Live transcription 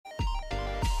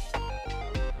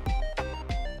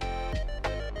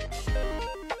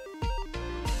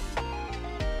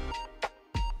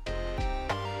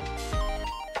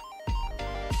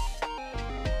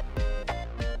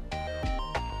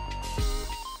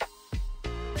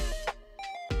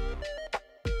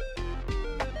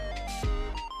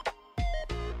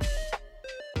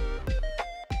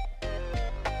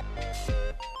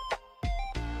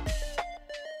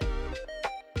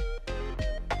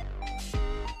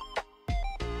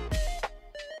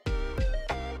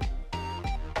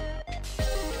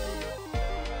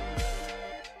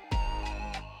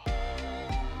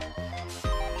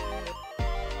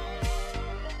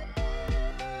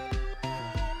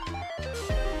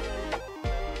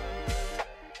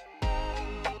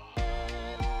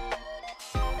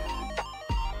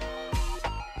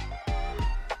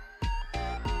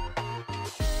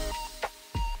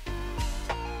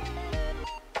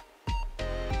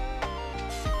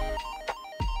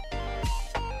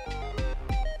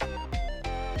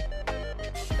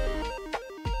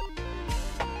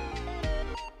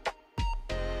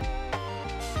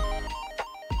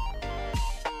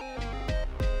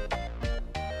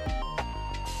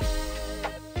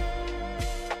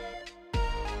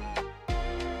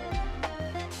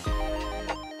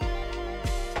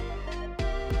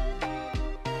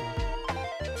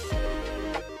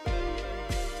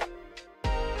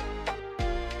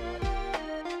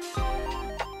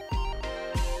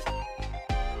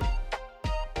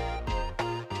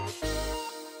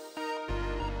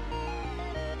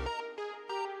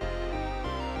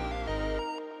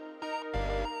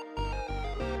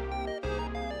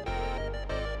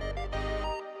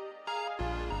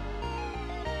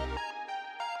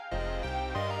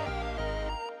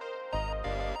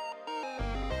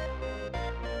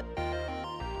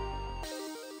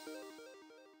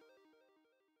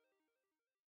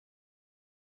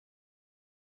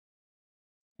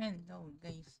Hello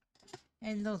guys.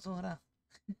 Hello Sora.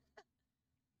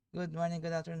 Good morning,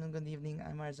 good afternoon, good evening.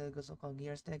 I'm Marcel Gusokog,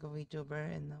 your Stego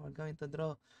VTuber, and now we're going to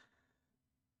draw.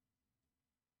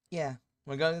 Yeah,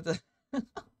 we're going to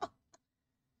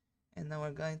and now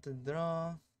we're going to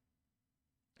draw.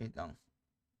 Wait lang.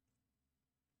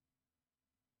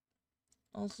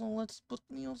 Also, let's put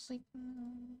music.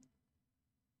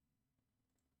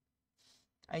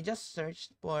 I just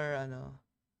searched for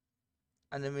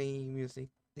anime music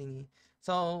thingy.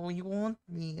 So you won't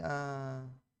be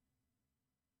tag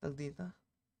dito?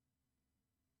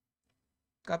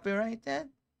 Copyrighted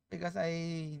because I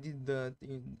did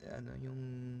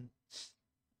yung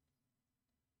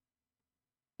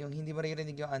hindi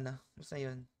maririnig yung basta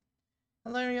yun.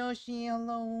 Hello Yoshi,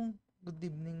 hello. Good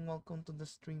evening, welcome to the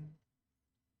stream.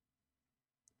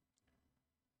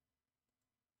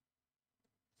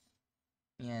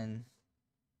 Yan.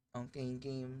 Okay,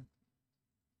 game.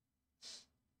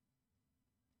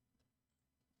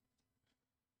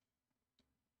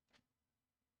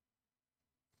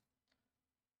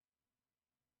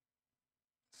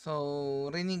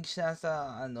 So, rinig siya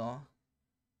sa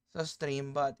sa stream,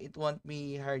 but it won't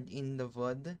be heard in the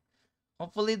VOD.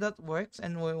 Hopefully that works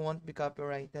and we won't be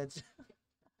copyrighted.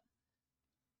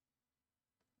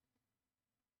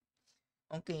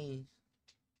 Okay.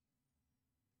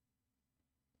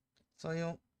 So,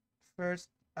 yung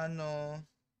first,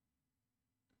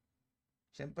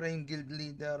 syempre yung guild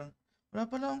leader. Wala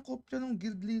pala ang kopya ng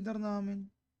guild leader namin.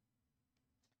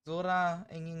 Zora,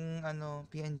 yung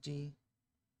PNG.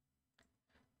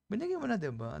 Binigay mo na,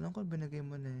 diba? Anong ko binigay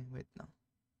mo na eh? Wait lang.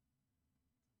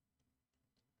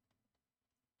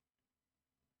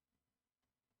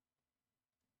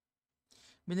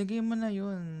 Binigay mo na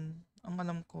yun. Ang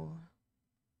alam ko.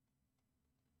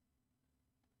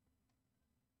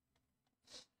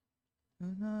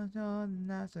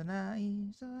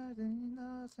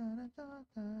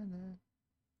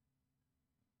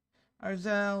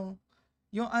 Arzel,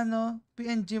 yung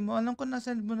PNG mo, alam ko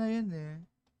na-send mo na yun eh.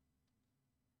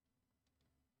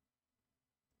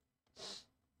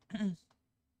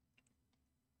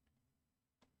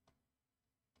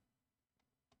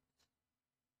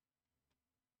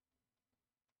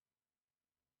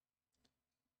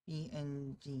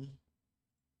 ENG.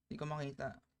 Hindi ko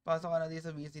makita. Pasok ka na dito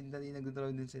sa visit, dali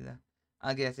nag-draw din sila.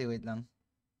 Guessy, wait lang.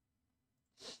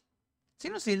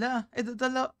 Sino sila?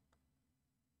 Dala.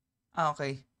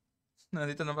 Okay.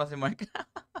 Nandito na pa si Mark.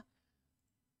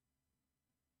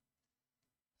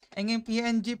 Yung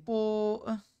PNG po.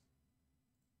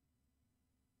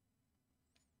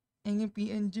 Yung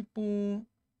PNG po.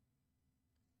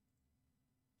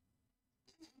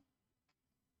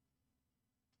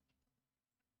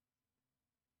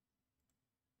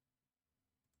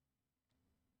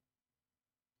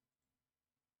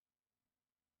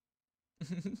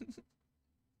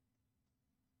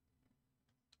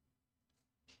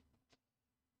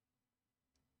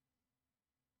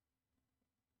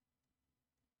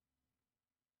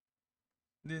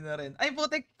 Hindi na rin. Ay,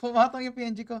 putik! Pumatong yung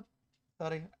PNG ko.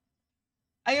 Sorry.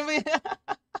 Ayun ba yun?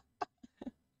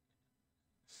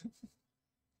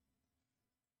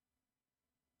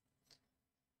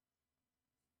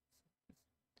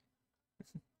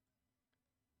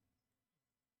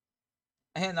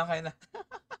 Ayan, okay na.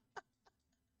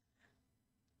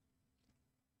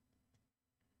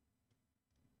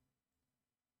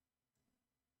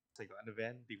 Sabi ko, ano ba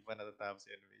yan? Hindi ko pa natatapos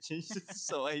yung animation.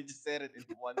 So I just said it in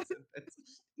one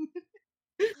sentence.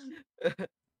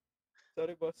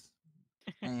 Sorry, boss.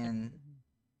 Ayan.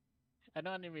 Ano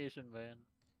animation ba yan?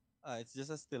 It's just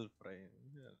a still frame.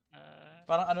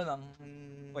 Parang ano lang.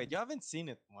 Wait, you haven't seen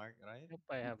it, Mark, right? Nope,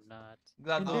 I have not.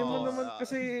 Hindi mo naman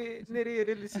kasi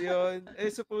nire-release yun.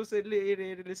 Supposedly,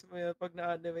 i-release mo yun pag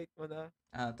na-animate mo na.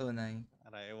 Tunay.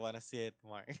 I wanna see it,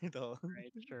 Mark.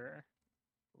 Right, sure.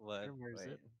 But, Where is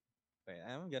it? wait,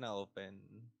 I'm gonna open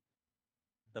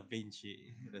Da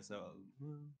Vinci Resolve.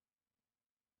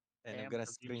 And I'm gonna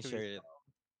screen share it.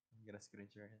 I'm gonna screen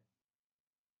share it.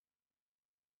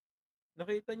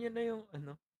 Nakita niyo na yung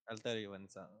ano? I'll tell you when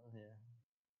it's out. Yeah.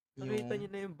 Nakita niyo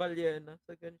na yung Balyena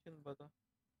sa Genshin ba to?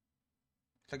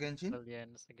 Sa Genshin?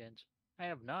 Balyena sa Genshin.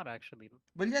 I have not actually.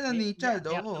 Balyena ni Child,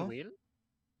 The actual oo. whale?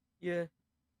 Yeah.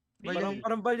 Really?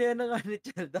 Parang Balyena nga ni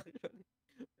Child actually.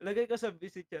 Lagay ko sa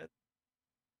busy chat.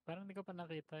 Parang hindi ko pa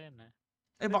nakita yan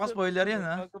baka spoiler yan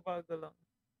ha. Bago lang.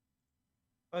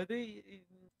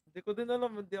 Hindi ko din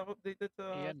alam. Hindi ako updated sa...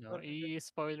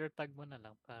 i-spoiler tag mo na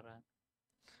lang para...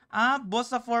 Boss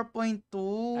sa 4.2.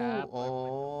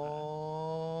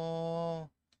 Oh.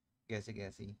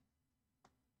 Gesi.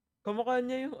 Kamukha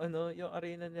niya yung yung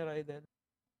arena ni Raiden.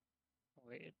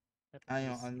 Wait. Let Ah, me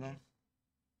yung ano. see.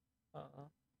 Oo.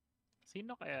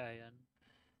 Sino kaya yan?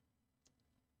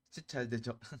 Si Child, the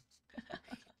joke.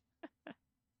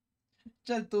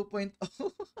 Child 2.0.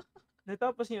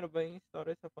 Natapos niyo na ba yung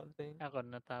story sa Fontaine? Ako,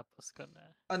 natapos ko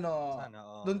na. Ano, Sana,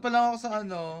 doon pa lang ako sa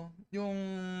ano, yung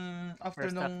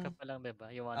after First half nung, ka pa lang, diba?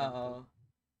 Yung 1 and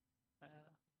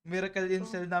 2. Miracle in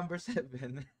So- Cell number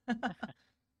 7.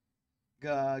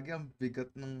 Gagi, ang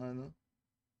bigat ng ano.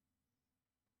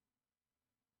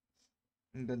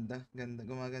 Ang ganda,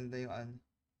 gumaganda yung ano.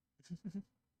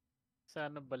 Sa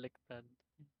ano baliktad?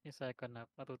 Yung second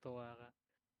half, matutuwa ka.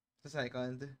 Sa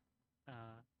second.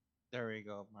 There we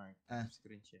go, Mark. Ah.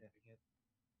 Screen sharing it.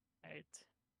 Right.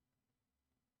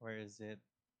 Where is it?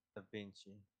 Da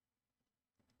Vinci.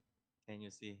 Can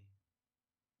you see?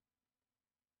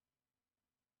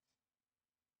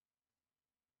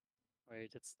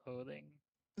 Wait, it's loading.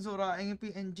 Suraing yung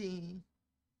PNG.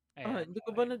 Ayan, Hindi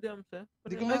ko ba na-DM siya?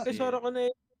 Hindi ko Ay, ma- kay Sora ko na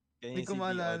Can Hindi you ko see the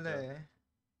maalala audio? eh.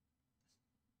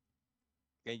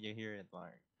 Can you hear it,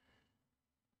 Mark?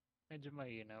 medyo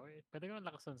mahina. Wait, pwede ko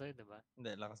lakasan sa'yo, diba?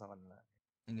 Hindi, lakas ako na.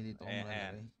 Hindi dito ko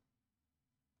malalagay.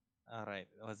 Alright.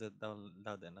 Was it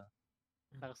loud enough?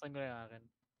 Lakasan ko yung akin.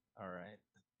 Alright.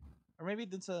 Or maybe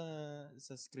dun sa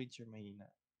screen share mahina.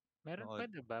 Meron Oo.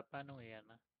 pwede ba? Paano yan?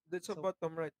 Doon sa So-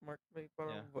 bottom right, Mark, may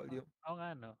parang Yeah. volume. Oo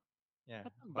nga, no? Yeah.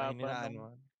 Ba't ang Baka baba hininaan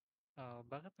nung- mo.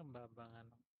 Bakit ang baba nga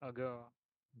no? Go.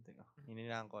 Hindi ko.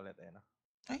 Hininaan ko ulit eh, no?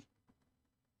 Ay.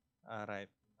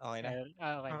 Alright. Okay na?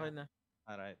 Okay Okay na. na.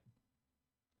 Alright.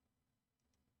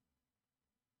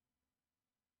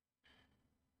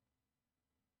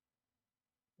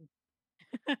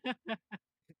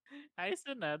 Ayos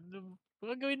na.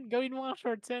 Gawin mo nga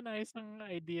shorts yan. Ayos ang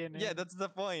idea na Yeah, yan. that's the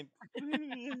point.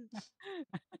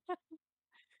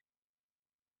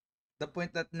 The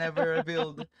point that never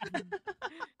revealed.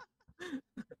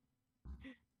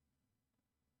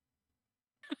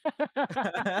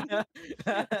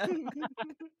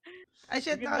 Ay,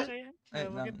 shit.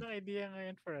 Magandang idea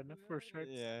ngayon for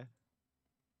shorts. Yeah.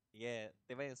 Yeah.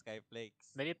 Diba yung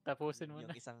Skyflakes? Dali, tapusin mo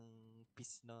Yung na. isang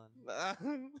piece nun.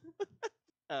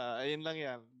 Ayun lang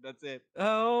yan. That's it.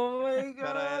 Oh my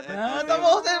Pero, God!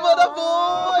 Tapusin mo na,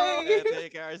 boy! Ito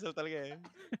yung kay Arcel talaga eh.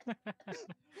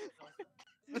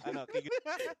 Ano,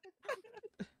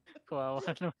 Kawawa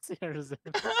naman si Arzel.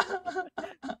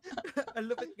 Ang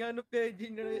lupit nga no PG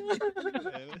na rin.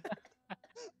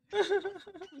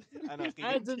 ano,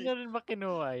 Dyan nyo rin ba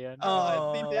kinuha yan?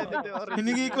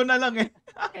 Hiningi ko na lang eh.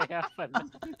 Kaya pala.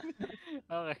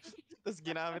 Okay. Tapos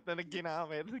ginamit na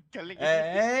nagginamit. Galing.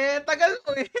 Tagal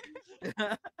mo eh.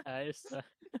 Ayos na.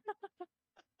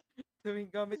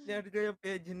 Tuwing gamit niya rin yung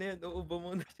PG na yun, uubo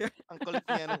muna siya. Ang kulit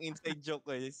niya ng inside joke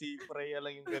ko eh. Si Freya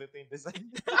lang yung ganito yung design.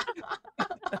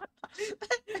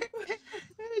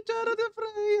 Charo de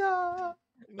Freya.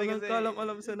 Walang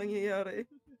kalam-alam sa nangyayari.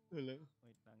 Wala.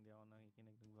 Wait lang, di ako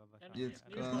nakikinig ng babasa. Ano Gets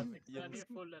yung ko. context? Ano yung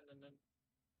full ano nun?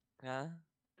 Ha?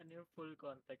 Ano yung full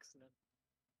context nun?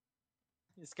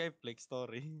 Skyflake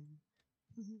story.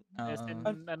 As in,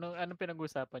 anong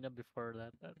pinag-usapan niya before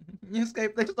that? Yung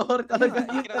Skype like story talaga.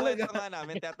 Yun talaga. Kinakwento nga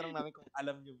namin, teatrong namin kung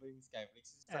alam niyo ba yung Skyflake.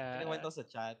 Kinakwento ko sa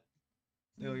chat.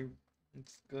 Yung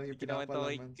Kinakwento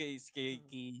ko pinapalaman. kay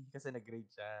Key kasi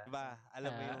nag-grade siya. Diba?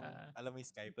 Alam mo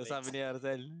yung Skyflake. So sabi ni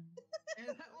Arcel,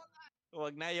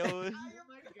 Huwag na yun. oh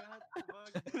my God,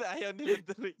 wag. Ayaw nila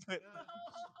tuloy ko.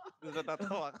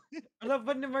 Natatawa ka. Alam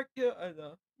ba ni Mark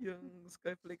yung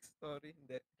Skyflake story?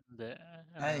 Hindi. Hindi.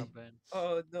 Ay. Ano ba yun?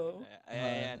 Oh, no.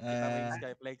 Ayan. Kita mo yung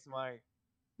Skyflakes, Mark.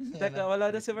 Teka,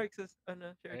 wala na si Mark sa,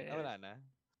 share. Eh, Wala na.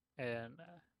 Ayan.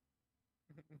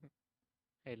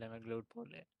 Kailan nag-load po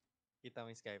ulit. Kita mo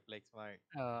yung Skyflakes, Mark.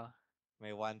 Oo.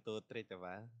 May 1, 2, 3,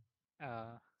 diba?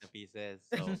 Na pieces.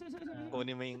 So,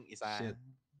 kunin mo yung isa. Shit.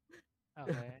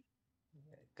 Okay.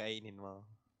 Kainin mo.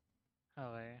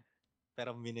 Okay.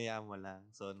 Pero minaya mo lang.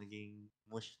 So, naging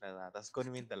mush na. Tapos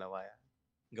kunin mo yung dalawa.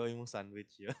 Gawin mong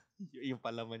sandwich yun. Yung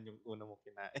palaman yung una mo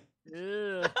kinain.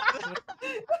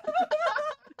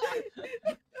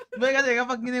 Ba kasi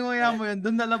kapag gininguya mo yun,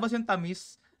 doon nalabas yung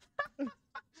tamis.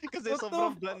 Kasi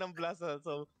sobrang bland ng blasa.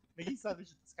 So, naging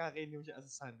sandwich. Tapos kakainin mo siya as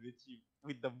a sandwich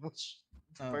with the mush.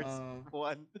 First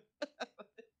one.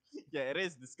 Yeah, it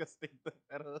is disgusting.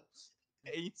 Pero,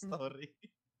 yung story.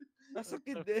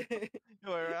 Nasakit eh.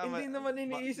 Or, Hindi naman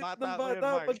iniisip ng bata ko yun, bata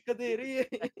Mark. pagkadiri eh.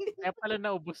 Kaya pala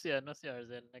naubos yan, no, si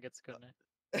Arzel. Nagets ko na.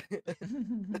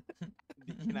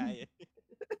 Hindi kinaya.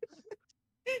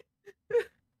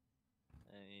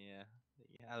 Yeah.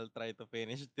 I'll try to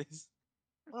finish this.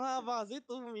 Mahaba kasi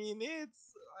 2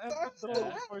 minutes. I have to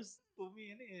draw for 2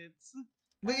 minutes.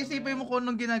 Ba isipin mo kung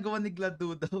anong ginagawa ni Glad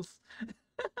Doodles.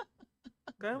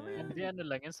 Kaya mo Yeah. yan. Hindi ano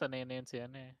lang yun, sanay na yun si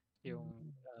ano eh. Yung,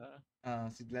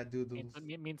 Si Gladudo.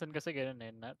 minsan kasi ganun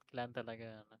eh, kailangan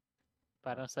talaga, ano,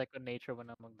 parang second nature mo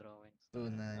na mag-drawings.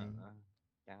 Tunay.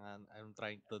 Kaya nga, I'm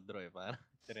trying to draw eh, parang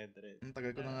dire-dire. Ang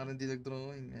tagal ko na nga rin di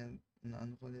nag-drawing. And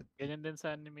naano ko ulit. Ganyan din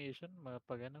sa animation,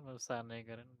 pag ano, masanay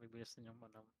ka rin, bibilis din yung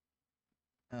ano,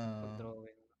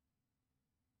 pag-drawing.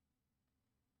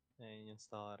 Ayun yung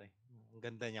story. Ang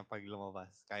ganda niya pag lumabas.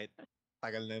 Kahit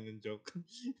tagal na ng joke.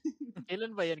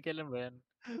 Kailan ba yan? Kailan ba yan?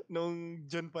 Nung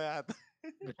June pa yata.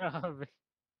 Grabe.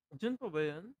 June pa ba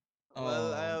yan?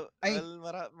 Well, Ay,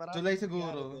 marami July din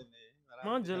siguro. nangyari din eh.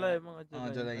 Mga July, mga July.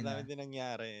 July na. Marami din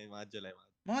nangyari eh, mga July.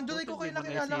 Mga July ko kayo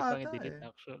nakilala ata i-delete eh.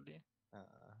 actually.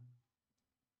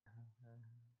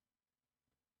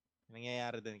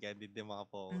 Nangyayari din kaya hindi din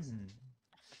makapokus.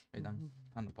 Wait lang.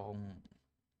 Ano pa kung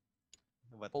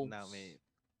Ba't Focus. na may...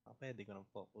 pwede ko nang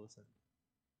focusan.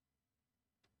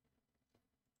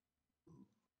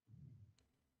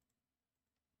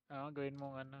 Gawin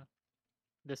mong ano,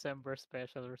 December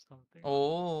special or something.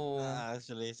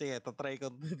 Actually, sige, try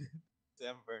ko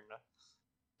December na.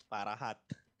 Para hot.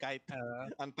 Kahit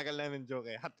ang tagal na ng joke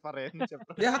eh. Hot pa rin.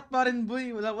 Siyempre. Yeah, hot pa rin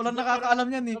boy. Walang nakakaalam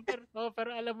yan eh. Pero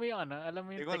alam mo yung ano, alam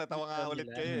mo yung Ikaw, natawa nga ulit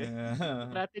kayo eh.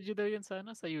 Strategy daw yun sa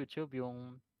ano, sa YouTube,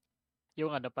 yung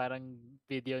ano, parang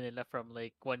video nila from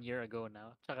like 1 year ago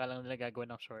now. Tsaka lang nila gagawa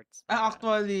ng shorts.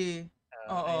 Actually.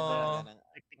 Oo.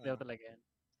 Technique daw talaga yan.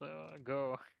 So,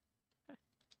 go.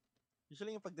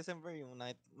 Usually yung pag December, yung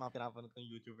mga pinapanood kong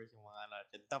YouTubers, yung mga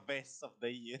natin, the best of the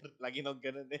year. Lagi nung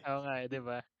ganun eh. Oo nga, di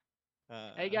ba?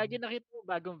 Ay, gagi, nakita mo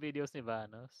bagong videos ni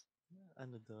Vanos?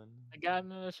 Ano doon?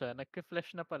 Nag-ano na siya,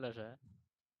 nag-flash na pala siya.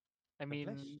 I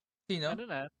mean, Sino? ano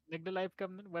na,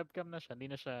 webcam na siya,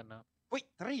 hindi na siya, ano. Wait,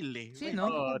 really?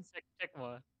 Sino? Oo, check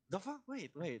mo. The fuck?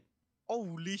 Wait.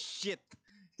 Holy shit!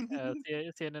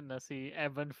 Si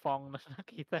Evan Fong na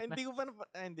nakita na. Hindi ko pa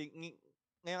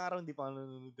ngayong araw hindi pa ako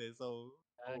nanonood eh. So,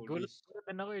 gulat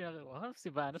din ako yun. Wow,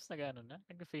 si Vanos nag-ano na?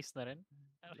 Nag-face na rin?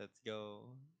 Let's go.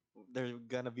 There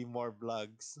gonna be more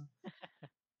vlogs.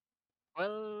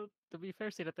 Well, to be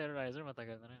fair, sila Terrorizer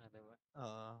matagal na rin, di ba?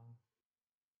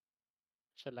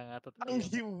 Siya lang ata talaga.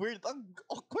 Ang weird, ang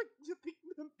awkward yung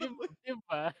tingnan to. Di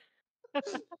ba?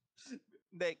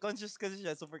 Hindi, conscious kasi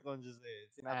siya, super conscious eh.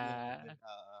 Sinabi niya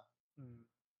din.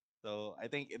 So, I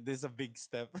think this is a big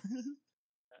step.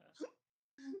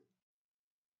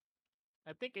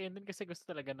 I think yun din kasi gusto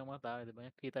talaga ng mga tao, di ba?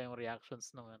 Kita yung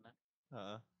reactions ng ano.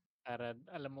 Para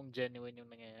alam mong genuine yung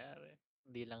nangyayari.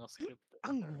 Hindi lang script.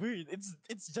 Ang weird.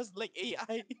 It's just like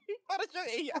AI. Para siyang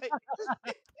AI.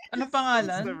 Ano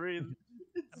pangalan? It's the real.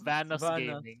 Vanos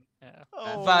Gaming.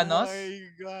 Oh Vanos? my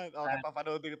God. Okay,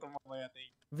 papanoodin ko ito mamaya.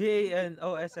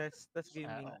 VANOSS. Tas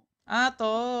gaming.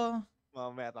 To.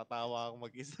 Mamaya tatawa ako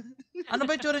mag-isa. Ano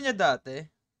ba yung tsura niya dati?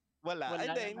 Wala.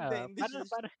 Hindi.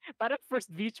 Parang first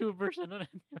VTuber siya nun.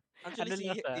 Actually, si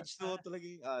H2O talaga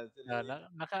yung...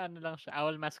 Naka-ano lang siya.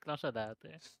 Owl mask lang siya dati.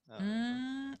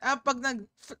 Pag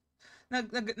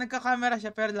nagka-camera siya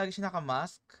pero lagi siya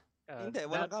naka-mask? Hindi,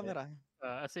 walang camera.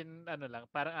 As in, ano lang,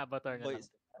 parang avatar na lang.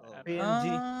 PNG.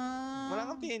 Wala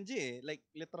kang PNG eh. Like,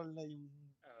 literal na yung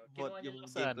yung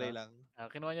gameplay lang.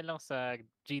 Kinuha niya lang sa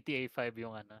GTA 5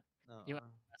 yung ano. Yung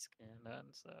mask niya.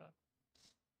 So,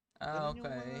 okay. Yung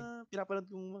mga pinapanood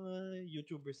kong mga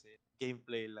YouTubers eh.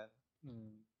 Gameplay lang.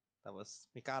 Tapos,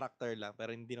 may character lang,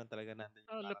 pero hindi lang talaga nandun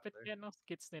yung lapit character. yan ng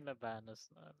skits nila Vanos.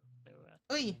 Diba?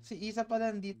 Uy, si Isa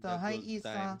pala nandito. Hi,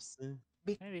 Isa.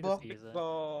 Big Bok.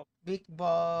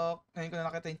 Ngayon ko na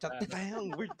nakita yung chat. Ay, ang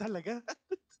weird talaga.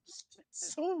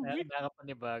 So weird.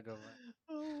 Nakapanibago mo.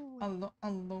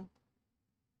 Allo.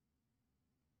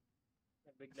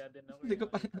 Nabigla din ako. Hindi ko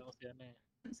pa.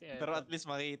 Pero at least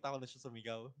makikita ko na siya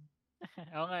sumigaw.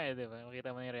 Oo nga eh, di ba? Makita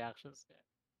mo yung reactions niya.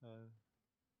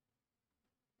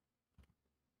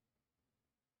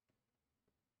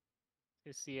 Si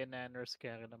CNNers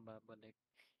kaya lang babalik.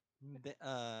 Hindi,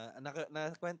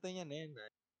 nakwento niya na yun.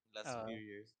 Last few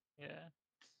years. Yeah.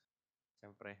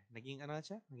 Siyempre, naging ano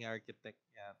siya? Naging architect.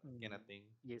 Yeah, kinating.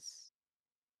 Yes.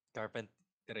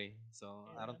 Carpentry. So,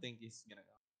 I don't think he's gonna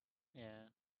go. Yeah.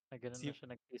 Ganun na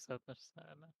siya, nag-peace out na siya sa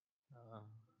ano.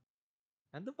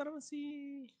 Nandun pa naman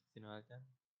sino nga dyan?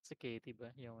 Si Katie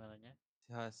ba? Yung ano niya? Si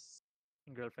Has.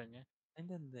 Yung girlfriend niya?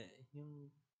 Hindi. Yung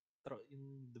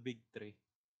The Big Three.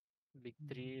 Big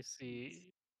Three, si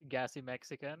Gassy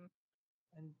Mexican.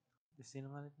 And sino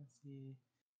nga dyan?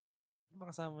 Ano ba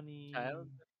kasama ni... Child?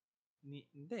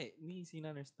 Ni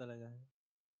Sinaners talaga.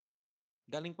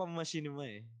 Galing pa Machinima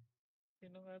eh.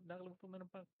 Sino nga, nakalimutan mo na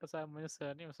pa kasama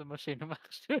niya sa Machinima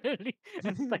actually.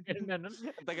 Ang tagal na nun.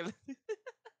 Ang tagal.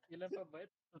 Ilan pa ba?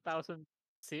 2006?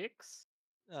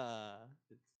 Ah,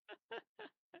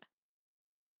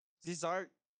 si Zark,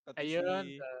 pati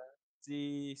Ayun,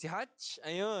 si Hutch,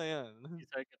 ayun. si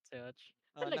Circuit Touch.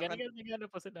 Oh, Talaga, nag-ano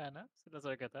pa sila, no? Sila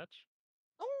Circuit Touch?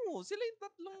 Oo, sila yung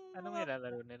tatlong Anong mga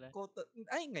nilalaro nila?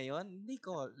 ay ngayon, hindi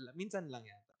ko, minsan lang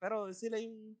yata. Pero sila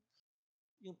yung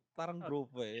parang Oh,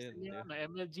 grupo eh. sila Yun, di yung ba?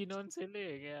 MLG noon sila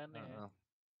eh. Kaya ano eh. Oo.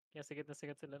 Kaya sikat na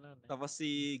sikat sila noon eh. Tapos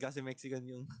si Gasi Mexican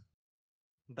yung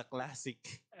the classic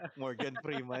Morgan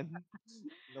Freeman.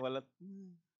 Na wala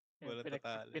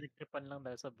totale. Pinagtripan lang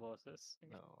dahil sa boses.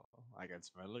 No, I can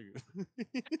smell you.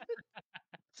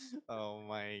 Oh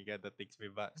my God, that takes me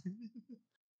back.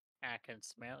 I can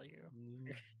smell you.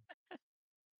 Mm.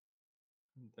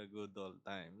 The good old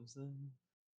times.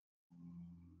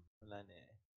 Wala na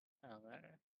eh. Okay.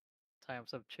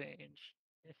 Times have changed.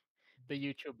 The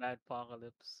YouTube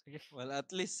apocalypse. Well,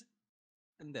 at least,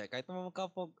 hindi, kahit naman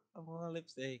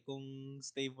magka-apocalypse eh, kung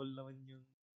stable naman yung,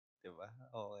 di ba?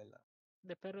 Okay lang.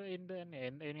 De, pero in the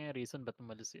end, yun yung reason ba't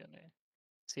umalis yun eh.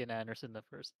 Si Nanners in the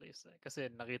first place eh. Kasi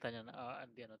nakita niya na,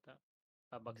 hindi ano to.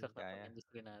 Pabagsak na tong Kaya.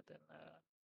 industry natin.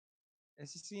 Eh,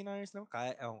 si Sinars naman,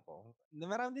 kaya, ewan ko.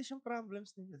 Marami din siyang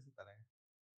problems din kasi talaga.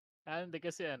 Hindi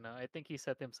kasi I think he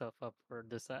set himself up for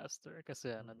disaster.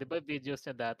 Kasi di Mm. ba videos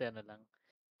niya dati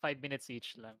 5 minutes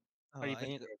each lang. Or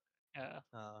even Ayun, shorter.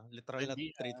 literal na Hindi,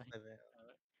 3 to 5 eh.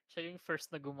 siya yung first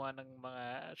na gumawa ng mga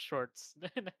shorts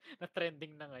na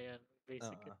trending na ngayon,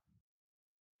 basically. Oo.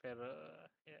 Pero,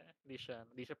 yeah, hindi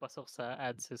siya pasok sa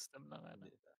ad system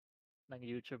Hindi. ng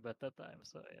YouTube at the time.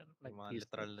 So, ayan, Yung mga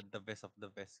literal nag-switch. na the best of the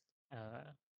best.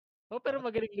 Pero Dapat,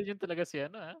 magaling din yun talaga si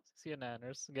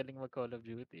Nanners. Galing mag Call of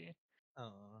Duty.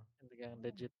 oo. Hindi kang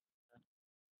legit.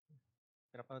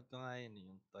 Pinapanood ko nga yun,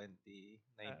 yung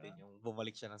 2019, Ah, yung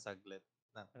bumalik siya ng saglit.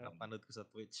 ah. Napanood ko sa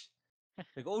Twitch.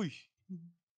 Sabi ko, uy!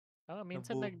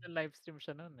 Minsan Nabu. nag-livestream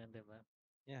siya noon, di ba?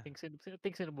 Yeah.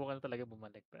 Think sinubukan na talaga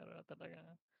bumalik, pero talaga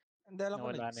Hindi, alam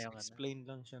ko, nawala na yung nag-explain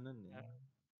lang siya nun eh. Ah,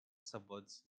 Sa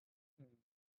bots. mm.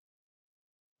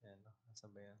 Yan, no?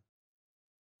 Nasaan ba yan?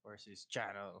 Or his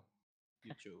channel.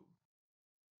 YouTube.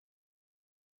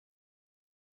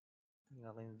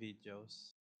 Tingnan ko yung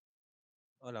videos.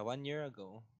 Wala, 1 year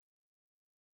ago.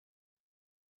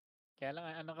 Kaya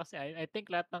lang kasi I think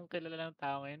lahat ng kilala ng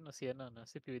tao ngayon si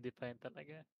PewDiePie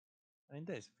talaga. Ay,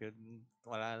 hindi.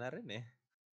 Wala na rin eh.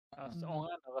 So, oo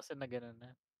nga kasi na gano'n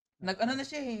na. Nag-ano na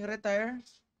siya eh, retire.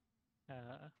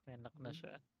 May anak na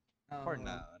siya. For Oo.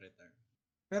 now, return.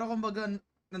 Pero kumbaga,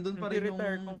 nandun pa Hindi rin yung...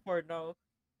 retire kung for now.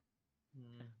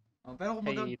 pero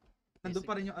kumbaga, Hey, nandun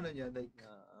pa rin yung ano niya, like,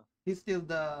 Uh, he's still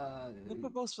the...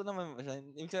 Nagpo-post pa naman siya.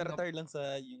 Ibig sabihin, retire lang sa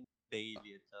yung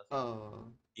daily at saka sa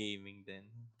gaming din.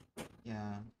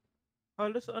 Yeah.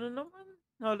 Halos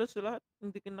halos lahat.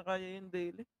 Hindi kinakaya yung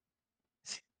daily.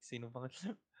 Sino bang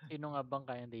Sino nga bang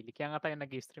kaya daily? Kaya nga tayo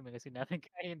nag-stream kasi natin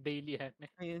kaya yung daily yan.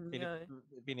 Ayun nga eh.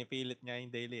 pinipilit nga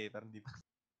yung daily eh, pero hindi pa.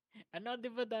 Di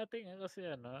ba dati nga kasi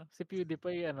si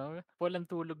PewDiePie walang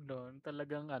tulog noon.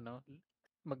 Talagang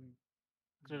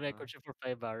mag-record siya for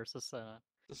 5 hours sa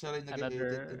So, siya rin nag-edit and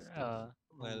another stuff.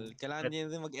 Well, kailangan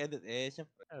niya din mag-edit eh.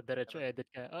 Siyempre, diretso edit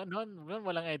ka. Noon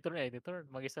walang editor.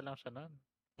 Mag-isa lang siya noon.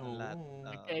 lahat. Oo.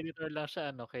 Nagka-editor lang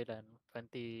siya kailan?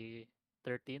 2013,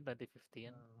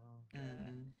 2015.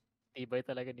 Tibay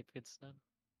talaga ni Pids noon.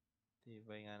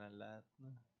 Tibay nga ng lahat.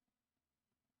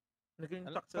 Naging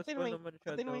successful naman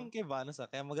siya Pati naman yung kay Vanos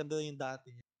kaya maganda yung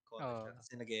dati niya. Siya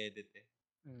kasi nag-edit eh.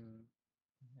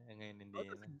 Ngayon hindi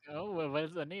na.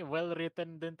 Well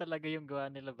written din talaga yung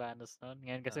gawa nila Vanos noon.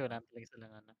 Ngayon kasi wala talaga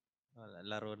silang Wala,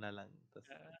 laro na lang. Tapos,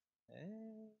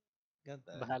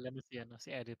 ganda. Bahala na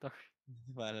si editor.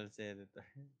 Bahala na si editor.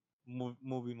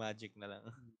 Movie magic na lang.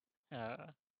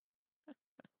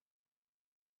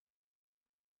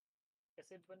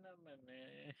 Kasi pa naman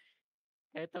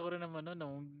kahit ako rin naman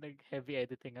nung nag-heavy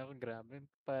editing ako, grabe.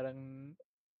 Parang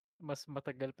mas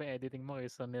matagal pa yung editing mo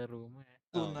kaysa nilaro mo eh.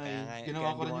 Tunay.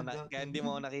 Ginawa ko rin yung dati. Kaya hindi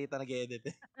mo ako nakita nag-edit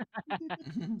eh.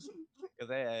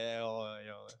 Kasi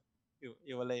ayoko.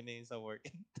 Iwalay na yun sa work.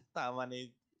 Tama na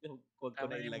yun. Huwag ko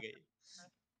na ilagay.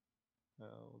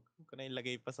 Huwag ko na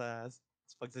ilagay pa sa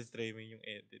pag-streaming yung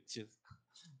edit.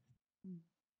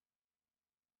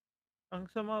 Ang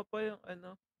sama pa yung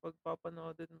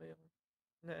pagpapanoodin mo yung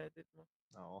na-edit mo.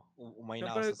 Oo. Umay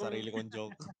na ako sa sarili kong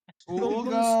joke. Oo,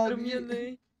 stream yun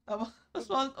eh. Tapos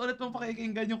ulit mong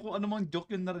pakikinggan yung kung ano mang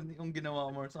joke yun na rin yung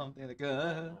ginawa mo or something. Like,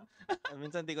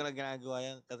 Minsan di ko na ginagawa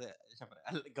yan kasi syempre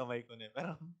gamay ko na eh.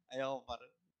 Pero ayoko pa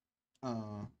rin.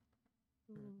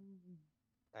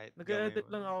 Kahit Nag-edit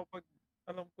lang ako pag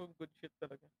alam kong good shit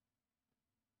talaga.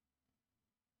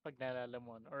 Pag naalala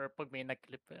mo or pag may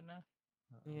nag-clip na.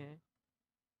 Yeah.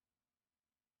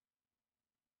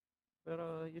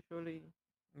 Pero usually,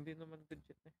 hindi naman good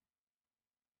shit eh.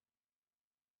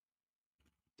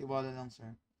 Tiwala lang,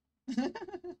 sir.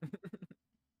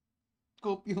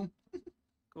 Copium.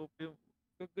 Copium.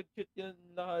 Kung good shit yan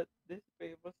lahat, this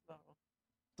famous na ako.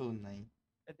 Tunay.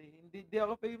 Hindi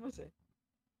ako famous eh.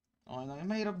 Okay lang.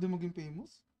 Mahirap din maging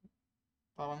famous.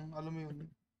 Parang, alam mo yun,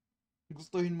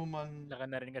 gustuhin mo man. Laka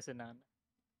na rin kasi na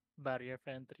barrier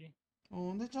for entry.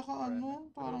 Oo, hindi, tsaka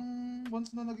parang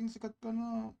once na naging sikat ka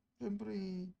na, syempre,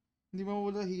 hindi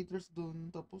mawala haters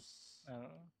doon. Tapos,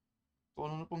 kung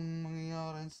ano na pang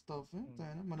mangyayari and stuff,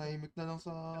 tayo na, manahimik na lang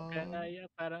sa... Kaya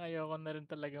parang ayoko na rin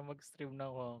talaga mag-stream na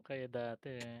ako. Kaya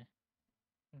dati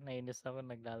nainis ako,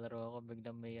 naglalaro ako,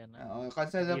 biglang may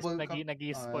cancelable ka.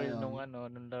 Nag-i-spoil nung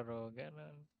laro,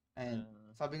 gano'n. And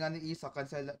sabi nga ni Isa,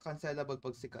 cancelable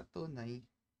pag sikat, tunay.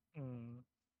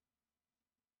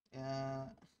 Kaya,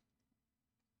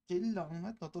 chill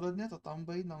lang. Ito, tulad nito,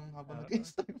 tambay lang habang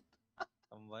nag-stream.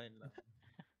 Tambay lang.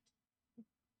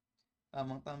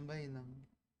 Tamang tambay lang.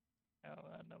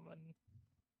 Oo naman.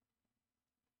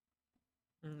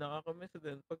 Nakakamiss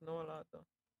din pag nawala to.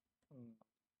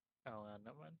 Oo nga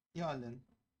naman. Yung alin?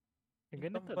 Yung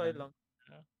ganito tambay lang.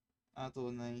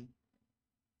 Tunay.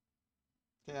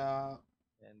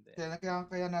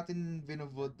 Kaya natin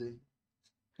binuvod eh.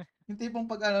 Yung tipong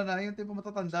pag yung tipong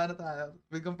matatanda na tayo,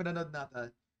 biglang pinanood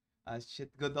natin.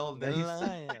 Shit, good old days.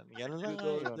 Ganun lang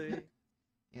yan.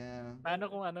 Yeah. Paano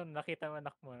kung nakita mo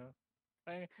anak mo?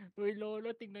 Ay, uy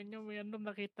lolo, tignan nyo, may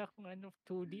nakita kong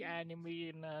 2D anime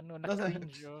na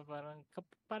na-cringe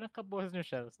parang kabos nyo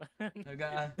siya. Okay.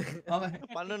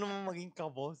 Paano naman maging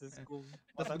kaboses kung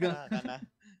matanda ka na?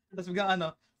 Tapos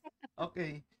biglang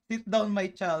okay, sit down my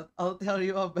child, I'll tell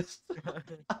you a best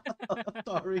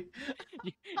story.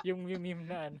 yung meme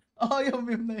na yung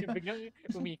meme na yun. Yung biglang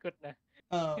umikot na.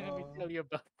 Let me tell you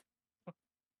about.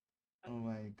 Oh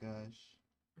my gosh.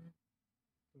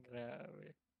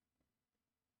 Grabe.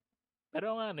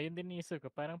 Pero yun din iisip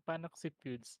ko, parang panak si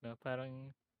Pudes, no?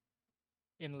 Parang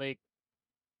in like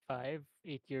 5-8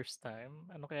 years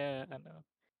time, kaya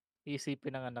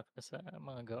isipin ng anak niya sa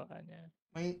mga gawa niya.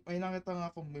 May nakita nga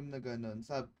akong meme na gano'n.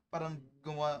 Parang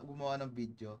gumawa ng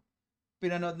video.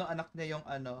 Pinanood ng anak niya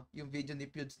yung video ni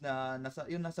Pudes na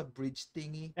nasa bridge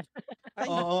thingy.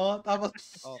 Oo, tapos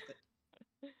okay.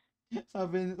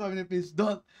 sabi ni Pudes,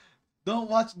 don't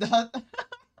watch that.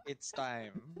 It's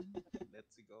time.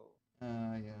 Let's go.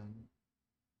 Yan.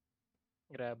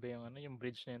 Grabe yung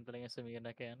bridge na yun talaga sumigat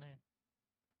na kay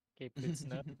kay Pudes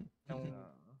na noong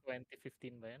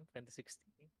 2015 ba yan? 2016?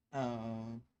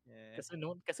 Yeah. Kasi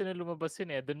nung lumabas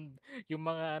yun dun yung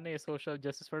mga social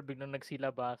justice for biglang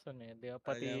nagsilabasan di ba?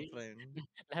 Pati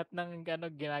lahat ng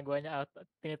ginagawa niya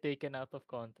tinitaken out of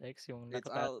context yung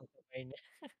nakataas sa kamay niya.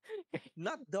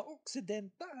 Not the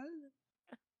Occidental.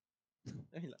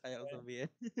 Ay, kaya ko sabihin.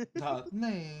 Lahat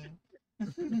na eh.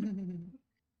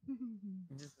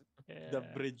 The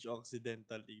Bridge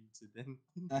Occidental Incident.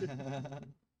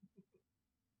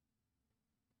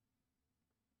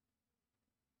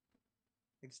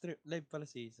 Nag-stream live pala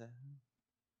si Isa.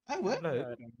 What?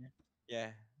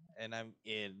 Yeah, and I'm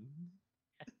in.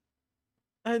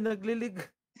 Ay, naglilig.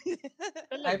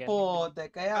 Ay po,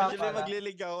 kaya actually pala.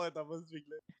 maglilig ako tapos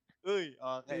bigla. Uy,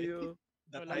 okay.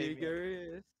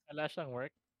 Wala siyang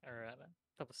work or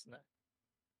tapos na.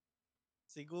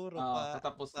 Siguro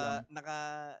tapos lang.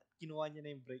 kinuha niya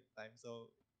na yung break time.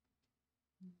 So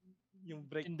yung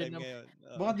break time ngayon.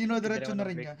 Baka dinodiretso na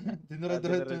rin niya.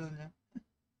 Dinodiretso na niya.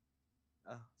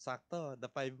 Sakto, the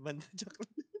 5-month joke.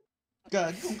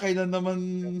 God, kung kailan naman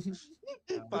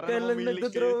para kailan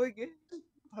nagdodrawing eh.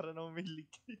 Para na umilig.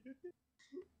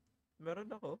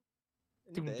 Meron ako.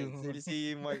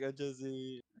 Si Mark at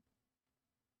si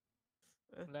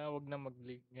wala, wag na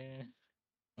mag-league.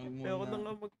 Ayoko na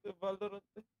nga mag-Valorant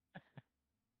eh.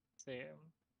 Same.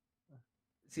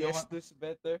 CS2 is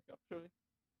better actually.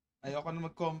 Ayoko na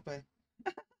mag-comp eh.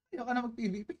 Ayoko na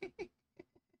mag-PvP.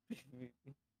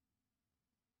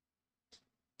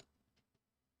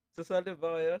 Sasali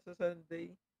ba kaya sa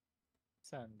Sunday?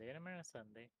 Sunday? Ano naman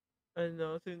Sunday?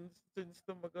 Since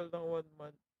tumagal ng 1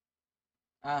 month.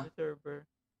 Sa server.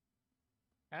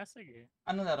 Sige.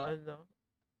 Ano laro?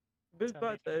 Build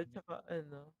Battle, tsaka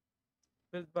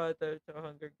Build Battle, tsaka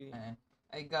Hunger Games.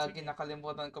 Ay gagi,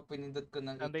 nakalimutan ko, pinindot ko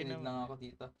nang ikinig lang ako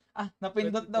dito.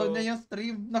 Napindot daw niya yung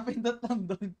stream. Napindot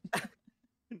lang doon.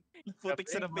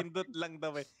 Putik sa napindot lang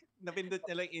daw eh. Napindot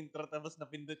niya lang intro tapos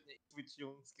napindot niya switch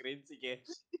yung screen. Sige.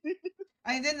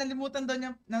 Ay hindi, nalimutan daw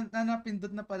niya na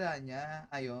napindot na pala niya.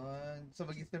 Ayun. So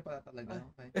mag-stream pala talaga.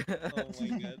 Okay. Oh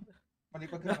my God. Mali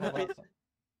pagkakabasa.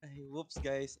 Ay, whoops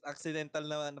guys. Accidental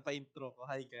na pa-intro ko.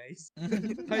 Hi guys.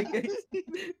 Hi guys.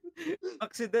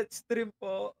 Accident stream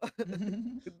po.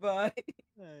 Goodbye.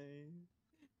 Ay.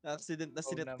 Accident na Oo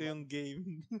sinet ko naman. yung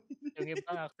game. Yung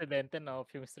ibang aksidente na off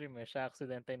yung stream eh. Siya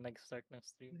aksidente yung nag-start ng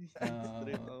stream.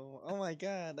 Stream. Oh my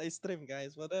god. I stream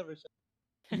guys. Whatever.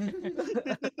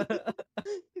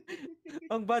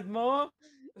 Ang bad mo.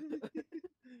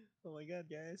 Oh my god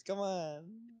guys. Come on.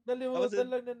 Nalimutan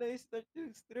lang na na-start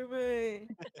yung stream eh.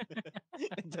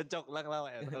 Joke lang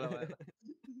naman.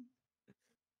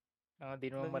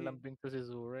 Di naman malambing to si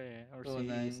Zura eh. Or si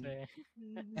Tunay. Isa eh.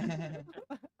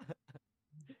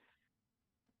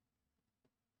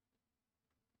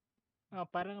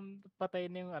 Parang patay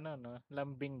na yung no,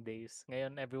 lambing days.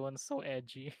 Ngayon, everyone's so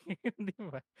edgy. Di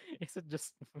ba? Is it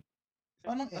just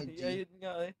Anong edgy? Ayun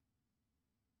nga eh.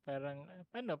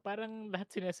 parang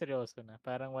lahat sineseryoso na.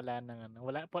 Parang wala nang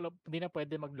hindi na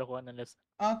pwede maglokohan unless,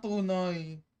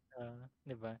 Tunay.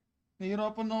 di ba?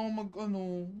 Nahirapan na ako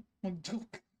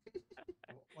mag-joke.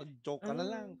 Mag-joke ka na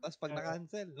lang. Tapos pag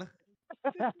na-cancel.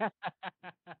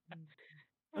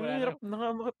 Ang hirap na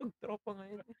nga makapag-tropa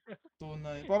ngayon.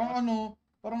 Tunay.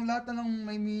 Parang lahat na lang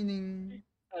may meaning.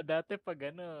 Dati pag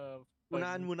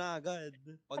Unahan mo na agad.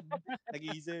 Pag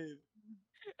nag-iisip.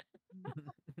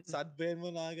 Sadben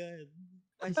mo na agad.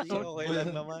 Ay, sige, okay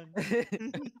lang naman.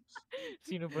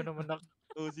 Sino ba naman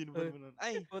Sino ba naman?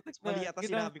 Ay, mali ata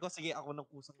sinabi ko. Sige, ako nang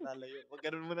kusang lalayo. Wag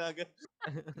ganun mo na agad.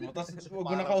 Tapos huwag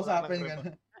mo na kausapin.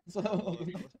 So,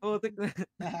 Putik na.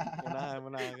 Unahan mo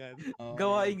na agad.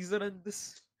 Gawaing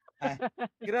Zorandos.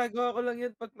 Ginagawa ko lang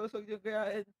yan pag lusog yung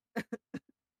kayain.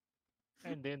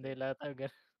 Hindi. Lahat tayo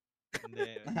ganun.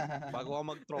 Hindi. Bago ka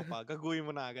mag-tropa, gagawin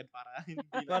mo na agad para hindi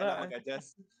na Para kailangan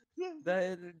mag-adjust.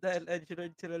 dahil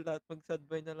edgelord sila lahat,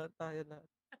 mag-sadboy na lang tayo lahat.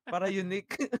 Para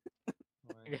unique.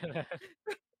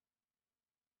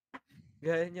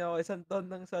 Gaya niya ako, isang ton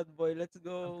ng sad boy. Let's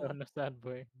go. Ang sad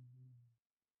boy.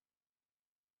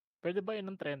 Pwede ba yun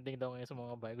ang trending daw ngayon sa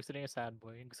mga bahay? Gusto nila yung sad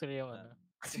boy? Gusto nila yung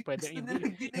yung pwede,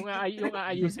 yung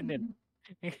aayusin nila.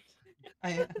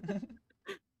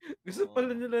 Gusto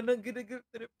pala nila ng ginagil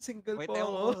trip. Single Wait, po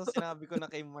ewan ako. ko sa sinabi ko na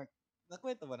kay Mark.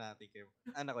 Nakwento ba natin kay Mark?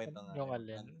 Nakwento nga. Yung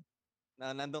alin?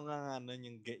 Nandun nga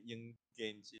yung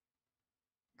Genshin.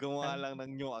 Gumawa lang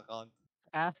ng new account.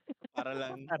 Para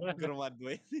lang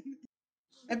graduate.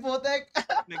 Ay, putek!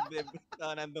 Nag-debut.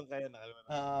 Nandun kayo, nakalimutan.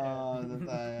 Doon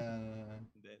tayo.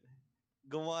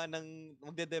 Gumawa ng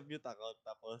magde-debut account.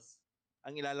 Tapos,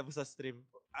 ang ilalabas sa stream,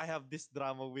 I have this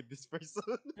drama with this person.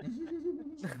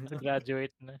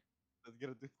 Graduate na.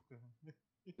 Nag-graduate ko.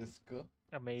 Diyos ko.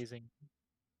 Amazing.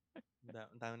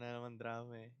 Ang dami na naman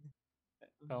drama eh.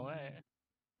 Oo nga eh.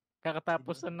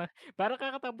 Kakatapos na. Parang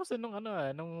kakatapos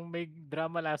na nung may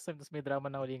drama last time tapos may drama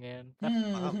na uli ngayon.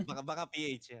 Baka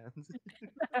PH yan.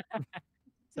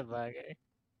 Sa bagay.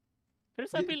 Pero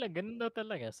sabi lang, ganun daw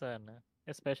talaga sa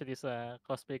especially sa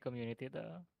cosplay community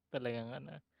daw. Talagang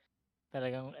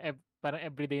parang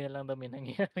everyday na lang daw may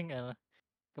nangyaring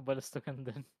kabalastugan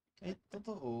doon. Ay,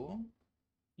 totoo?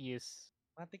 Yes.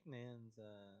 Matik na yan sa...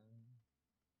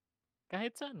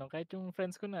 Kahit yung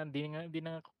friends ko na, hindi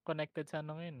na connected sa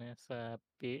ngayon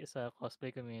sa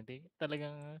cosplay community.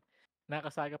 Talagang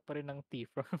nakasagap pa rin ng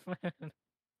T-form.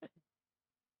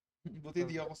 Buti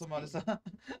di ako sumali sa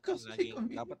cosplay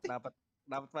community.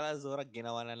 Dapat pala, Zora,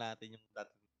 ginawa na natin yung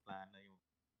dating plano.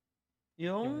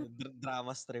 Yung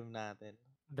drama stream natin.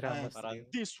 Drama Parang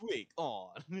stream. this week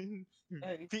on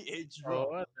PH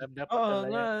Oo, Raw. dapat Oo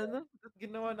talaga. nga,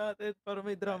 ginawa natin para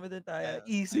may drama din tayo.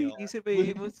 Ayun, Easy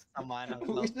famous. Sama ng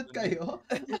Buwisit kayo?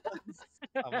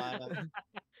 Sama ng...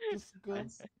 Diyos ko.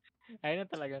 Ayun na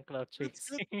talagang cloud Let's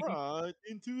chasing. get right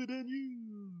into the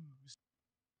news.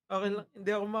 Okay lang,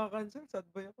 hindi ako makakancel.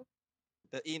 Sad boy ako.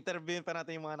 I-interviewin pa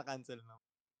natin yung mga na-cancel na.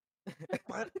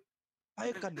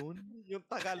 Ay, kanun? Yung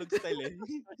Tagalog style eh.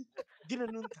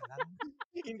 Ginanon ka lang.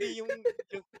 Hindi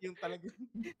yung talaga.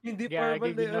 Hindi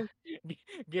formal na yun.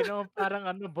 Ginawa parang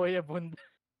boya bunda.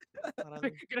 Parang,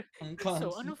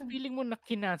 So, ano feeling mo na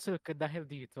kinancel ka dahil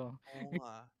dito? oo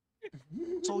nga.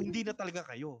 So, hindi na talaga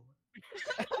kayo.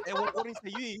 Ewan ko rin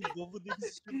sa'yo eh. Bobo din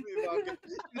decision mo eh. Bakit?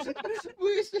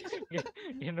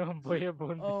 Ginawa boya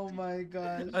bunda. Oh my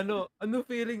gosh. Ano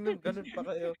feeling nung ganun pa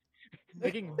kayo?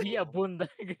 Naging via bunda.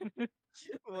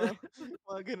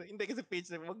 Mga ganun. Hindi kasi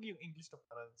page na, wag yung English na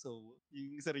parang so,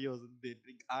 yung seryoso din.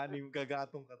 Anim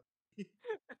gagatong ka.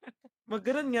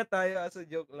 Magganon nga tayo as a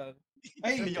joke lang.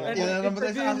 Ay, Ayun. yan na naman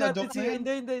tayo sa asa joke na yan.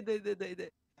 Hindi.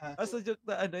 As a joke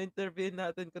na interviewin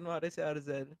natin kunwari si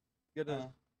Arzel.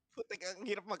 Ganun. Putek, ang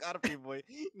hirap mag-RP boy.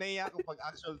 Naiya ko pag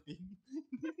actual team.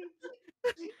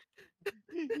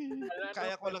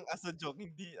 Kaya ko lang as a joke,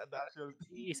 hindi as actual.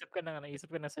 Iisip ka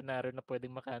ng scenario na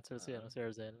pwedeng ma-cancel si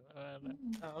Sir Zel.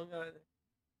 Ako nga.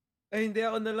 Ay, hindi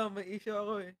ako na lang. May issue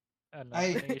ako eh.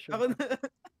 Ay. May issue Ako ka. na.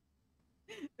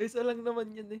 Isa lang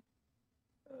naman yun eh.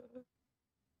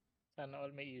 Sana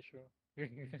all may issue.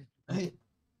 Ay.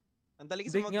 Ang dali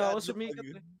kasi Hindi nga ako mag-add pag sumikat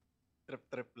eh.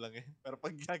 trip lang eh. Pero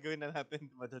pag gagawin na natin,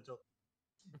 madja-joke.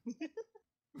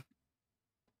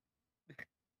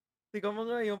 Tika mo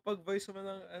nga yung pag-voice mo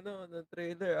ng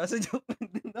trailer. As a joke lang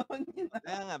din naman yun.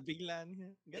 Kaya nga, biglaan nga.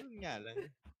 Ganun nga lang.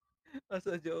 As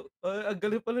a joke. Ang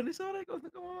galing pala ni Sora. Ikaw na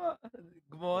gumawa.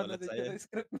 Gumawa na Mulat din sa'yo. siya ng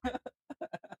script na.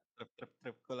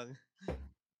 Trip ko lang.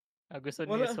 Gusto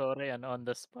ni Wala. Sora on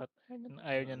the spot.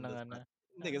 Ayaw niya On ng the ano. spot.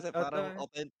 Hindi kasi parang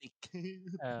authentic.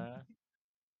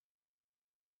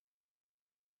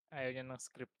 Ayaw niya ng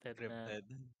scripted Scripted.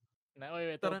 oy,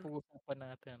 ito Tara. pag-uusapan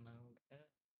natin.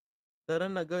 Tara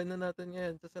na, gawin na natin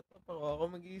ngayon. Sa setup ako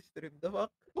mag-i-stream. The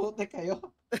fuck? Puti kayo.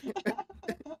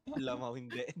 Lamaw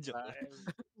hindi. Joke lang.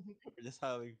 Just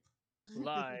having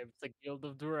Live sa Guild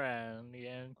of Durand.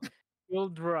 Yan.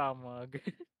 Guild drama.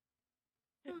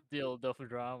 Guild of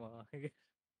drama.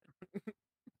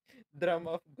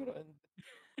 Drama of Durand.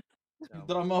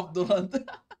 Drama of Durand.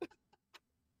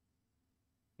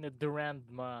 Na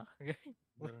Durandma.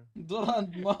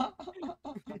 Durandma.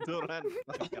 Durand.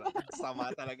 Sama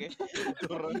talaga eh.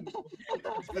 Durand.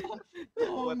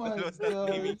 Oh What my was that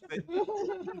naming god. sense?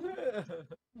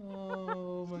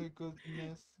 Oh my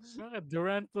goodness. Bakit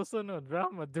Durand plus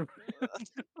drama? Durand.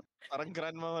 Parang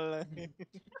grandma lang.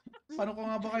 Paano ko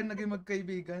nga ba kayo naging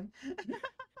magkaibigan?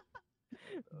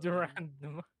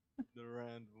 Durandma.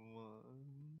 Durand mo.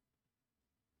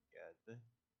 God.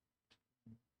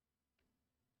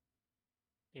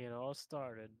 It all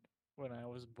started when I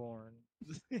was born.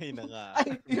 Ayun na nga.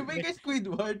 Ay, yung may kay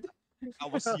Squidward. I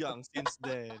was young since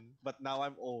then, but now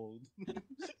I'm old.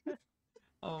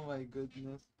 Oh my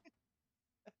goodness.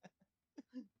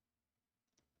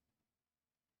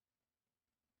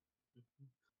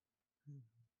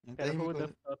 Pero who would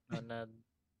have thought na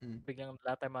Hmm. biglang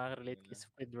lahat tayo makaka-relate kay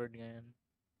Squidward ngayon.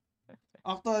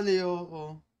 Actually,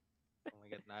 oo. Oh my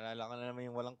God, naalala ko na naman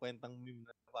yung walang kwentang meme na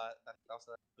nakita ko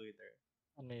sa Twitter.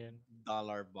 Ano yun?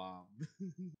 Dollar bomb.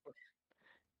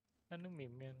 Anong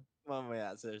meme yun?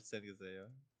 Mamaya, send ko sa'yo.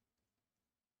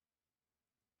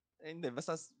 Hindi,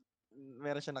 basta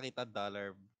meron siya nakita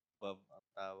dollar bomb ang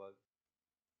tawag.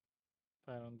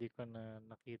 Parang di ko na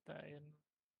nakita yun.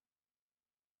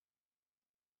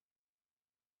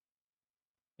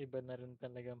 Iba na rin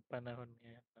talagang panahon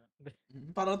ngayon.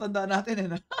 Parang tandaan natin eh,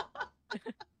 no?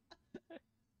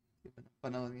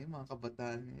 Panahon ngayon, mga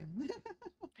kabataan ngayon.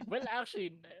 Well,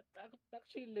 actually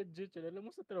legit yun. Alam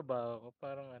mo sa trabaho ko,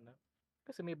 parang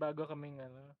kasi may bago kaming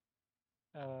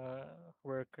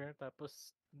worker, tapos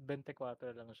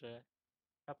 24 lang siya.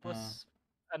 Tapos,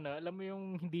 alam mo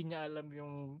yung hindi niya alam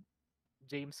yung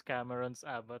James Cameron's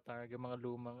Avatar, yung mga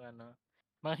lumang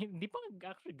hindi pa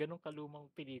actually ganun kalumang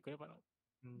pelikula, parang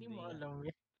hindi mo alam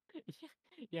yan.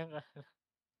 Yan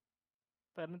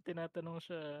parang tinatanong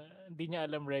siya, hindi niya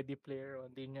alam Ready Player One,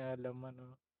 hindi niya alam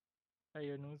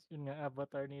ayun, yun nga,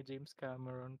 Avatar ni James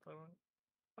Cameron. Parang,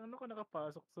 paano ko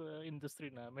nakapasok sa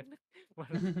industry namin?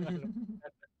 Wala akong alam.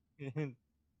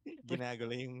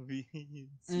 Ginagawa yung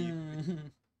seat.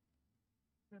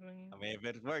 Parang, If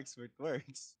it works.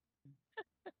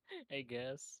 I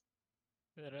guess.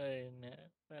 Pero ayun na,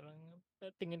 parang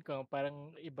tingin ko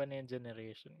parang iba na yung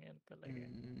generation yan talaga.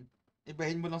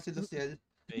 Ibahin mo lang si Luciel.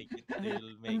 Fake it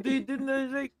till make Hindi it. din na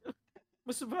like,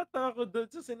 mas bata ako doon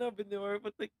sa sinabi ni War,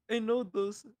 but like, I know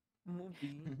those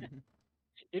movie.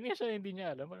 Yun nga siya, hindi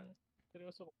niya alam. Parang,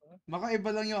 seryoso ko pa.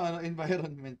 Makaiba lang yung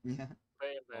environment niya.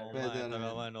 Oo Pwede nga, ito rin.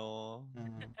 naman,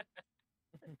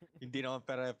 hindi naman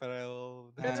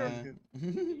pare-pareho. Pero,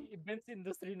 events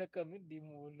industry na kami, di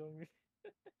mo ulong.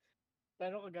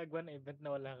 Paano ka gagawa ng event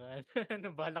na wala ka? Ano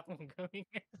balak mong gawin?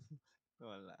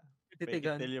 Wala. Titigan. Fake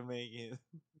it till you make it.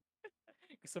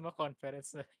 Gusto mo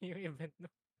conference na yung event no?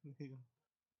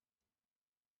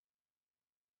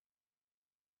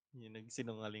 Yung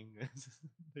nagsinungaling.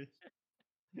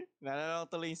 Naalala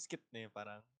ko tuloy yung skit na yun,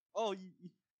 parang, oh,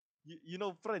 you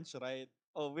know French, right?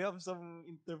 Oh, we have some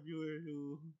interviewer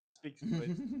who speaks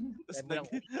French. Tapos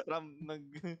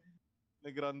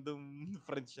nag-random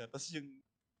French siya. Tapos yung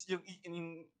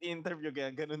interview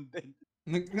kaya ganun din.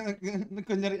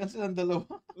 Nagkunyarian silang dalawa.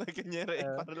 Kanyari,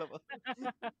 para lang.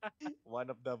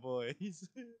 One of the boys.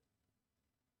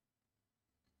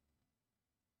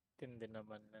 Tindi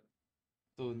naman yan.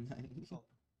 Tunay.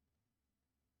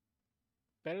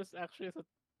 Pero actually,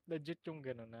 legit yung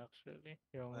ganun actually.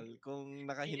 Yung Well, kung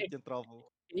nakahint yung tropa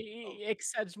mo.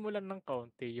 i-exage mo lang ng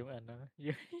kaunti yung ano,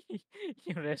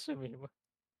 yung resume mo.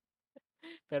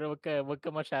 Pero wag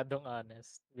ka masyadong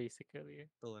honest, basically.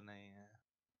 Tunay.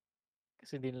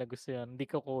 Kasi hindi nila gusto yan. Hindi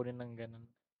ko kunin ng ganun.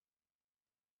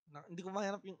 Hindi ko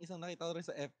mahanap yung isang nakita ko rin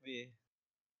sa FB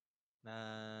na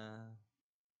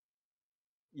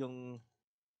yung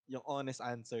honest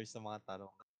answers sa mga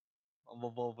tanong. Ang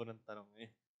bobobo ng tanong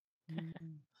eh.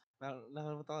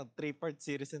 Nakalimutan ko, 3-part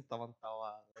series yung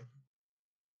tawang-tawa.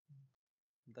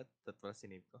 That pala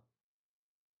sinave ko.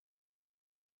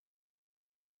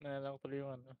 Naalala ko tuloy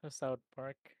yung ano, sa South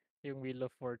Park, yung Wheel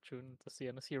of Fortune, tapos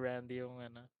si Randy yung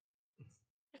ano.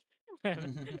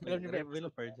 Alam niyo ba yung Wheel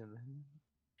of episode na?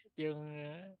 Fortune.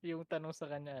 Yung tanong sa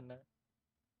kanya, ano,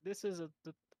 this is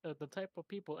the type of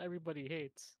people everybody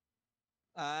hates.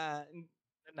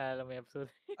 Naalala mo yung episode?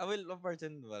 Wheel of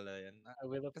Fortune wala yan.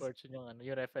 Wheel of Fortune yung ano,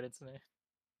 yung reference na yun.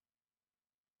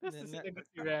 Tapos sinagot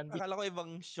si Randy. Akala ko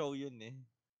ibang show yun eh.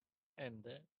 And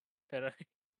pero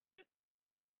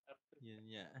Yun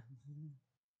niya.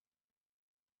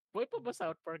 buhay pa ba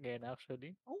South Park ngayon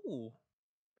actually? Oo.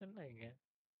 Talaga.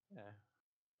 Yeah.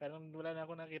 Parang wala na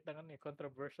ako nakita ng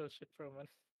controversial shit from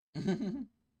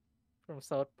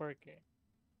South Park eh.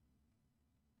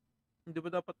 Hindi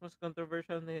ba dapat mas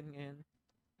controversial na yun ngayon?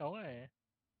 Oo nga eh.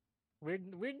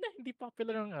 Weird na hindi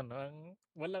popular ang ano,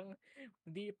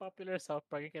 hindi popular South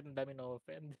Park kaya ang dami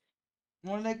na-offend.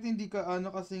 More likely hindi ka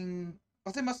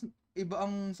kasi mas iba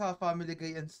ang sa Family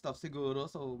Guy and stuff siguro,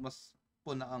 so mas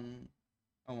puna ang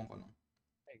ewan ko lang.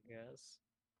 I guess.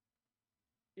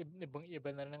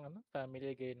 Ibang-iba na lang ano,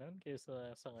 Family Guy noon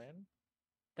kaysa sa ngayon.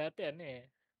 Dati ano eh,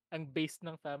 ang base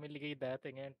ng Family Guy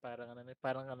dati ngayon parang ano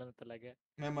na talaga.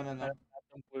 Memo na lang.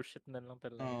 Parang bullshit na lang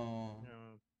talaga. Oo.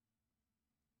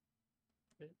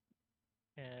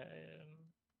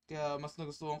 Kaya mas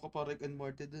nagustuhan ko pa Rick and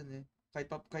Morty dun eh.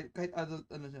 Kahit adult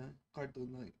ano siya,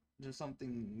 cartoon like there's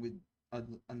something with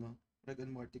Rick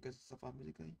and Morty kasi sa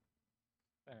Family Guy.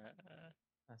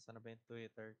 Saan na ba yung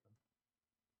Twitter ko?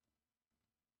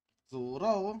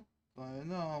 Zora oh. Tayo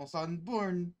na,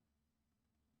 Sunborn.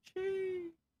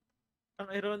 Sheesh. Ang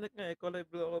ironic nga eh, kulay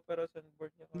blue ako pero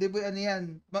sunburn niya. Hindi ba ano yan?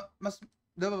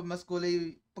 Diba, mas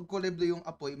pag kulay blue yung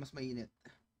apoy, mas mainit.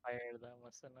 Fire daw,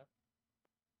 mas ano.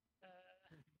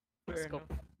 Fair Scope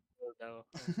enough. daw.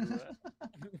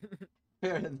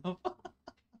 Fair enough.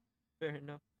 Fair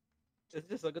enough. It's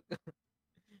just sagot ko.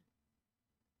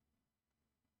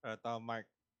 Ito, Mark.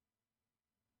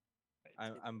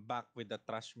 I'm back with the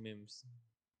trash memes.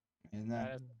 Ayan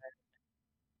na.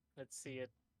 Let's see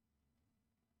it.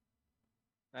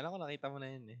 Alam ko nakita mo na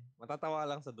yun eh. Matatawa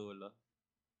lang sa dulo.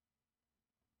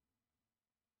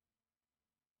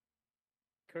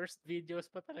 Cursed videos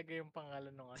pa talaga yung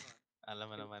pangalan ng ano.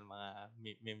 Alam mo naman mga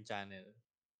meme channel.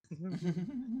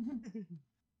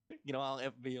 Ginawa kong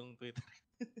FB yung Twitter.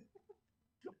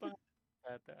 Kapag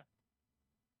data.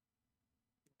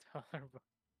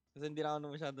 Kasi hindi na ako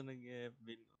masyado nag-FB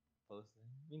post.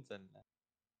 Minsan lang.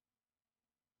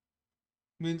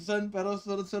 Minsan, pero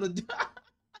sunod-sunod yun.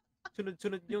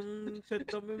 Sunod-sunod yung set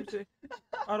of memes eh.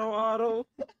 Araw-araw.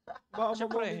 Baka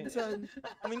Siyempre. maminsan.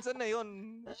 Minsan na yun.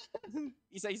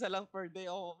 Isa-isa lang per day.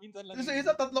 Oo, minsan lang.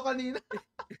 Isa-isa, tatlo kanina.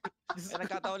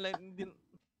 Nagkataon lang din.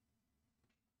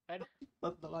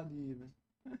 Tatlo kanina.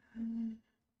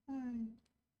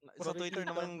 Sa Twitter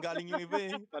naman galing yung iba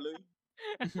eh. Paloy.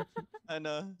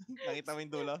 Nakita mo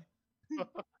yung dulo?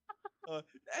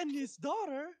 And his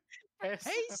daughter,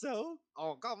 Hazel.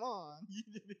 Oh, come on.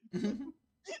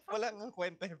 Wala nga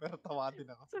kwenta eh, pero tawa din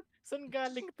ako. Saan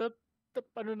galing to?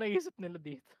 Paano naisip nila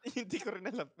dito? Hindi ko rin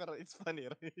alam, pero it's funny.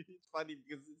 It's funny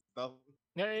because it's dumb.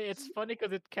 It's funny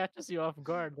because it catches you off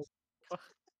guard.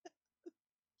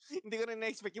 Hindi ko rin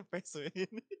na-expect yung peso eh.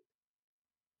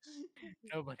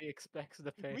 Nobody expects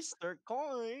the face. Mr.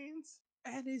 Coins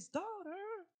and his daughter,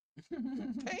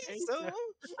 Peso.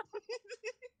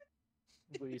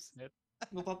 Buisit.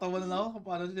 Natatawa na ako kung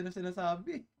paano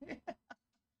sinasabi.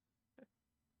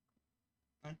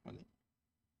 Ay, mali.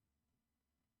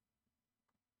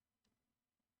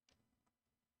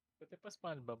 Buti pa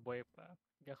SpongeBob, boy pa.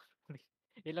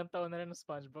 Ilang taon na rin ng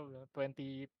SpongeBob?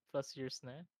 20 plus years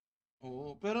na?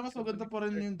 Oo, pero mas maganda pa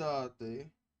rin yung dati.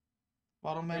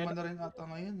 Parang mema na rin ata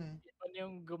ngayon eh. Iba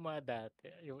yung gumawa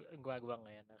dati, yung gumagawa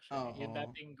ngayon actually. Yung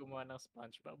dating gumawa ng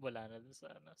SpongeBob, wala na dun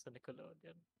sa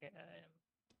Nickelodeon. Kaya ayan.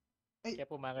 Kaya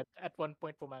pumangat, at one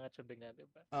point pumangat siya bigla, di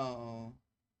ba? Oo.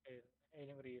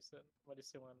 Ayun yung reason.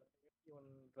 Walis yung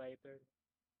writer.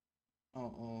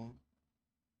 Oo.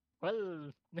 Well,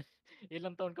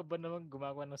 ilang taon ka ba naman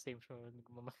gumagawa ng same show? Hindi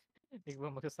ko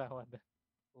ba magsasawa na.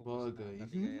 Ubus na Bagay.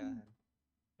 kaligayahan.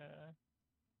 Ah,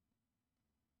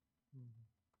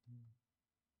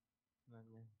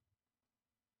 Ano?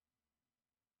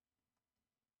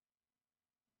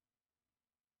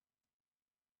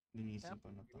 Linisin ko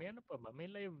na to. may ano pa ba?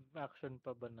 May live action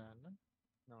pa ba na ano?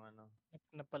 Nung ano?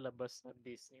 Napalabas na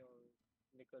Disney or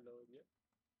Nickelodeon?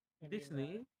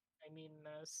 Disney?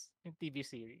 Yung TV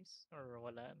series or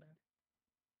wala na?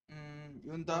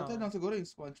 Yung dati Ah. lang siguro yung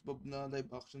SpongeBob na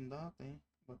live action dati.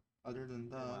 But other than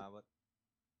Hindi that, umabot.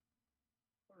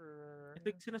 Or... I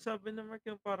think sinasabi na Mark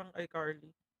yung parang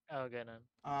iCarly. ganun.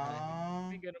 ah,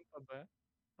 May ganun pa ba?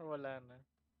 Or wala na?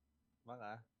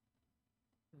 Baka.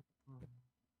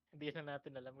 Hindi na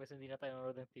natin alam kasi hindi na tayo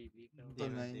nanonood ng TV. Hindi Tunay.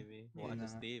 naman TV. Yun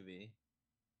Watches na. TV.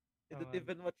 I don't Tama.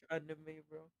 even watch anime,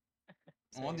 bro.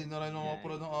 di na rin ako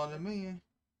pro ng anime eh.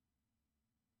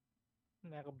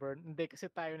 Naka-burn. Hindi kasi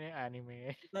tayo na yung anime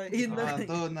eh. Yun na.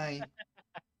 Tunay.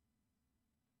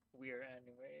 Weird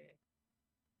anime.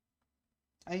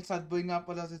 Ay, sad boy nga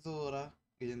pala si Zora.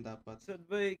 Ganyan dapat. So,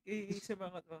 boy,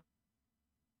 isimangat mo.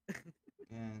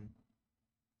 Yan.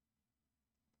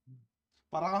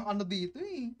 Parang kang ano dito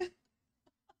eh.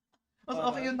 Mas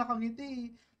okay Parang? yung nakangiti eh.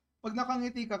 Pag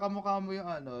nakangiti ka, kamukha mo yung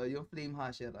ano, yung flame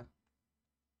hasher ah.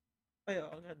 Ay,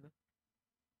 oo, nga, no.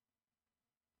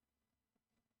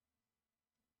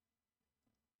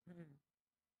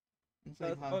 Yung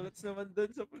Tapos flame hasher. ulit naman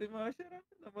dun sa Pulimasya.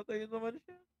 Namatay naman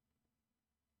siya.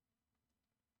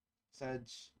 Sag.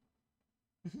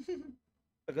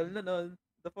 Tagal na nun.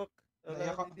 The fuck? Naiyak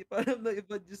Wala, ako. hindi pa alam na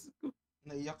iba, Diyos ko.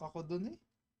 Naiyak ako dun eh.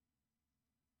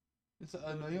 Yung sa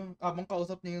ano, yung abang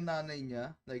kausap niya yung nanay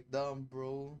niya, like, damn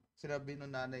bro, sinabi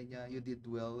ng nanay niya, you did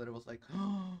well, and I was like,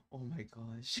 oh my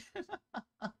gosh.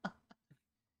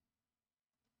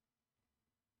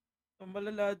 Ang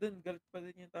malala dun, galit pa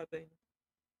din yung tatay niya.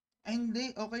 Ay hindi,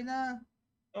 okay na.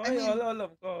 Okay, mean,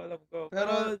 alam ko.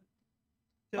 pero,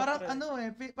 parang syempre, ano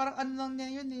eh, parang ano lang niya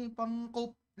yun eh, pang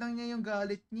cope lang niya yung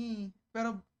galit niya eh.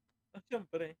 Pero,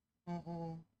 syempre.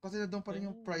 oo, kasi doon pa rin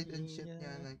yung pride and shit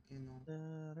niya, like, you know.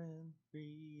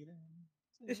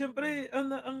 Syempre,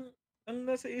 ang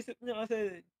nasa isip niya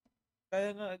kasi,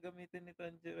 kaya nga gamitin ni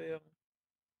Tanjiro yung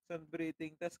sun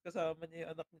breathing, tas kasama niya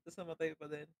yung anak niya, tas namatay pa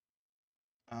din.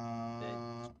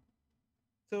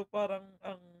 So, parang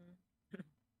ang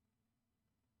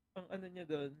ano niya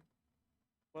doon,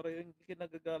 parang yung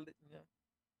kinagagalit niya.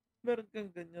 Meron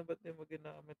kang ganyan, ba't di mo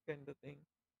ginamit kind of thing?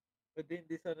 Pwede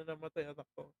hindi sana namatay anak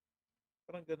ko.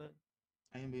 Parang ganun.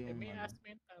 Ayun ba yung may ano?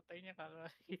 asthma yung tatay niya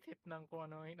kakahitip ng kung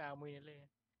ano yung inaamoy nila eh.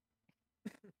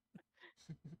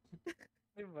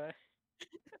 Diba?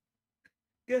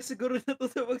 Kaya siguro na to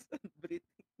sa mag-sun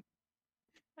breathing.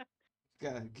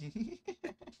 Gagi.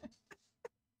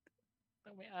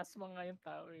 May asthma nga yung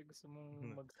tao eh. Gusto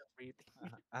mong mag-sun breathing.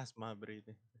 Asthma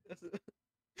breathing.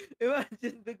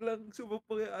 Imagine, biglang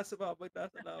sumupong yung asma habang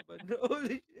nasa laban.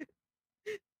 Holy shit.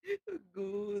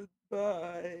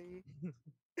 Goodbye.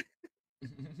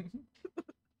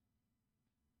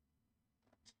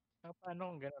 Paano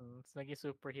kung ganun? Naging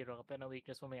superhero ka pero na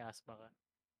weakness mo may asthma ka.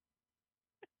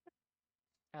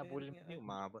 Habulin Hindi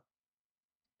umabot.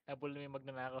 mo yung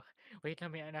magnanakaw. Wait lang,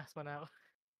 may asthma na ako.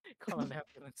 Call an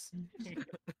ambulance.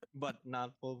 But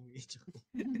not for me.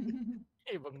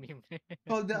 Ibang meme.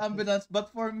 Call the ambulance,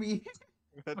 but for me.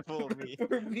 But for me.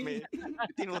 For me. May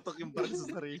tinutok yung baril sa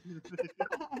sarili.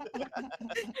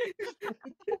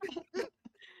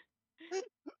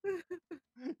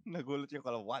 Nagulat yung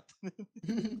kala, what?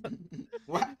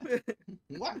 What?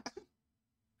 What?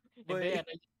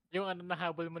 Hindi, yung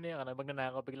nahabol mo na yung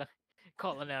magnanakaw, biglang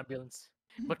call an ambulance.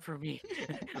 But for me,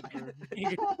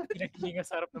 hindi nga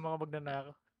sarap ng mga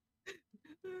magnanakaw.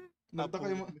 Nagtaka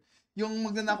yung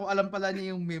magnanakaw, alam pala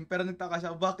niya yung meme, pero nagtaka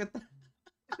siya, bakit?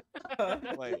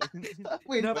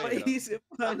 Wait, napaisip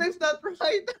pa. Something's not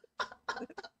right.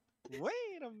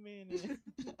 Wait a minute.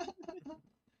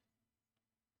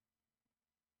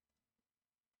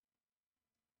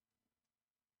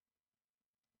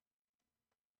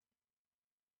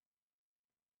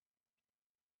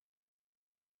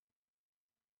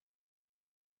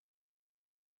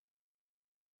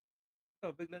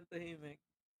 Biglang tahimik.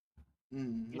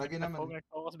 Lagi naman.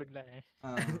 Nag-focus bigla eh.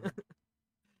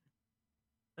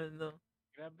 Ano?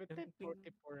 Grabe,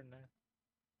 10:44 na.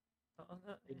 Oo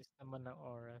nga. Bilis naman ng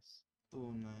oras.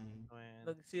 Tunay.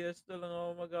 Nag-siesta lang ako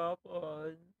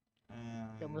maghapon.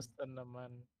 Kamusta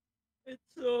naman? It's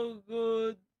so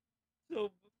good.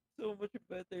 So much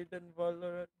better than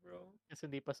Valorant, bro. Kasi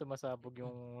hindi pa sumasabog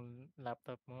yung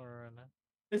laptop mo or ano?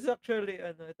 It's actually,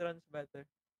 it runs better.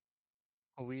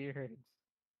 Weird.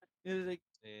 You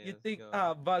think,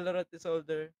 Valorant is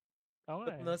older. Oo nga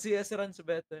But eh. no, CS runs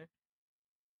better.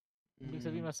 Ibig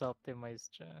sabihin Mm. mas optimized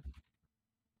siya.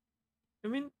 I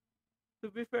mean, to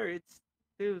be fair, it's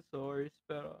still Source,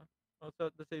 pero also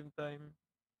at the same time,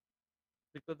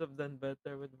 they could have done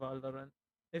better with Valorant.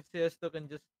 If CS2 can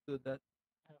just do that.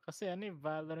 Kasi ano eh,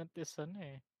 Valorant is ano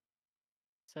eh.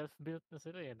 Self-built na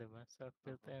sila eh, di ba?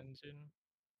 Self-built engine.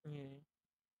 Yeah.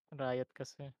 Riot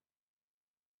kasi.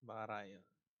 Baka yun.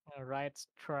 Riot's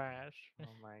trash.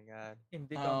 Oh my God.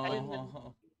 Indie Ayun, company.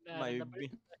 Oh. May, may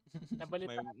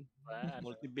nabalitaan mo ba? Ano?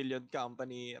 multi-billion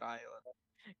company, Riot.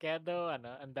 Kaya daw,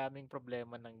 ano, ang daming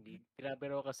problema ng league. Grabe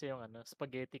raw kasi yung ano,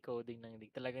 spaghetti coding ng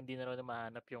league. Talagang hindi na raw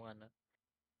mahanap yung ano,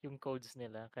 yung codes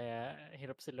nila. Kaya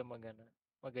hirap sila ano,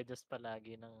 mag-adjust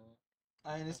palagi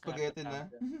Ay, ng spaghetti na?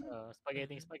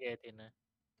 kaka-counter. Spaghetti na.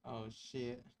 Oh,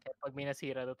 shit. Kaya pag may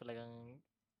nasira daw talagang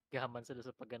gahaman sila sa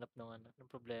pagganap ng ano, ng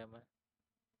problema.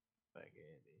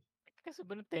 Spaghetti. Kasi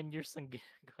ba ng 10 years ang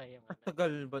ginagawa yung ano.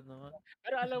 Tagal ba naman?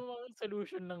 Pero alam mo, ang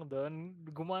solution lang doon,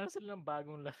 gumawa na sila ng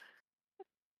bagong laro.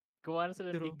 Gumawa na sila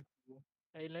ng True. League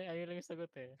 2. Ayun lang yung sagot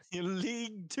eh. Yung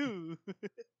League 2.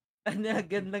 Ano,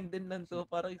 again lang din ng 2,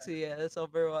 parang CS,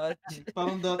 Overwatch.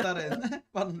 Parang Dota rin.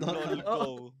 Parang Dota. LOL Oo. Go.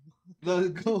 LOL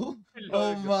Go.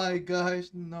 Oh Lol, my gosh,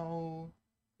 no.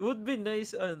 It would be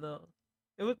nice, ano.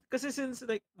 Kasi since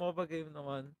like MOBA game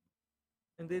naman,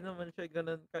 hindi naman siya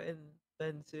ganun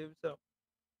ka-intensive sa,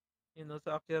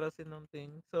 sa accuracy ng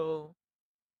thing. So,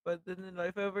 pwede nila,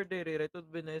 if ever they rewrite, it would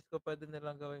be nice kung pwede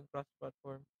nilang gawing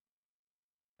cross-platform.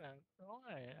 Oo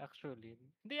nga eh, actually.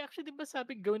 Hindi, actually, di ba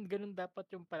sabi gawin ganun dapat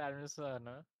yung palalo sa,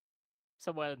 ano, sa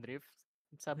Wild Rift?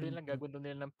 Sabi nila gagawin daw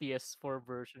nila ng PS4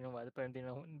 version yung Wild, pero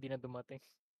hindi na dumating.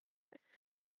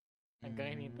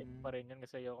 Hanggang hinihintay ko Mm. pa rin yun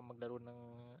kasi ayoko maglaro ng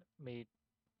may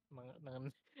mga ng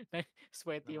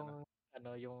sweaty Ng ano. yung ano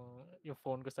yung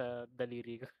phone ko sa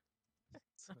daliri ko.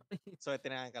 Swerte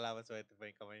na ang kalaban, swerte pa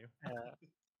yung kamay mo. Ah,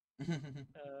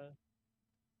 ah,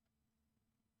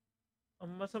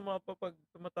 Ang masama pa pag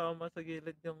tumatama sa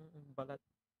gilid yung balat.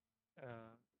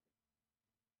 ah,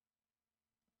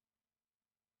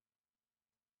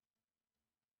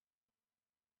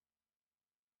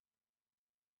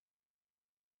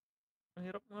 Ang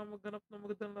hirap nga maghanap ng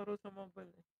magandang laro sa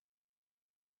mobile eh.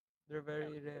 They're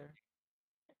very rare.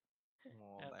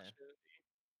 Mobile. actually.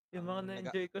 Yung Ang mga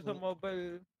na-enjoy ko sa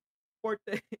mobile,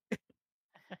 Forte.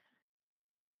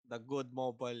 The good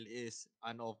mobile is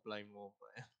an offline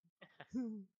mobile.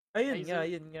 Ayun Ay, nga,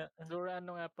 ayun nga. Zora,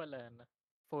 ano nga pala, ano?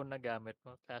 Phone na gamit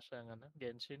mo? Clash ang ano?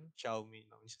 Genshin? Xiaomi.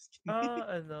 No, just kidding.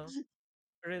 Ano,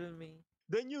 Realme.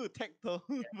 The new Tecto.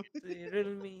 Si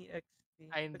Realme XT.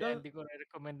 Ay, hindi, Teka, hindi ko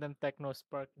recommend ng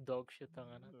Technospark. Dog shit ang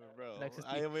ano. Bro,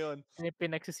 ayaw mo yun.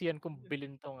 Pinagsisiyan kong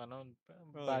bilhin tong ano,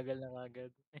 Oy. bagal na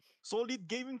kagad. Solid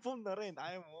gaming phone na rin.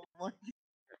 Ayaw mo.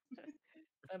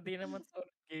 Hindi naman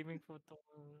solid gaming phone tong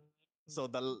So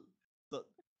the so,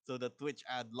 so the Twitch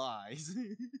ad lies.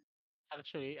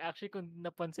 actually kung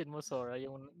napansin mo Sora,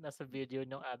 yung nasa video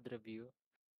ng ad review,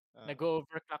 Ah.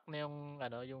 nag-overclock na yung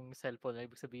ano, yung cellphone na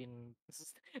ibig sabihin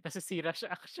nasisira siya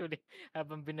actually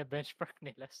habang bine-benchmark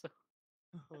nila. So,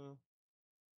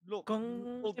 Look, kung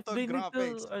if ultra they need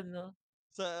graphics to, ano,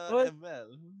 sa what,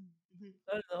 ML.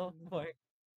 Mark,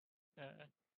 uh,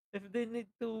 if they need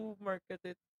to market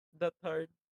it that hard,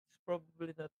 it's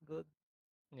probably not good.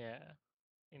 yeah,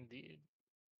 indeed.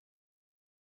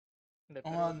 Hindi, Oo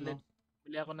pero nga, no.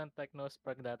 bili ako ng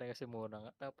Technospark dati kasi mura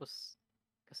nga. Tapos,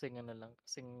 kasing ano lang,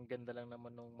 kasing ganda lang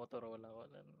naman nung Motorola ko.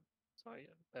 So,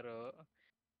 yun. Pero,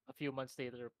 a few months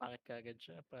later, pangit kagad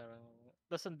siya. Parang,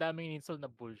 tapos ang daming install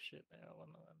na bullshit. Ayoko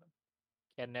na, ano.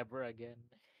 Kaya never again.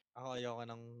 Ako ayoko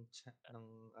ng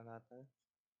ano to.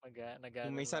 Yung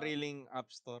Nag-ano may lang ako. sariling app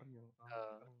store yung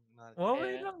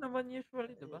Huawei Eh, lang naman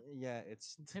usually, di ba? yeah,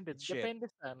 it's hindi, shit.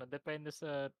 depende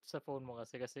sa phone mo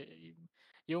kasi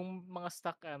yung mga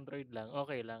stock Android lang,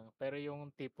 okay lang. Pero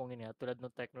yung tipong yun nga, tulad ng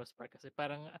Technospark kasi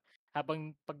parang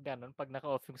habang pag ganun, pag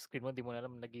naka-off yung screen mo, di mo na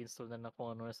alam nag-install na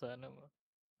kung ano sa ano mo.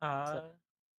 Sa, Ah,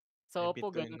 sa May Oppo,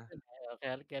 Bitcoin ganun na. din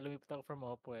eh. Kaya lumipat ako from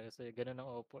Oppo eh. Kasi ganun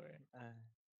ang Oppo eh. Ah,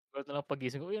 Gulat na lang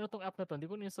pagising ko, uy, ano tong app na to? Hindi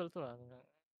ko na-install to ah.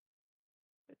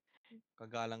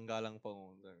 kagalang-galang pa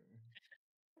mo.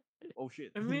 Oh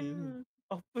shit. I mean,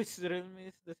 Oppo's Realme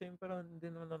is the same pero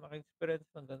hindi naman ako naka-experience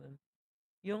ng ganun.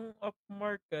 Yung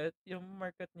yung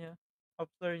market niya, app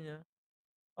store niya,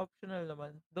 optional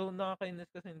naman. Though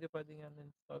nakakainis kasi hindi pwedeng yan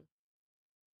install.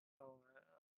 So,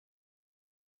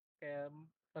 kaya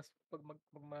mas pag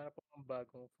magmanap ako ng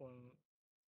bagong phone,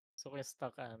 so kung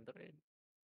stock Android,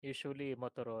 usually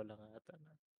Motorola nga at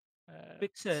ano. ah, s-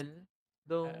 Pixel, ah,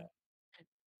 though,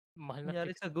 mahal na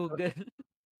kunyari sa Pixel. Google,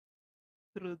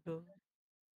 true though.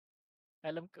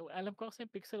 Alam ko kasi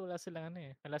yung Pixel wala silang ano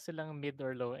eh. Wala silang mid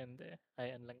or low end eh.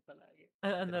 High-end lang palagi.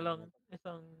 Ano lang, Pinaka-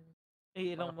 isang,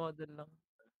 ilang Mga model lang.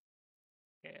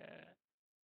 kaya,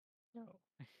 no.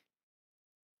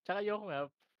 Tsaka ayoko nga,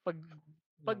 pag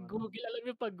Yung ano? Google, alam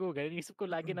mo pag Google, iniisip ko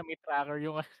lagi na may tracker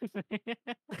yung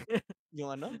Yung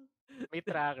ano? may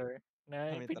tracker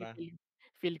na Mitra.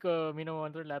 feel ko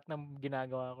minomonitor lahat ng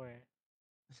ginagawa ko eh.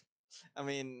 I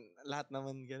mean, lahat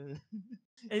naman ganun.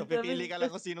 And So, pipili I ka lang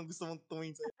kung sinong gusto mong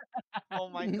tumingin sa'yo. Oh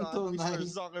my God, Mr. Tunay.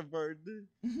 Zuckerberg,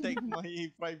 take my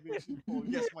private info.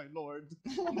 Yes, my lord.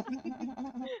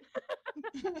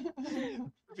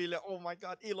 Pipili, oh my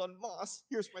God, Elon Musk,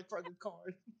 here's my credit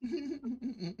card.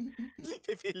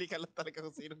 Pipili ka lang talaga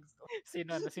kung sinong gusto.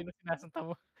 Sino sinasunta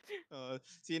mo?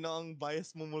 Sino ang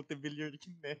bias mo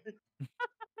multi-billionaire?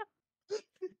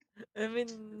 I mean,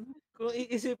 kung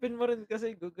iisipin mo rin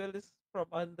kasi Google is from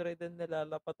Android and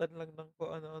nilalapatan lang ng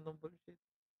kung ano-anong bullshit.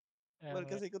 Well,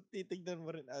 kasi kung titignan mo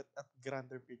rin at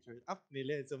grander picture, app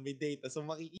nila, so may data, so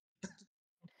makikita.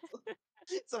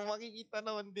 So makikita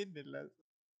naman din nila.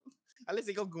 Alas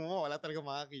ikaw gumawa, wala talaga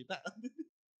makakita.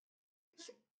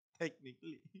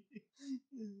 Technically.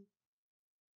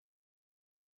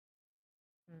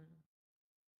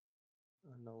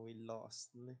 Oh no, we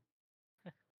lost.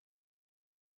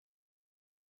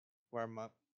 Warm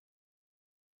up.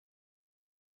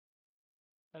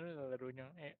 Ano lalaro niyo?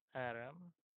 Aram?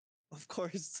 Of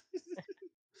course.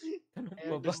 Ganun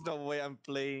Ayaw pa ba? There's no way I'm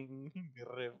playing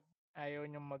Riv. Ayaw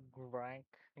niyo mag-rank.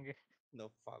 No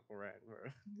fuck right, bro.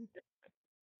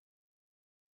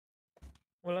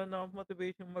 Wala na akong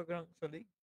motivation mag-rank sa league.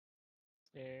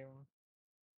 Same.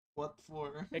 What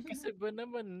for? Kasi ba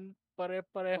naman,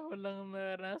 pare-pareho lang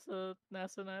na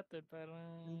nasa natin.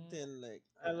 Parang Until like,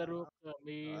 lalaro ka,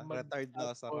 may retired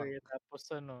na sa rank.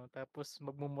 tapos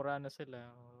magmumura na sila.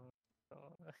 So,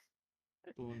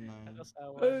 Tunay.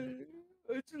 nakasawa na. Ay,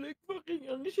 it's like fucking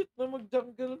ang shit na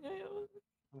mag-jungle ngayon.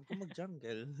 Huwag ka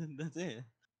mag-jungle. That's it.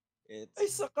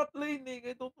 Ay, sakat laning.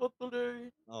 I don't want to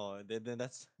learn. Oh, then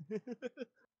that's...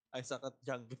 I suck at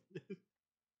jungle.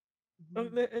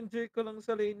 Ang na-enjoy ko lang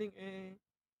sa laning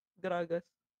Gragas.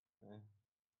 Ah.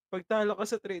 Pag talo ka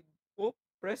sa trade,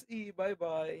 press E,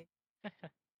 bye-bye.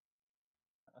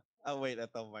 Wait,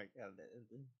 ito, Mark.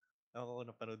 Ako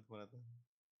napanood mo na to.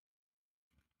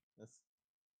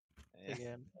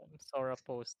 Sige, Sora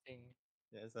posting.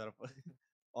 Yeah, sarap.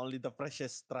 Only the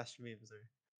precious trash memes, sir.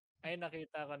 Ay,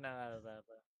 nakita ko na nga.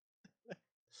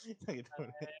 Nakita mo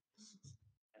na.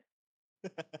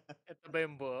 Ito ba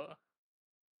yung buo?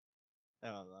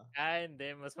 Tama ba?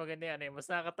 Hindi. Mas maganda yan eh. Mas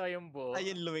nakakatawa yung buo.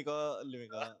 Ayun, lumiko.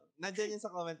 Nandiyan yun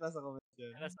sa comment, nasa comment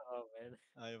yun. Ano sa comment?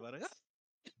 Ay, parang,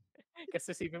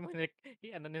 Kasi sipin mo,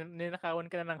 ninakawan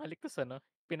ka na ng halik, tapos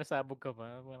pinasabog ka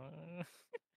pa. Parang,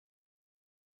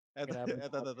 grabe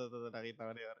eto, nakita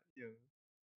ko na yung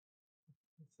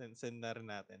send na rin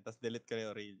natin. Tapos delete ko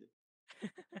yung origin.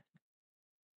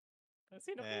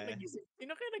 Sino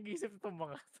kaya nag-isip itong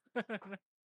mga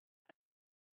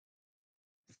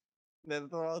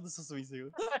Natutuwa ako doon sa suicide.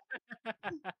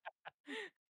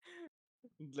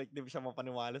 Like, di ba siya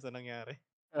mapaniwala sa nangyari?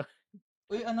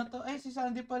 Uy, ano to? Ay, si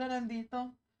Sandy pala nandito.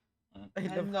 Ay,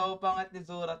 Hello, pangat ni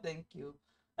Zora. Thank you.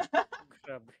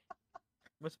 Grabe.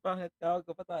 Mas pangit ka,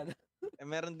 ko patalo.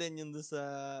 Meron din yun doon sa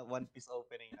One Piece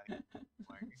opening.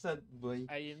 Sad boy.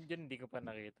 Ay, yun hindi ko pa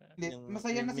nakita.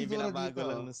 Masaya na si Zora dito. May binabago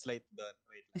lang ng slide doon.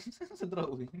 Wait lang. Sa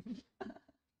drawing.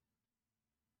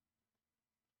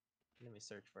 Let me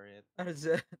search for it.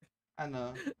 Arzel,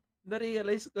 Ano?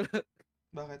 na-realize ko lang,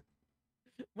 Bakit?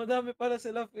 madami pala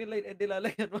sila fill line,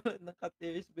 lalagyan mo ng cut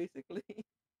tears basically.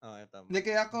 Oh, eto. Hindi,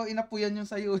 kaya ako inapuyan yung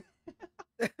sayo.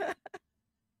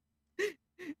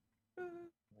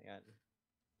 Ayan.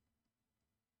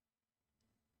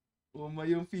 May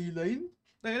yung feline?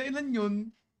 Tanga, ilan yun?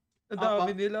 Ang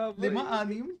dami Apa? nila. boy.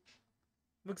 5,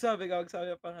 6? Magsabi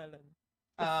ang pangalan.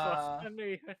 Ano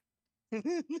yun?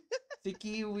 Si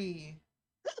Kiwi.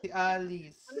 Si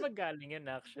Alice. Saan magaling yun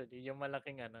actually? Yung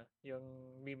malaking yung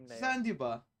meme na Si yun. Sandy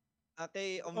ba?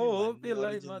 Kay Oo, Omniman. fill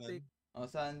line, original. matik. Oh,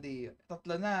 Sandy.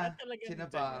 3 na. Talaga Sino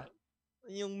nandyan pa? yun?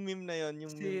 Yung meme na yun.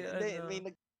 Yung Si, meme. Hindi, ano, may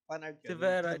fan art Si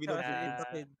Vera, tsaka si binubukid. Kid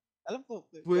Kid. Alam ko.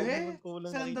 We? ko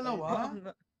lang Silang nakita dalawa? yun.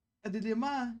 Adi 5.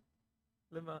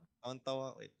 5. Tawa.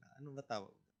 Wait na. Ano ba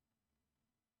tawag?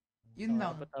 Yun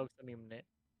lang. Ano ba tawag sa meme na yun?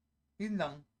 Yun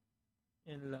lang.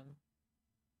 Yun lang.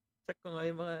 Check ko nga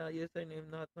yung mga username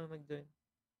na nag-join.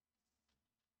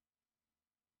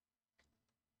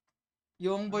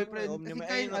 Yung boyfriend, kasi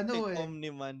kay ano eh.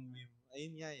 Omniman meme.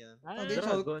 Ayun nga yan. Hindi,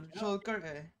 Dragon. Shulker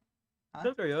eh. Ha?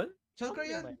 Shulker yun? Shulker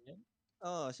yun.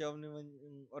 Oo, si Omniman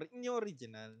yung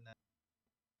original na.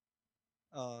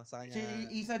 Sa Si kanya.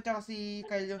 Isa tsaka si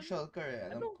Kyle yung shulker eh.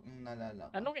 Alam Anong- kung nalala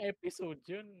ko. Anong episode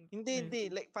yun?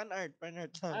 Hindi. Like, fan art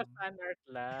lang. Fan art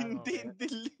lang. Hindi.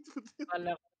 Okay.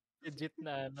 Akala ko legit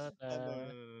na No.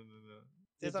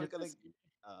 Sinasabi legit ko na like,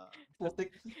 Putik.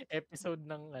 episode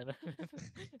ng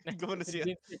gumano siya.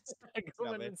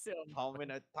 Gumanon siya. How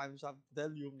many times I've tell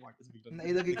you, Marcus biglang.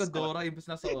 Nailagay ko Dora imbes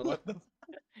na Sora. What the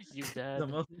You dad.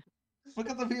 Tama.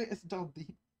 Magkatabi yung S. Jody.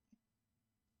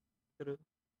 True.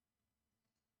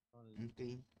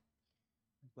 Okay.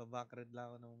 Nagbabackread lang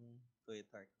ako ng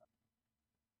Twitter.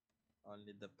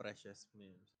 Only the precious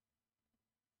memes.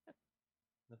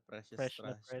 The precious Fresh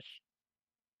na trash. fresh.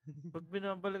 Pag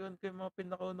binabalikan ko yung mga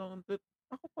pinakaunang tweet,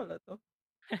 ako pala to.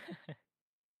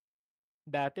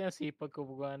 Dati ang sipag ko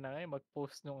buga na ngayon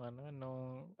mag-post nung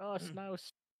now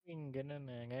streaming ganun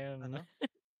eh. Ngayon Ano?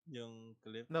 Yung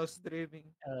clips. Now streaming.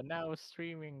 now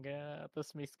streaming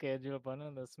tapos may schedule pa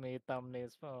nun, tapos may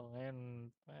thumbnails pa. Ngayon,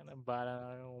 bala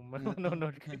na yung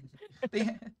manonood ko.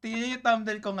 Tingnan yung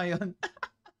thumbnail ko ngayon.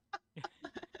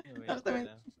 Wait,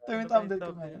 Tingnan lang. yung Ano ba thumbnail ko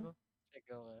thumbnail ngayon. mo? Check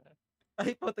ko nga.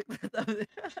 Ay, putik na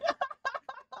thumbnail.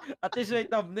 At least may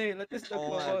thumbnail. At least Oo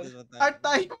nga, nagpo-call. di ba tayo? Art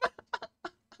time!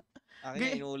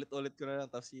 Akin inuulit-ulit ko na lang,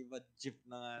 tapos iba jeep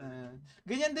na nga.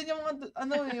 Ganyan din yung mga,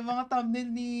 mga thumbnail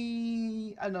ni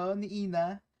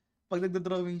Ina. Pag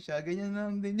nagdo-drawing siya, ganyan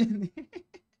lang din yun eh.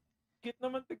 Cute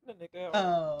naman tignan eh. Kaya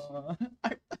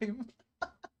Art time.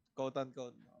 Quote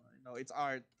unquote. No, it's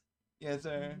art. Yes,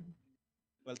 sir.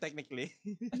 Well, technically.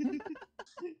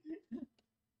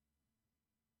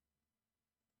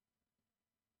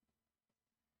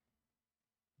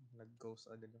 Nag-ghost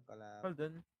agad yung kalab. Hold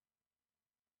on.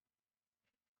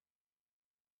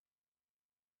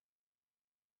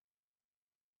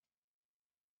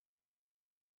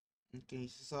 Okay,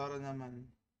 si Sora naman.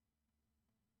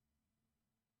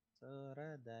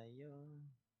 Sora dayo.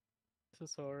 So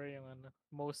sorry yung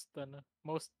most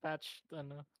patched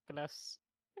class.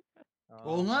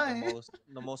 Oo nga eh.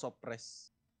 The most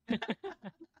oppressed.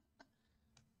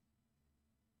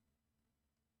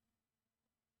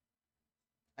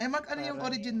 Ay, Mark, ano yung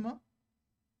Parang- origin mo?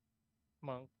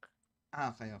 Monk.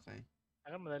 Okay.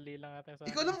 Madali lang ata sa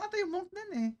Ikaw lang ata yung monk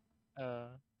din eh.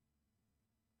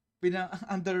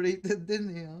 Underrated din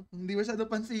eh. Oh. Hindi masyado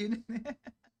pansinin eh.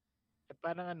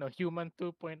 Parang human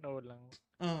 2.0 lang.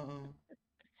 Oo.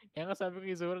 Kaya nga sabi ko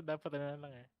yung Zoro, dapat na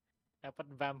lang eh. Dapat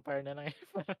vampire na lang eh.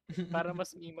 para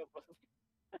mas mima pa.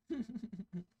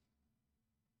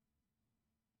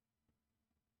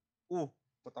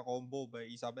 Pata combo by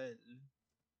Isabel.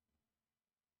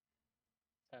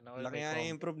 Sana all Laki may nga combo.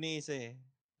 improve ni Isa eh.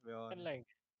 Yun. Like,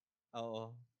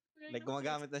 Oo. Like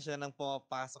gumagamit na siya ng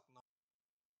pumapasok ng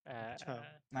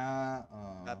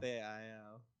dati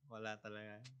ayaw. Wala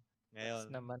talaga. Ngayon.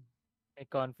 naman. May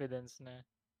confidence na.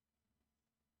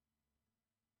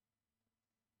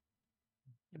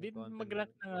 Hindi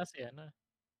mag-rank na nga siya,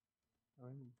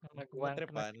 Mag-rank na.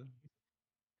 Matripan.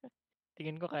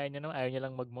 Tingin ko kaya niya naman, ayaw niya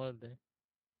lang mag-mold eh.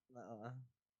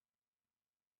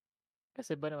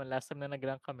 Kasi ba naman, last time na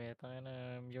nag-rank kami,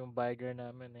 yung bagger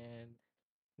namin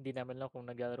hindi namin lang kung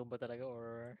naglalaro ba talaga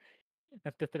or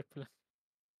nagtitrip lang.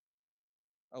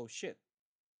 Oh shit.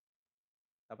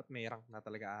 Dapat may rank na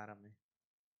talaga Aram eh.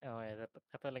 Okay, dapat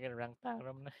na talaga rank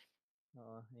taram na.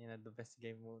 Oo, yun na the best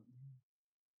game mode.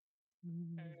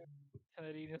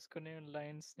 Nalinis ko na yung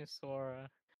lines ni Sora.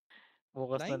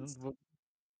 Bukas Lines?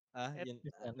 na. Yun,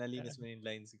 nalinis mo yung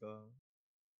lines ko.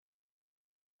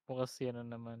 Bukas yan na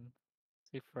naman.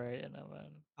 Si Freya naman.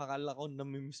 Akala ko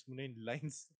namimiss mo na yung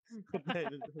lines.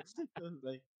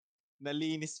 Like,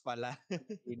 nalinis pala.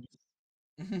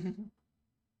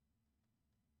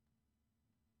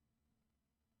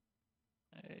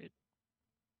 Alright.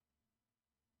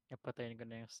 Napatayin ko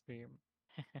na yung stream.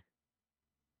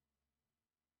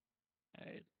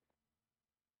 Alright.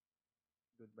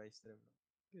 Goodbye, stream.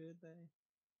 Goodbye.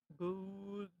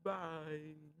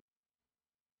 Goodbye.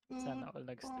 Sana all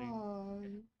nag-stream.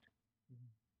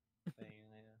 Tayo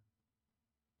ngayon.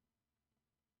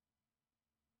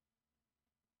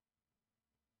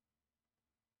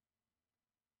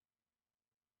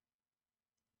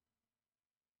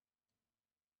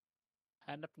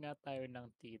 Hanap nga tayo ng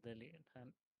Tidali.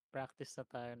 Practice na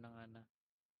tayo ng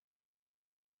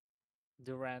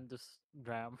Durandus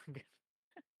Dram.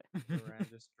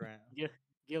 Durandus Dram.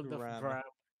 Guild of Durama.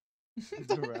 Dram.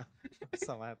 Dura.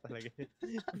 Sama talaga.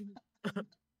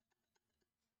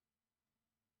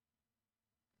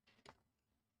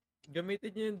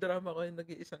 Gamitin niyo yung drama ko, yung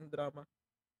nag-iisang drama.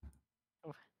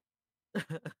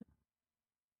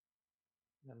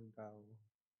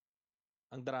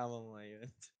 Ang drama mo ngayon.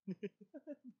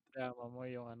 Drama mo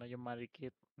yung yung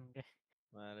marikit.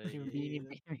 Yung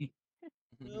bini-bini.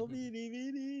 Oh,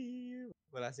 bini.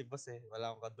 Wala si boss eh. Wala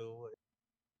akong kaduwa eh.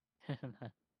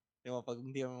 Yung pag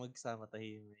hindi kami magsama,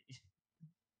 tahimik.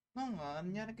 Oo nga, ano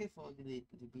nangyari kay Foggy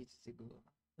lately? Busy siguro.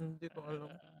 Hindi ko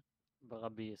alam. Baka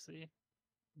busy.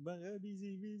 Baka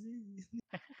busy.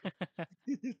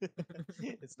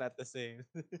 It's not the same.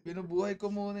 Binubuhay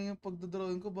ko muna yung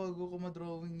pagdodrawing ko bago ko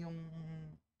madrawing yung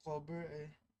cover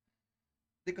eh.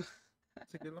 Di ko,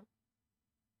 Sige lang.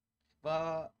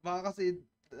 baka kasi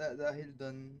dahil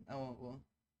doon, awan ko,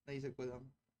 naisip ko lang.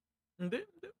 Hindi.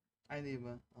 Ay, hindi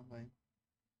ba? Okay.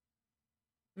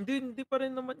 Hindi pa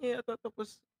rin naman niya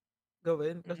tapos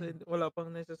gawin kasi wala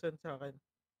pang naisasend sa akin.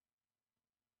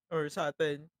 Or sa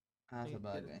atin. Sa Ayun,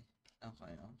 bagay.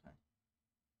 Okay.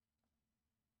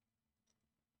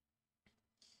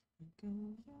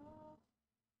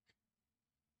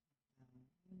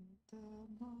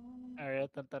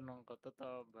 Alright, ang tanong ko,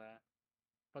 totoo ba?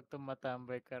 Pag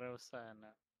tumatambay ka raw sa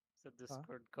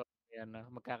Discord ko,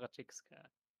 magkaka-chicks ka.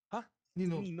 Ha?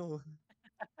 Nino?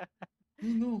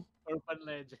 Urban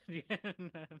legend yan.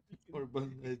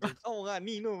 Urban legend. Oo nga,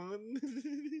 Nino.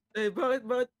 Bakit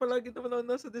palagi naman ako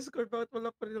nasa Discord? Bakit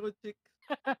wala pa rin ako chick?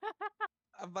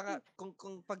 Baka kung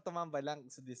pag tumamba lang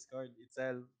sa Discord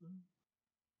itself.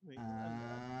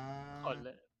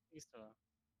 Wala. Gusto.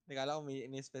 Nagkala ko may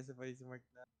ini-specify si Mark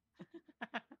na.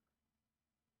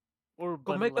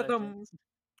 Urban legends.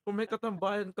 Kung may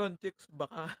katambayan kang chicks,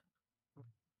 baka.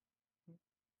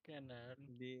 Ganun.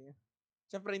 Hindi.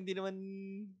 Siyempre, hindi naman.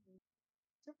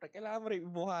 Siyempre, kailangan mo rin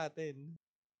ibuhatin.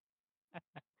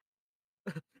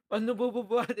 Paano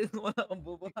bububuhatin kung wala kang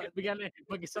bubuhatin? Bigyan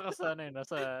mag-isa ka sana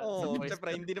sa voice.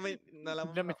 Siyempre, hindi naman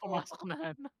nalaman. Bigla may pumasok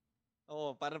na.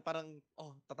 Parang,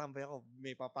 tatambay ako,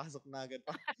 may papasok na agad.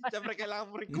 Siyempre,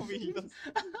 kailangan mo rin kumilos.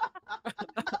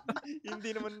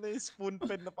 Hindi naman na yung spoon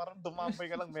fed na parang dumambay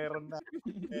ka lang, meron na.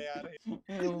 Kayari.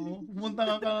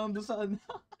 Pumunta ka lang doon sa ano.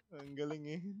 Ang galing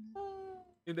eh.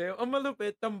 Hindi, ang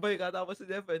malupit, tambay ka tapos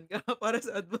defend ka para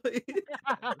sa advice.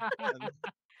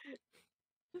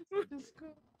 Diyos ko.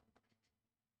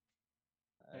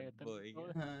 Boy.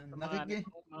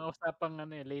 Mga usapang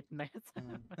late night.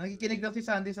 Nakikinig na si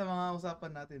Sandy sa mga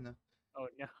usapan natin, no? Oh,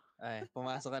 no. Ay,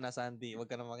 pumasok ka na, Sandy.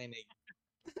 Huwag ka na makinig.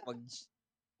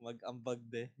 Mag-ambag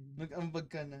de. Mag-ambag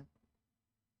ka na.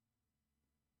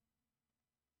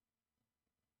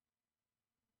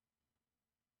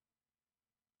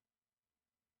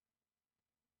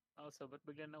 Also, ba't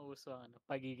bigla nauso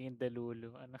pagiging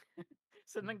delulu?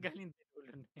 Saan nanggaling delulu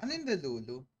na yun? Ano yung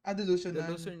delulu?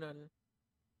 Delusional. Delusional.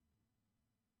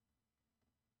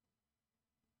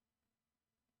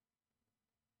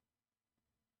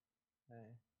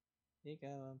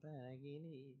 Ikaw ang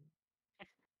panaginip.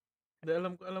 Hindi,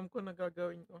 alam ko na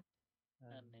gagawin ko.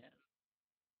 Ano yan?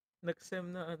 Next sem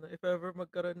na if ever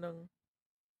magkaroon ng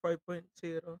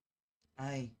 5.0.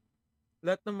 Ay.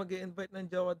 Lahat na mag-i-invite ng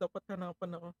jowa, dapat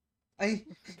hanapan ako. Ay.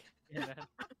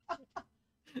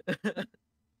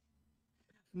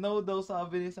 No daw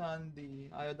sabi ni Sandy.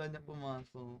 Ayaw daw niya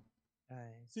pumasok.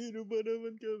 Ay, sino ba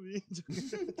naman kami?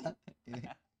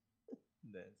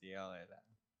 Hindi, sige, okay lang.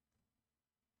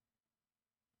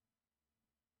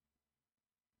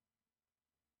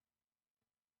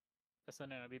 Tapos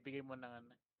bibigay mo ng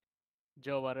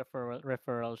jowa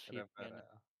referral sheet.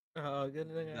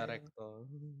 Ganun na nga. Director.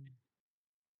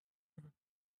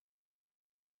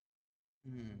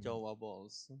 Jowa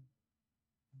balls.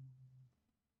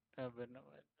 Sabi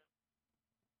naman.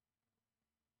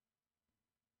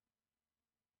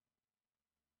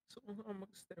 So, kung ako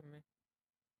mag-stream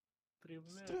Stream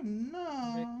na.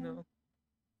 Right now.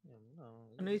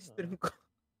 Ano yung stream ko?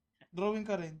 Drawing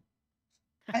ka rin.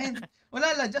 Ay,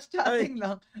 wala lang. Just chatting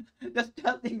lang. Just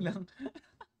chatting lang.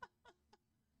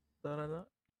 Tara na.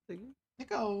 Sige.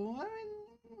 Ikaw,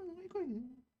 ikaw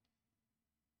yun.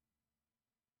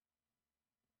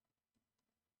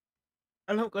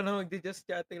 Alam ko na mag-just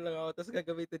chatting lang ako tapos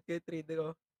gagamitin ko yung 3D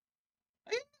ko.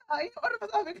 Ayun, ano ba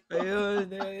sabi ko?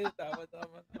 Ayun, tama.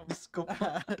 Diyos ko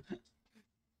pa.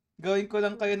 Gawin ko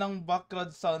lang kayo ng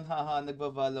background sound, haha,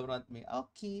 nagba-Valorant me.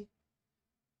 Okay.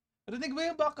 Rinig ba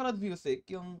yung background music,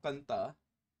 yung kanta?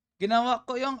 Ginawa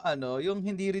ko yung yung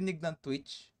hindi rinig ng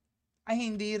Twitch. Ay,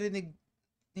 hindi rinig,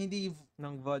 hindi...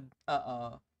 Ng VOD.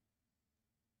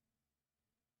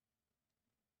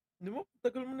 Hindi mo,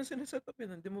 tagal mo na sinasetup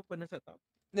yun, hindi mo pa nasetup.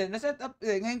 Hindi, nasetup,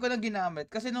 ngayon ko lang ginamit.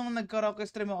 Kasi nung nagka-karaoke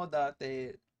stream ako dati,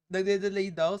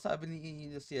 nagde-delay daw, sabi ni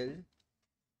Luciel.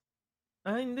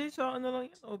 Hindi, sa lang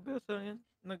yan, obvious lang yan.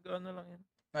 Lang yan.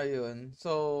 Ayun,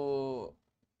 so,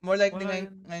 more likely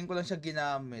ngayon ko lang siya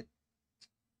ginamit.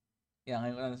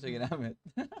 Ngayon ko lang siya ginamit.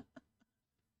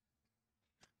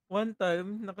 one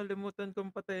time, nakalimutan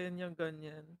kong patayin yung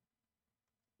ganyan.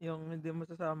 Yung hindi mo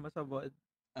sasama sa VOD.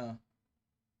 Ah.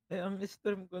 Eh, ang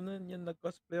stream ko nun, yung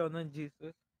nag-cosplay ako ng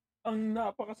Jesus. Ang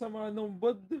napakasama nung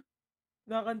VOD.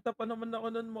 Nakanta pa naman ako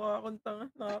nun, mukha akong tanga,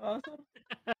 nakakasar.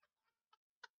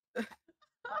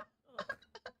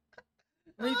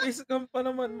 May facecam pa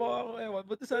naman, mukha akong ewan.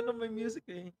 Buti sana may music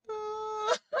eh.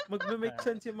 Magme-make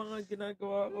sense yung mga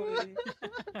ginagawa ko eh.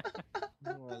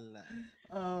 Wala.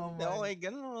 Oh Hindi, okay, my.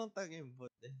 ganun naman talaga yung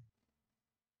bot eh.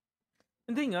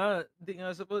 Hindi nga,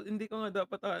 hindi ko nga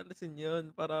dapat aalisin yun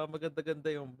para maganda-ganda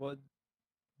yung VOD.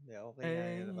 Hindi, okay nga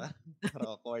yun. Eh, Para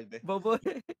awkward eh. baboy.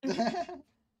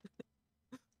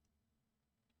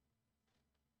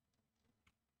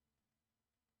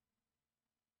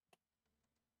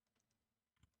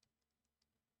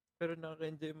 Pero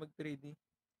nakaka-enjoy mag 3D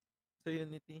sa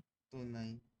Unity.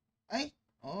 2.9. Ay!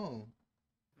 Oh.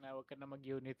 Na huwag ka na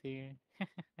mag-Unity.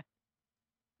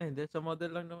 Eh, hindi, sa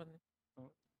model lang naman eh.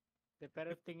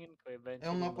 Pero tingin ko, Ayun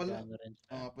eventually nga pala. mag-ano rin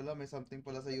siya. nga pala, may something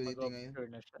pala sa Unity ngayon. Mag-obscure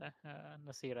na siya.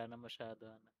 Nasira na masyado.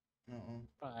 Oo.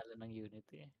 Pangalan ng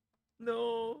Unity. No,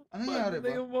 Ano paano nangyari na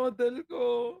ba? yung model ko?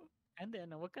 Hindi,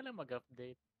 huwag ka na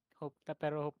mag-update.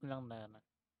 Pero hope lang na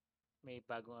may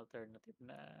bagong alternative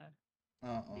na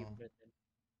Oo. libre din.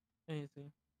 I see.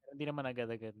 Pero hindi naman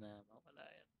agad-agad na mawala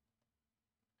yan.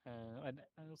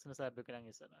 Ang sinasabi ko lang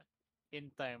is,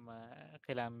 in time,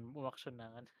 kailangan umaksyon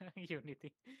ng Unity.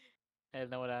 Dahil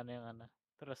nawala na yung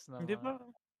trust ng Hindi mga ba,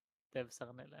 devs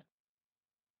sa kanila.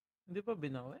 hindi ba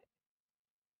binawi?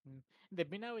 Hindi,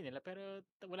 binawi nila, pero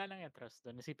wala nang yung trust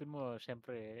doon. Isipin mo,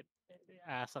 syempre,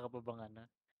 aasa ka pa bang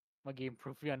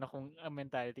mag-improve yan kung ang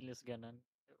mentality nila is ganun.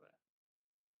 Diba?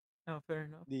 Ah,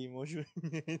 fair enough. Di mo sure.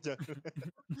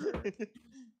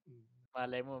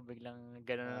 Malay mo, biglang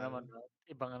gano'n na naman. Ah.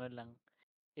 Ibang lang.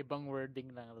 Ibang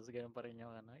wording lang. Tapos gano'n pa rin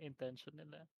yung intention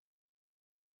nila.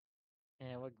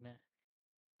 Wag na.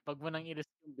 Pag mo nang i-risk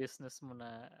yung business mo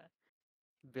na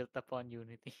built upon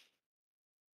Unity.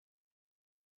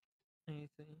 I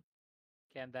see.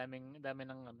 Kaya ang dami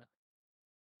ng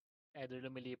either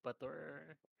lumilipat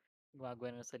or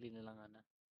gumagawa ng sarili nilang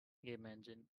game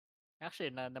engine.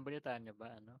 Actually, nabalitaan nyo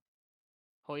ba,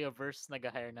 Hoyoverse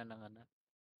nag-hire na ng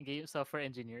game software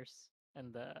engineers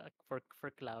and for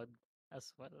cloud as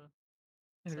well.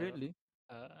 So, Really?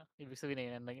 ibig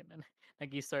sabihin na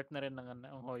nag-start na rin ng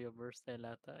ang Hoyoverse dahil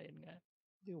yun nga.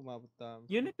 Hindi umabot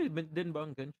Unity din ba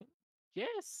ang Genshin?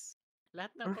 Yes!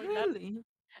 Lahat ng Really?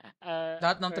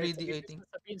 Lahat ng or 3D, I think.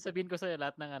 sabihin ko sa'yo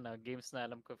lahat ng games na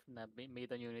alam ko na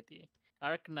made on Unity.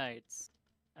 Arc Knights,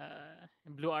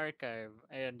 Blue Archive,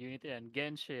 ayun, Unity yan,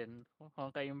 Genshin,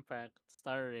 Honkai Impact,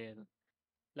 Star Rail.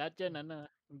 Lahat yan,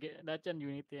 lahat yan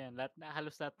Unity yan.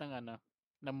 Halos lahat ng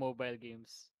ng mobile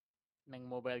games, ng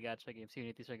mobile gacha games,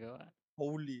 Unity siya gawa.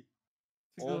 Holy.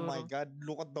 Oh my Siguro. God,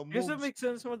 look at the Kasi moves. make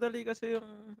sense, madali kasi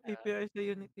yung API sa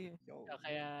Unity eh. Yo.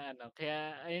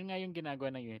 Kaya ayun nga yung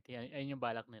ginagawa ng Unity, ayun yung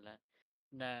balak nila.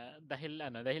 Na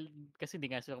dahil kasi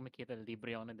hindi nga sila kumikita,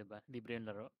 libre yun, 'di ba? Libre yung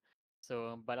laro.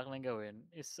 So, ang balak lang gawin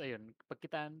is ayun,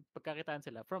 pagkakitaan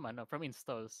sila from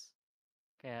installs.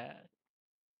 Kaya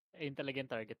ayun talaga yung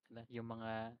target nila, yung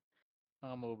mga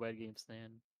mobile games na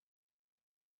yun.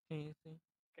 I see.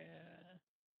 Kaya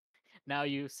now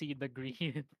you see the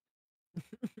greed.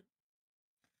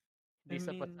 Hindi I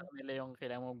sapat sa mean, kanila yung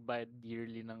kailangan mong bayad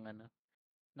yearly ng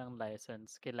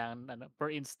license. Kailangan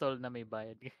per install na may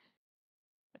bayad.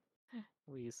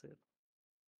 Wisit.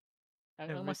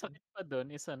 Ang everything. masakit pa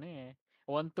doon is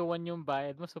 1-to-1 yung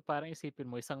bayad mo. So parang isipin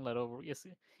mo isang laro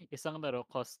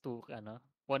cost to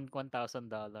 $1,000.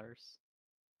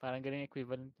 Parang ganun yung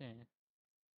equivalent niya eh.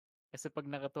 Kasi pag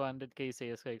naka 200k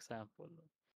sales for example,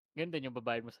 ganun din yung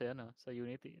babayad mo sa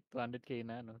Unity. 200k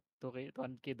na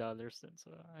 200k dollars din.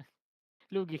 So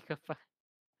lugi ka pa.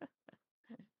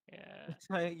 Kaya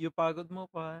Yung pagod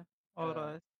mo pa, ah,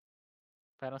 oras.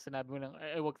 parang sinabi mo lang,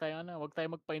 wag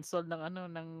tayo magpa-install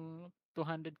ng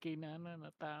 200k na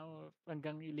tao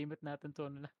hanggang i-limit natin to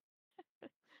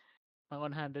mga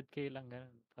 100k lang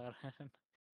ganun para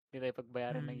hindi tayo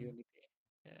pagbayaran ng Unity.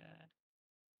 Kaya,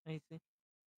 I see.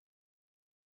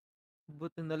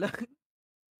 Buti na lang.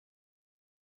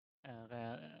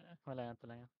 wala na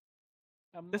talaga.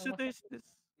 Ang Kasi there's masakit, this,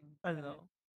 ano yun,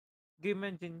 game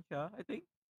engine siya, I think.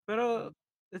 mm, Pero,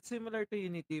 it's similar to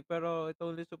Unity, pero it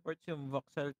only supports yung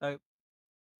voxel type.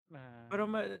 Pero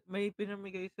may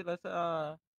pinamigay sila sa,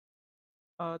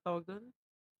 tawag doon?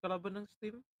 Kalaban ng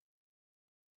Steam?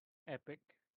 Epic.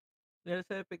 Dahil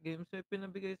sa Epic Games, may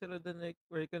pinabigay sila doon like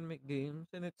where you can make games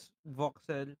and it's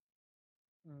voxel.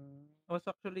 Mm, I was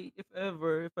actually, if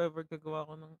ever gagawa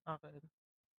ko ng akin,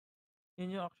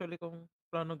 yun yung actually kung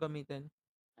plano gamitin?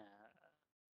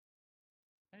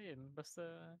 Ayun,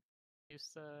 basta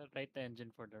use the right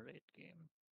engine for the right game.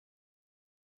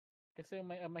 Kasi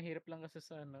mahirap lang kasi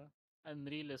sa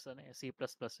Unreal is C++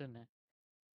 yun eh.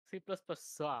 C++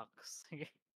 sucks.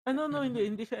 No,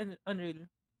 hindi siya Unreal.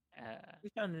 Ah, Hindi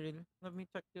siya Unreal. Let me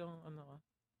check yung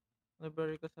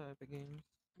library ko sa Epic Games.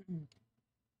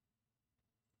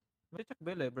 May check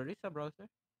ba yung library sa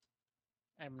browser?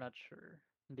 I'm not sure.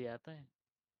 Hindi ata eh.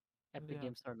 Hindi Epic ata.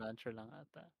 Games Store Launcher lang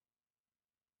ata.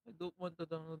 I don't want to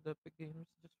download Epic Games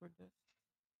just for this.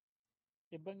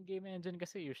 Ibang game engine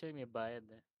kasi usually may bayad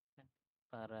eh.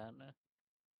 Para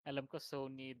alam ko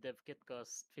Sony dev kit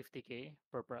cost 50k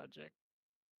per project.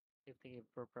 50k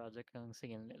per project ang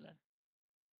singil nila.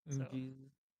 So, Jeez.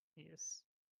 yes.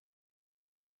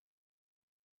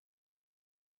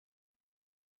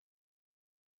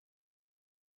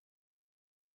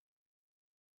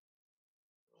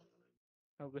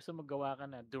 Kung gusto mo gawa ka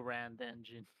na Durand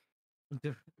engine.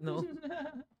 No.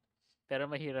 Pero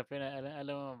mahirap yun.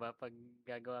 Alam mo ba, pag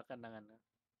gagawa ka ng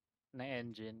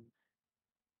engine,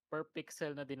 per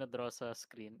pixel na dinodraw sa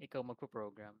screen, ikaw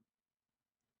magpo-program.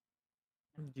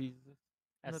 Jesus.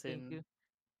 No, As thank you.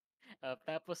 in,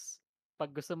 tapos, pag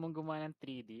gusto mong gumawa ng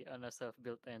 3D on a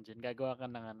self-built engine, gagawa ka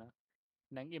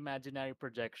ng imaginary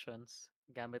projections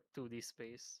gamit 2D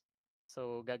space.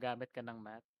 So, gagamit ka ng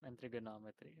math and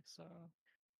trigonometry. So,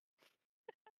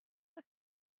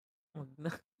 Wag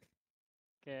na.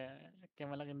 kaya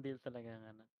malaking deal talaga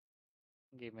ng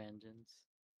game engines.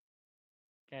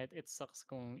 Kahit it sucks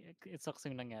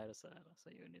yung nangyari sa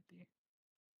Unity.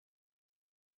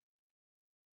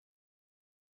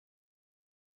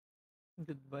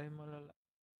 Goodbye, malala.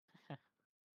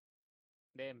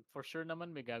 Then, for sure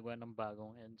naman may gagawa ng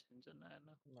bagong engine dyan na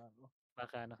Bago.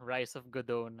 baka Rise of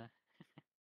Godot na.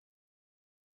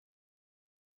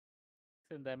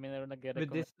 Kasi ang dami na rin With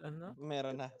nagre-recommend. this,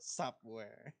 Meron na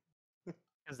software.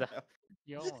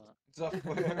 Yung nga.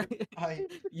 Software. Ay.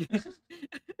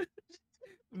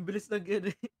 Ang bilis na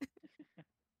gano'n.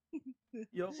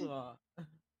 Yoko nga.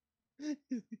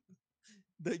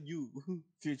 The new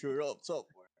future of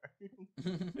software.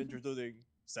 Introducing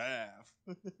SAF.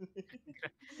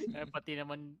 Pati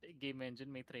naman game engine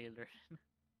may trailer.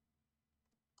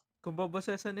 Kung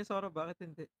babasesan ni Sora, bakit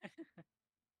hindi?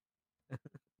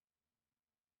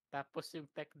 Tapos yung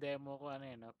tech demo ko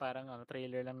parang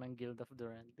trailer lang ng Guild of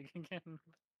Durand.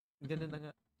 Ganun na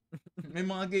nga. May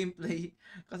mga gameplay.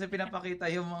 Kasi pinapakita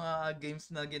yung mga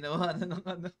games na ginawa na ng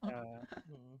ano.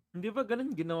 Hindi ba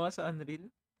ganun ginawa sa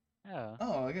Unreal?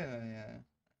 Oo, gano'n, yeah.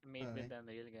 Made with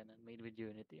Unreal, ganun. Made with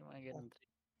Unity, mga ganun.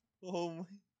 Oh my.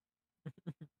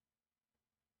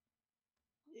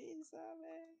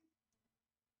 Isabe.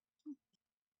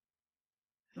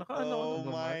 Naka-ano Oh ba,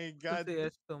 Mark? my Sa God.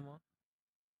 CS2 mo?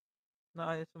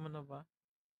 Naayos mo na ba?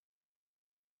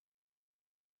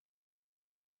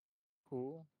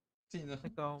 Who? Sino?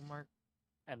 Ikaw, Mark.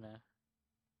 Ano?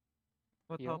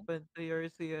 What Yung? happened to your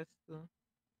CS2?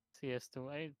 CS2?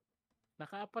 Ay,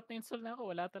 naka-apat na install na ako.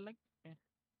 Wala talaga.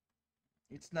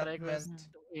 It's not Try ko meant.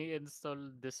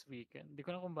 i-install this weekend. Hindi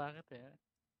ko na kung bakit eh.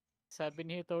 Sabi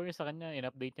ni Hitori sa kanya,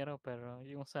 in-update niya raw. Pero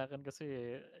yung sa akin kasi,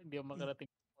 hindi ako makarating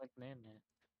sa point na yun eh.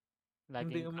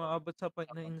 Hindi Laging umaabot sa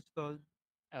point na installed.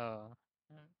 Oo.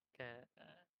 Kaya,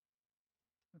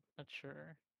 not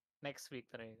sure. Next week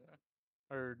try ko.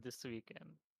 Or this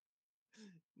weekend.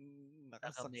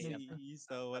 Nakasaksi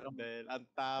sa Wardel. Ang I'll,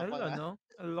 tapang.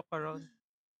 I'll look around.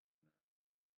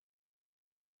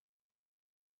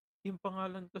 Yung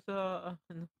pangalan ko sa,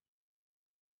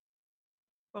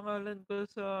 pangalan ko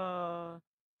sa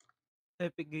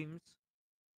Epic Games.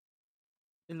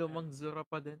 Ilumang Zura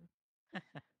pa din.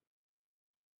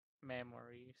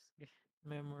 Memories.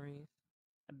 Memories.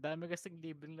 Ang dami kasing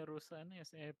libreng laro sa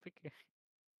sa Epic eh.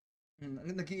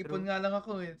 Nag-iipon nga lang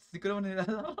ako eh. Hindi ko naman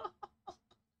nilalaro.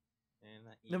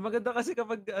 Na maganda kasi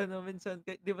kapag minsan,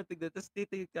 di ba tignan, tapos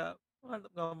titigil ka, ano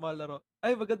nga malaro.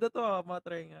 Ay, maganda to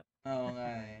matry nga. Oo nga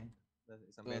eh.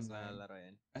 Isang beses na nalaro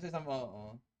yan. Kasi isang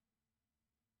oo.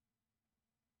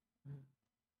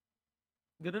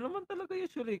 Ganun naman talaga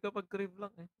usually kapag crave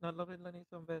lang eh. Nalaro lang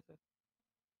isang beses.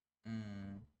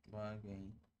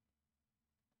 Bagay.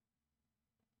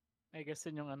 I guess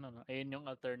yun yung ayun yung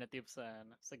alternative sa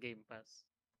Game Pass.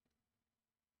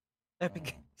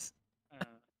 Epic Games.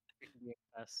 Game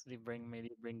Pass, may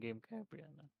libreng game ka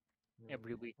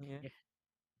every week. Yeah.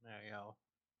 There you go.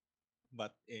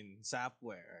 But in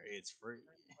software, it's free.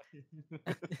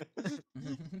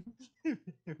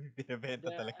 Binibenta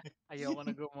talaga. Ayoko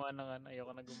na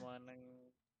gumawa ng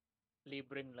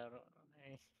libreng laro.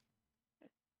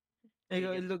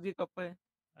 Ikaw, ilugi ka pa eh.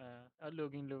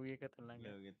 Luging-lugi ka talaga.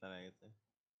 Lugi talaga ito.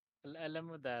 Alam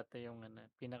mo dati yung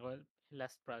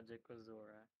last project ko,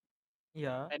 Zora.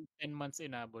 Yeah. 10 months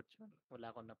inabot yun.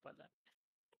 Wala ko na pala.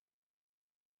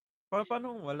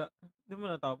 Paano kung wala? Hindi mo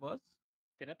natapos?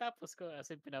 Tinatapos ko as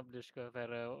in pinublish ko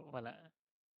pero wala.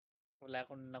 Wala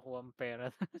akong nakuha pera.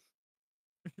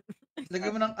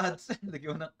 Lagyan mo ng ads.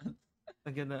 Lagyan mo ng ads.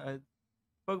 Lagyan na ads.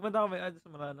 Pag madami ads,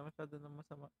 wala na masyado na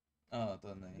masama. Oo,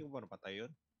 tunay. Hindi ko ba napatay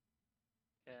yun?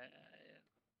 Kaya, ayan.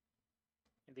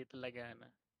 Hindi talaga na.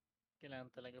 Kailangan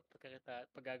talaga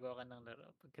pag gagawa ka ng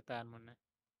laro, pagkitaan mo na.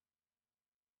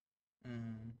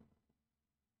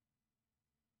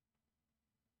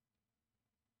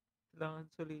 Kailangan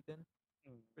sulitin.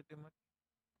 Mm. Pretty much.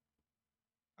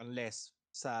 Unless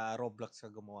sa Roblox ka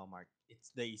gumawa, Mark.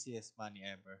 It's the easiest money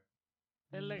ever.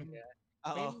 Talaga.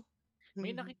 Oo.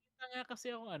 May nakikita nga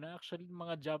kasi ako actually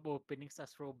mga job openings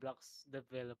as Roblox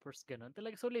developers ganun.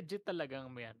 Talaga so legit talagang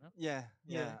may Yeah.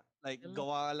 Like Talaga.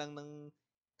 gawa ka lang ng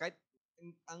kahit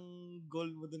ang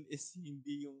goal mo dun is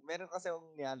hindi yung meron kasi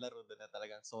akong nilalaro dun na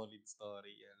talagang solid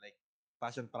story. Like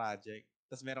passion project.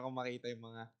 Tapos meron kang makita yung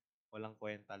mga walang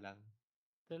kwenta lang.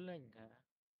 Talaga.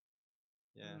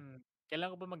 Yeah.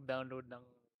 Kailangan ko ba mag-download ng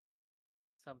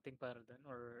something para dun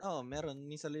or Meron.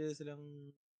 Minsan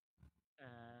silang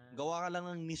ah, gawa ka lang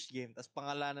ng niche game tapos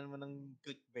pangalanan mo ng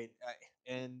clickbait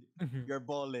and you're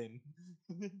balling.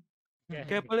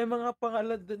 Kaya pala yung mga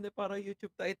pangalan dun para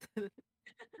YouTube title.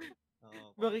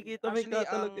 Oo. Makikita may Actually,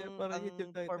 catalog para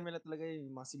YouTube ang title. formula talaga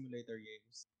yung mga simulator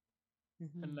games.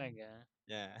 talaga.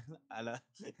 Yeah.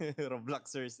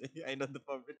 Robloxers. I know the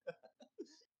formula.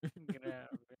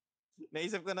 Grabe.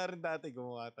 Naisip ko na rin dati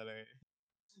gumawa talaga.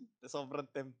 Sobrang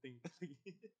tempting talaga.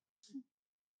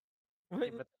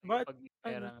 Wait, Iba talaga but, pag may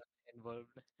pera nga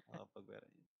involved. Pag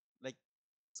like,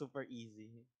 super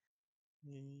easy.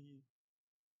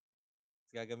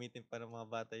 Gagamitin pa ng mga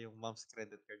bata yung mom's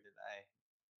credit card nila. Ay.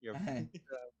 Grabe.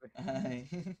 Ay.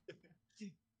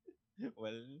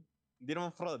 Well, hindi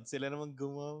naman fraud. Sila naman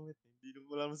gumamit. Hindi naman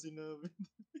wala naman sinabi.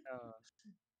 Oo.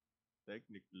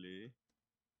 Technically.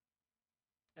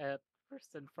 At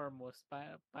first and foremost,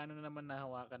 paano naman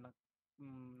nahawakan ng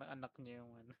anak niya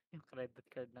yung yung credit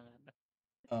card ng anak?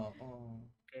 Oo.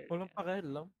 Walang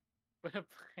pakialam. Walang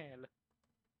pakialam.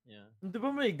 Yeah. Di ba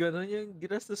may gano'n yung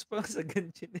ginastos pa sa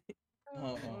Genshin eh?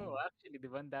 Oo. Actually, di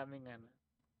ba ang daming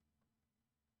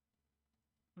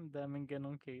ang daming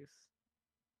ganong case.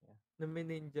 Na may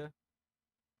ninja.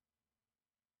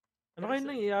 Ano Pero kayo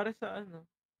nangyayari sa ano?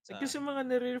 Kasi mga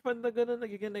nire-refund na gano'n,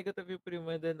 nagiging negative yung premium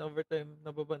and then overtime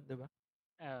nababan, di ba?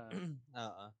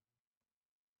 Oo.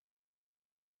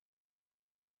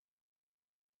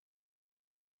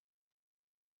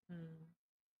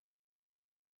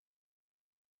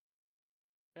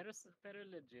 Pero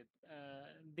legit,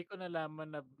 hindi ko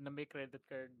nalaman na may credit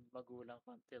card magulang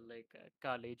ko until like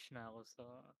college na ako. So,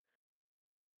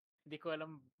 hindi ko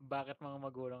alam bakit mga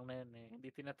magulang na yun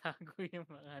hindi tinatago yung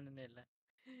mga nila,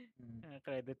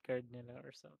 credit card nila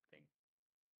or something.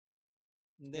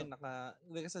 Hindi,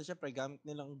 hindi kasi syempre, gamit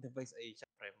nilang device ay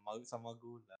syempre, sa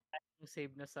magulang. Yung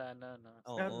save na sa no?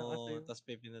 Oo, tapos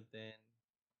pipinutin.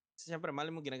 Kasi syempre, mali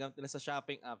mo ginagamit nila sa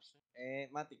shopping apps.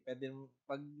 Matik, pwede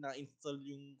pag na-install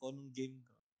yung konong game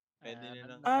ko, pwede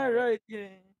nilang... right,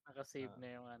 yeah. Nakasave na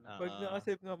yung Pag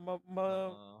nakasave nga,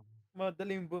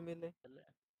 madaling bumili.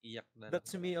 Iyak na lang.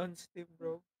 That's me on Steam,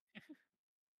 bro.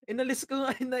 Inalis ko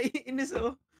nga, naiinis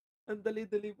ako. Ang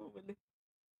dali-dali bumili.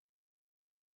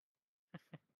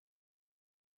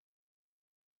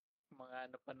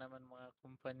 Mga pa naman mga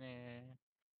kumpanya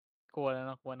kuha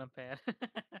ng pera.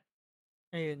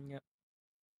 Ayun nga.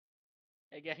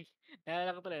 Guys,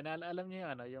 naalala ko tuloy, alam niyo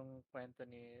yung yung kwento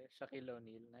ni Shaquille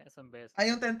O'Neal na isang beses. Ay,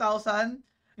 yung 10,000?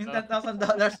 Yung $10,000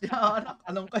 niya,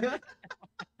 alam ko yun.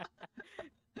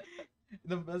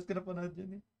 Ilang beses ko na panood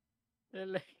yun eh.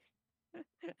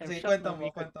 Sige,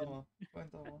 kwento mo.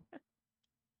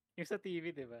 Yung sa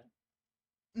TV, di ba?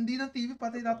 Hindi na TV,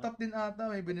 pati laptop din ata.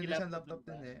 May binili siyang laptop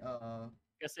din eh. Oo.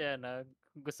 Kasi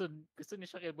gusto ni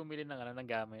Shaquille bumili ng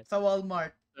gamit. Sa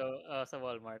Walmart. So, sa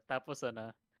Walmart. Tapos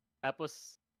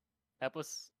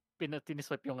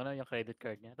tiniswipe yung yung credit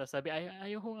card niya. Tapos sabi,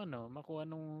 ayaw ko makuha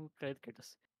nung credit card.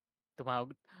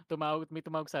 Tapos may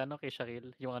tumawag sa kay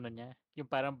Shaquille, yung niya, yung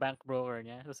parang bank broker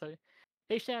niya. Tapos sabi,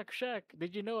 hey Shaq,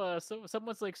 did you know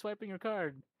someone's like swiping your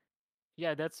card?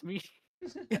 Yeah, that's me.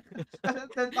 Kasi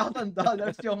 $10,000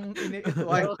 yung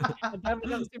ini-swipe. Ang dami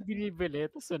na kasi binibili.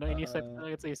 Tapos iniswipe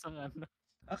na sa isang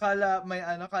Akala may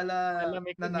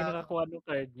may nakakuha ng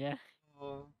card niya.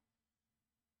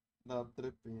 Love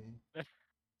trip eh.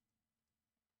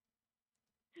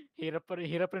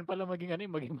 Hirap rin pala maging ano,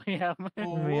 maging mayaman.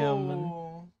 Mayaman.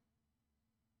 Oo.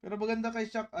 Pero maganda kay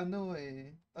Shaq, ano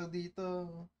eh, tawag dito,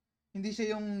 hindi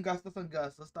siya yung gastos ang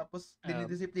gastos, tapos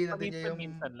dinidisiplina din niya yung,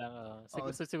 Paminsan-minsan lang, oo. oo,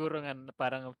 Siguro nga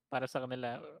parang para sa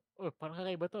kanila, parang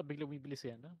kakaiba 'to, biglang bumibili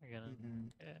siya 'no, gano'n.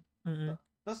 Kaya Mm.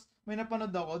 Tapos may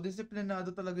napanood ako, disiplinado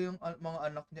talaga yung mga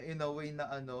anak niya in a way na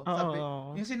ano, sabi,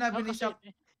 Oo. yung sinabi ni kasi Shaq,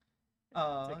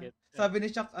 sige, sabi ni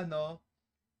Shaq ano,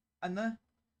 ano,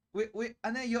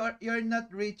 you're not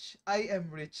rich, I am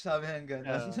rich, sabi ng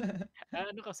gano'n. oo.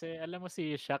 Ano kasi, alam mo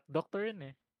si Shaq, doctor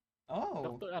yun, eh. Oh,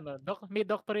 Doctor ano, may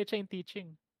doctorate siya in teaching.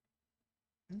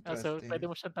 So pwede interesting.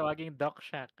 mo siyang tawaging Doc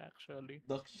Shaq actually.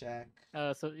 Doc Shack.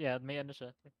 So yeah, may ano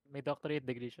siya, may doctorate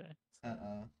degree siya. So,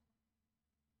 Oo.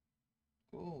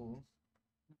 Cool.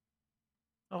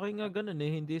 Okay nga ganun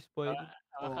eh, hindi spoiled.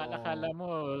 akala Oo. mo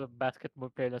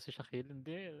basketball player lang si Shaquille,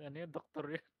 hindi, ano yun, doktor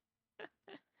yun.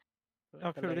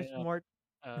 Actually Talagang smart.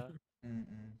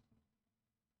 Mm.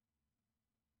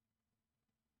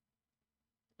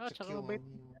 tsaka Shaquille mabait,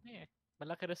 O'Neal. ano eh,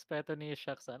 malaki respeto ni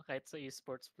Shaq kahit sa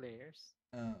esports players.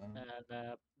 Oo.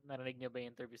 Na narinig niyo ba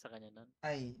yung interview sa kanya nun?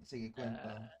 Ay, sige,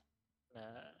 kwento.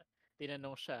 Na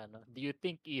tinanong siya, do you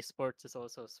think esports is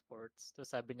also sports? So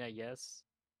sabi niya, yes.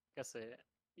 Kasi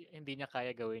hindi niya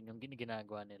kaya gawin yung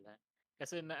ginagawa nila.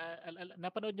 Kasi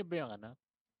napanood niyo ba yung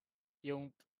yung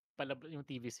yung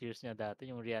TV series niya dati,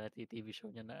 yung reality TV show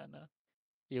niya na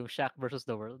yung Shaq versus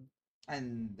the World?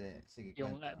 Hindi. Sige,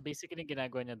 Yung kwento. basically yung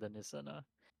ginagawa niya doon is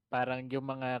parang yung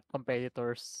mga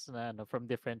competitors na from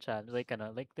different channels, like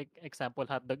like example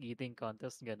hotdog eating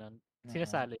contest ganun. Oo.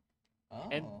 Sinasali.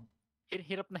 And Oh.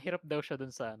 hirap na hirap daw siya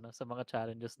dun sa sa mga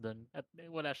challenges dun at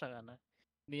wala siyang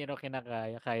hindi niya raw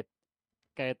kinakaya kahit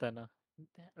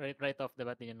right off the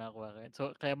bat hindi niya nakuha kahit.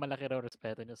 So kaya malaki raw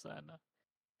respeto niya sa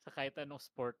sa kahit anong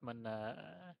sport man na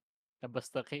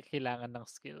basta kailangan ng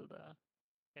skill.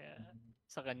 Kaya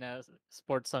sa kanya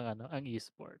sports ang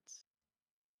esports.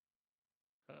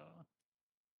 So,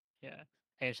 yeah.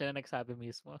 Ayun siya na nagsabi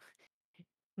mismo.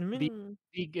 I The mean,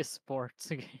 biggest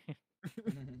sports.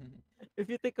 if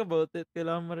you think about it,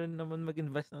 kailangan mo rin naman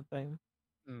mag-invest ng time.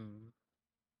 mm.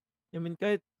 I mean,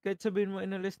 kahit sabihin mo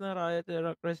inalis na Riot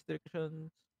era restrictions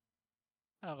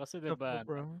Kasi sa 'diba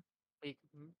pro. may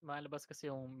malabas kasi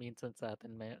yung minsan sa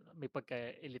atin may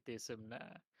pagka-elitism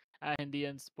na hindi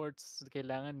yan sports,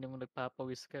 kailangan yung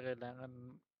nagpapawis ka, kailangan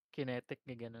kinetic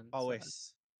ni ganun sa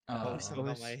Pawis. Pawis Oo. ng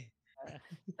Tapos, kamay.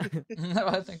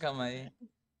 Nabawas ng kamay.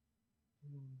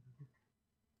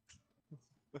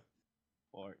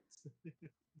 Sports.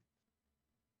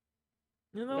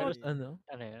 you know pero what, ano?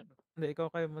 ano yan, Hindi, ikaw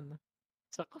kayo muna.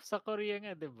 sa Korea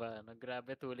nga 'di ba,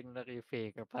 grabe tuling na kay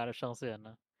Faker, para siyang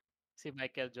si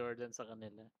Michael Jordan sa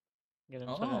kanila. Gano'n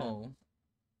siya Oh.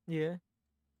 Yeah.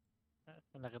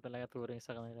 malaki talaga turing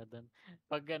sa kanila do'n.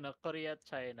 'Pag Korea at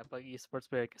China, 'pag esports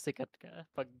player ka, sikat ka.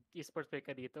 'Pag esports player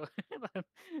ka dito,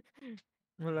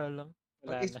 Wala lang.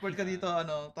 Pag wala na. e-sport ka dito,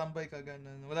 tambay ka,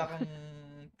 ganun. Wala kang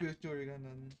future,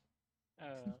 ganun.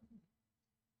 Oo.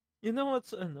 You know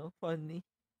what's funny?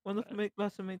 One of my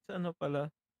classmates pala,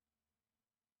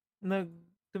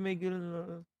 tumigil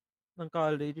ng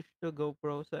college to go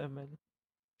pro sa ML.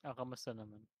 Kamusta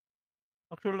naman?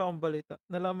 Actually wala akong balita.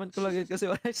 Nalaman ko lang yun kasi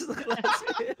wala siya sa klase.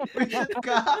 Visit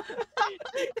ka?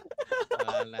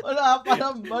 Wala na. Wala pa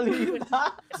ng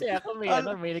balita. Kasi ako may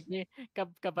naging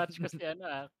kabatch ko si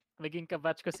naging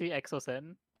kabatch ko si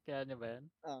Exosen. Kaya niyo ba yan?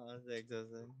 Oo, sa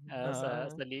exhaustion.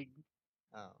 Sa league.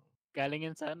 Oo.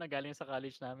 Galing sa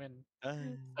college namin.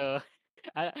 Ay. So,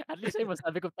 at least ay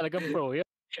masabi ko talagang pro yun.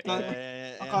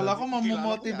 Akala ko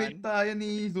Kilala ko mamomotivate yan. tayo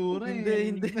ni Zura eh.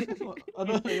 Hindi.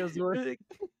 Ano? Sa'yo, Zur. Kasi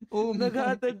Oh,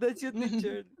 nag-attendance yung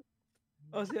teacher.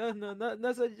 O si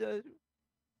nasa siya.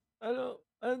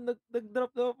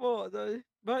 Nag-drop daw po. Sabi,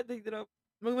 bakit nag-drop?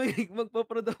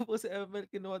 Magpapro daw po si ML,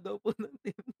 kinuha daw po ng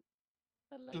team.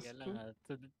 Talaga Diyos lang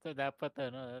ko. So dapat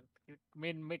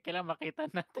may kailangan makita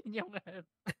natin yung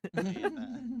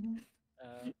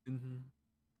Kita.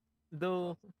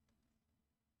 Though,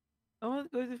 I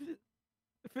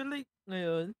feel like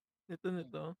ngayon,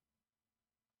 nito,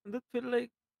 I don't feel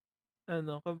like,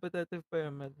 competitive pa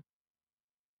ML.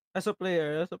 As a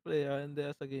player, hindi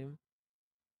as a game.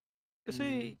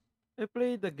 Kasi, I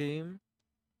play the game,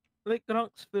 like,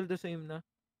 ranks feel the same na.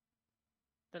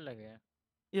 talaga.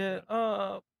 Yeah,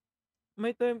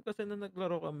 may time kasi na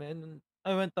naglaro kami,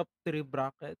 I went top 3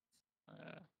 brackets.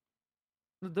 Ah,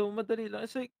 Though madali lang,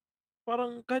 it's like,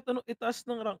 parang kahit anong itaas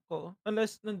ng rank ko,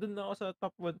 unless nandun na ako sa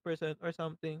top 1% or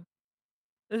something,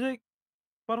 it's like,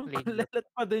 parang lane mode. lelet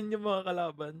pa din yung mga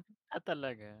kalaban.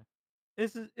 Talaga.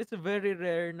 It's very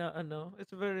rare na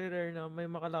it's very rare na may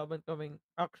makalaban kaming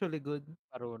actually good.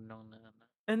 Marunong na ano.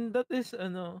 And that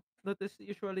is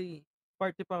usually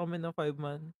party pa kami ng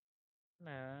 5-man.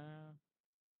 Ah,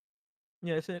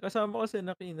 Yes, kasama ko si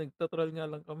Naki, nagto-troll nga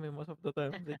lang kami most of the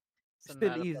time. Like, so still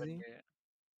naano pa rin easy. kayo.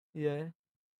 Yeah.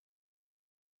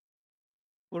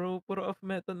 Puro off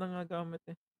meta na nga gamit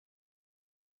eh.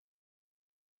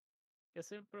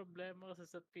 Kasi yung problema kasi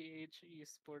sa PH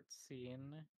esports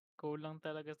scene, kulang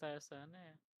talaga tayo sa ano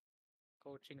eh,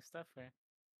 coaching staff eh.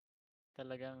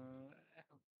 Talagang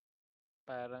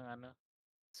parang ano,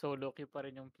 solo queue pa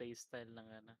rin yung playstyle ng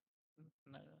na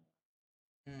na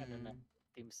Mm.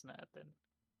 teams natin.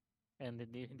 And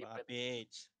hindi Baka pwede.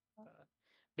 PH.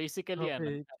 Basically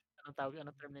Okay. anong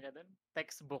term nila doon?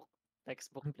 Textbook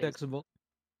playstyle. Textbook.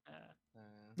 Ah,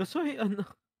 That's why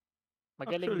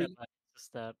magaling actually, naman sa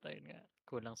start ayun nga,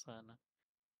 kulang sa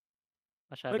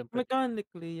like masyadong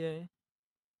mechanically yeah.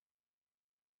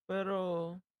 Pero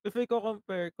if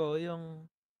i-co-compare ko yung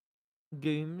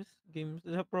games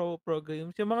sa pro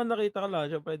games, yung mga nakita ko lang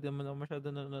siyempre di naman ako masyado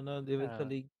nanonood even sa ah,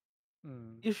 league.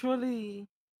 mm, Usually,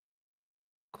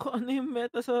 kung ano yung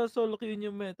meta sa solo queue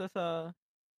yun yung meta sa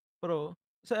pro,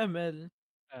 sa ML.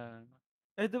 ah,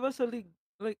 Eh, 'di ba sa league,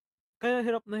 like, kaya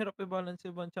hirap na hirap i-balance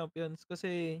yung ibang champions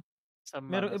kasi sa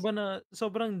merong ano iba na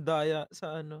sobrang daya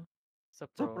sa sa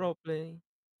sa pro. pro play.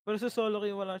 Pero sa Ah, solo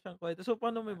queue wala siyang kwenta. So,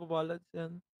 paano mo ah, iba-balance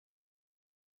yan?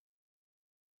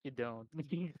 you don't.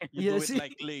 You do Yes, it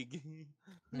like League.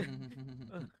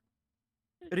 uh,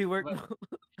 rework But mo.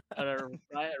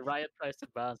 Riot tries to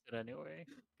balance it anyway.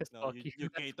 Because No, fuck you you. you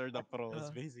cater the pros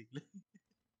Ah, basically.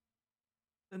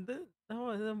 and then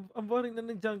ang boring na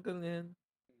ng jungle ngayon.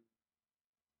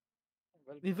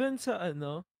 Well, Even sa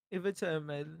even sa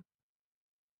ML,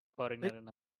 boring na like,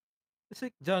 rin. it's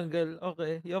like jungle,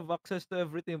 okay, you have access to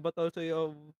everything but also you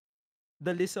have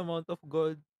the least amount of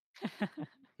gold.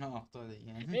 No, actually,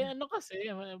 yan. Eh, ano kasi,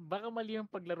 baka mali yung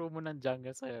paglaro mo ng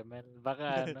jungle sa ML.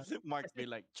 Baka Mark kasi be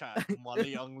like, chat,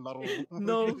 mali ang laro mo.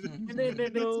 No, hindi.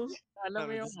 no. Alam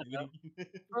mo Sabi ni yung Sibling.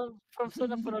 from sa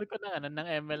napanood ko ng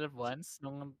ML once,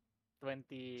 nung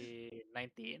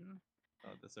 2019,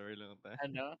 Oh, that's a really long time.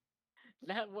 ano,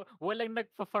 walang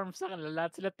nagpa-farm sa kanila,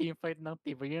 lahat sila teamfight ng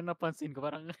team. Yun yung napansin ko,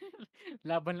 parang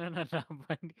laban na ng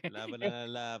laban. Laban na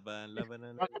ng laban, laban na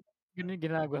ng Bakit ganun yung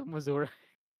ginagawa mo, Zora?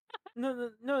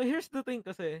 No, here's the thing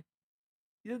kasi,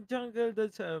 yung jungle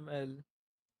dun sa ML,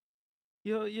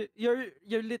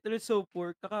 you're literally so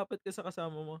poor, kakapit ka sa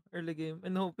kasama mo early game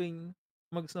and hoping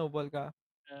mag-snowball ka,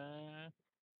 Ah,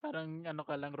 parang ano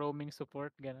ka lang, roaming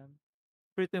support, ganun.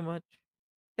 pretty much.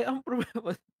 Eh, ang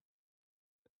problema,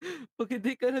 pag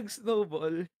hindi ka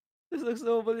nag-snowball, tapos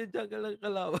nag-snowball yung jungle ng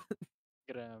kalaban,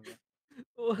 Grabe.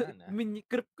 o Wala na.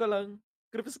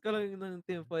 creeps ka lang ng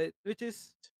teamfight, which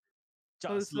is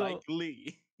Just like also,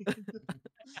 Lee.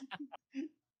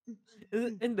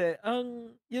 hindi,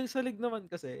 yung sa league naman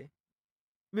kasi,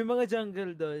 may mga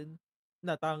jungle dun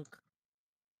na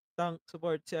tank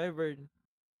support si Ivern.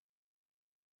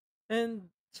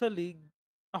 And sa league,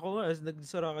 ako nga as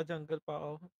nag-Soraka jungle pa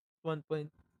ako, one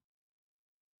point.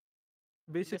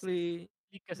 Yes, Basically,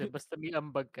 kasi basta may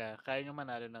ambag ka, kaya nyo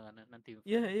manalo ng teamfight.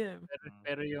 yeah.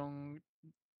 Pero yung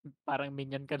parang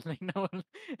minion ka lang naman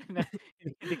na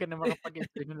hindi ka na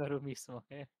makapag-enjoy ng laro mismo.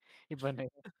 Iba na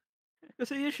yun.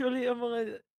 Kasi usually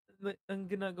ang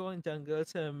ginagawang jungle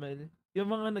sa ML, yung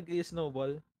mga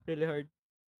nag-i-snowball really hard.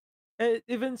 Eh,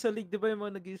 even sa league, 'di ba yung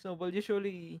mga nag-i-snowball,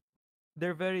 usually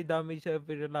they're very damage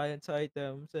heavy, reliant sa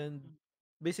items and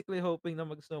basically hoping na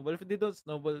mag-snowball. If they don't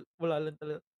snowball, wala lang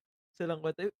talaga silang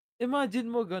kwenta. Imagine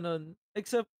mo gano'n,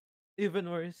 except even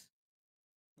worse.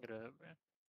 Grabe.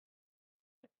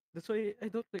 That's why I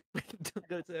don't like playing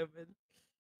jungle sa ML.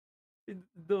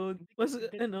 Don't. Hindi Mas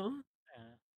hindi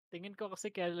tingin ko kasi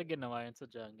kaya nila ginawa yun sa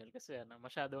jungle kasi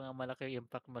masyado ngang malaki yung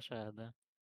impact masyado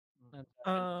ng jungle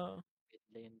ah, mid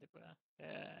lane, 'di ba?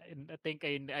 Kaya I think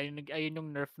ayun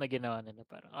yung nerf na ginawa nila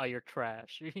parang, "Oh, you're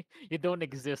trash. You don't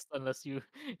exist unless you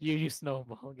use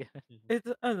snowball." Ganun.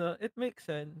 it makes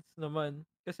sense naman.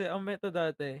 Kasi ang meta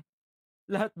dati,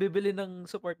 lahat bibili ng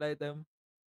support item,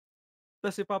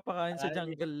 tas ipapakain sa Ay,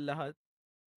 jungle lahat,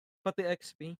 pati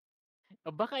XP.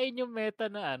 baka yun yung meta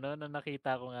na na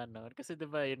nakita ko nga noon kasi 'di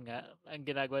ba yun nga, ang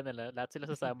ginagawa nila lahat sila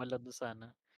sasama lang dun sa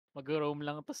magro-roam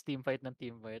lang tapos teamfight ng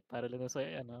teamfight para lang dun sa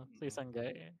sa isang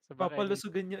guy. So baka yun yung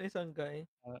Papalusugan yung isang guy.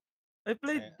 ah, Eh,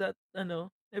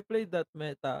 I played that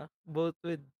meta both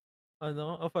with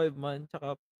a 5-man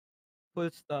tsaka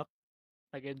full stack.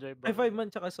 nag-enjoy ba Ay, kayo? 5-man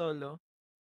tsaka solo.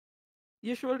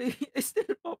 Usually, I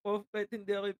still pop off kahit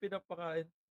hindi ako yung pinapakain.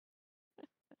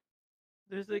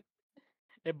 There's like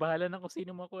bahala na kung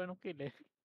sino makuha ng kill eh.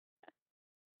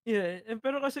 Yeah,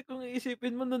 pero kasi kung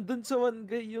iisipin mo nandun sa one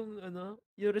guy yung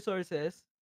yung resources,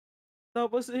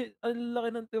 tapos ang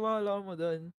laki ng tiwala mo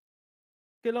dun,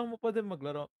 kailangan mo pa din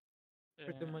maglaro,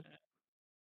 pretty much. Eh,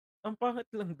 Ang pangit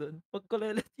lang dun, 'pag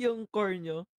kulelet yung core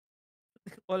niyo,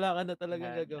 wala ka na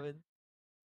talagang wala na. gagawin.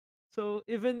 So,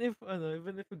 even if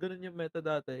ganun yung meta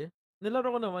dati,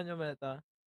 nilaro ko naman yung meta.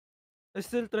 I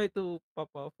still try to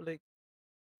pop off, like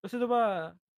kasi 'di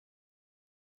ba,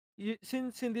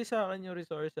 since hindi sa'kin yung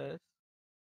resources,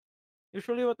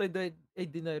 usually what I did, I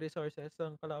deny resources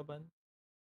ng kalaban.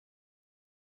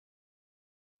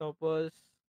 Tapos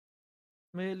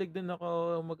mahilig din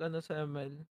ako mag-ano sa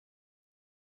ML,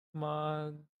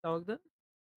 tawag dun?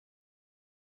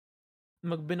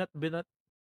 Magbinat-binat,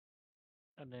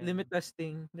 Ano limit yun?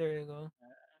 testing, there you go.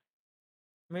 Ah,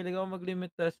 Mahilig ako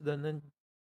mag-limit test dun and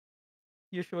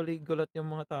usually gulat yung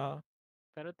mga tao.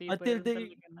 Pero tibay Until rin they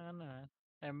talaga ng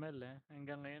ML eh.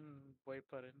 Hanggang ngayon, buhay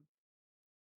pa rin.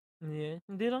 yeah,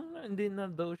 hindi na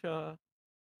daw siya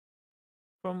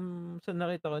from sa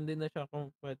nakita ko hindi na siya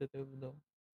competitive daw.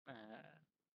 Ah,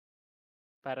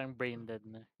 parang brain dead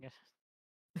na. Yeah.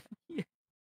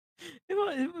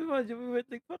 Imagine we went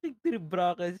like fucking 3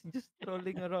 brackets just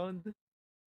strolling around.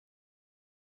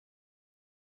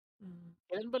 Mm,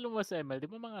 Kailan ba lumabas sa ML? Di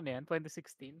ba mga ano yan?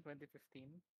 2016?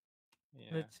 2015?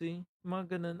 Yeah. let's see,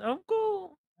 mga ganun. Alam ko,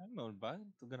 Ano ba?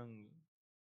 Ito ganun.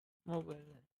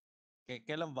 mobile.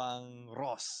 Kailan ba ang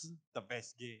Ross the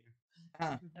best game?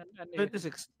 Ano yun?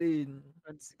 2016.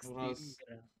 2016? Ross.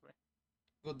 Grabe.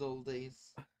 Good old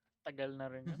days. Tagal na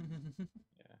rin yun.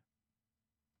 Yeah.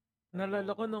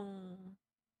 Naalala ko nung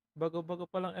bago-bago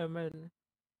pa lang ML,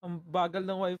 ang bagal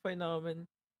ng wifi namin.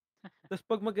 Tapos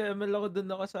pag mag-ML ako,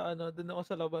 dun ako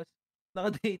sa labas.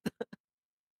 Naka-data.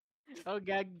 Oh,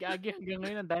 gagi hanggang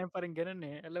ngayon, ang dami pa rin ganun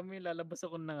eh. Alam mo yung lalabas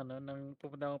ako ng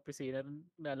pupunta akong opisina,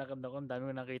 lalakad ako, ang dami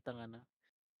ko nakitang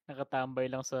nakatambay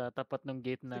lang sa tapat ng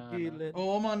gate Sa ng gilid.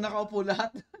 Oo, mga nakaupo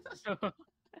lahat.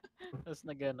 tapos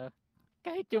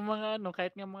kahit yung mga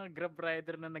kahit nga mga Grab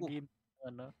rider na ng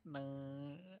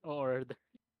order.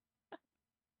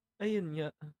 Ayun nga.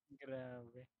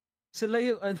 Grabe. Sila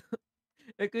yung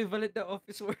equivalent na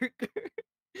office worker.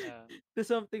 Ah, To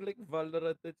something like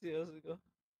Valorant at CSGO.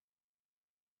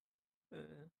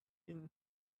 Uh, yun.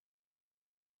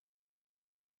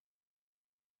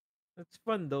 It's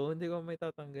fun though, hindi ko may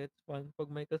tatanggi. It's fun pag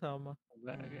may kasama.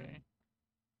 bagay.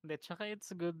 Hindi, tsaka it's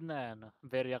good na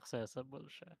very accessible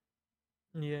siya.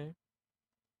 Yeah.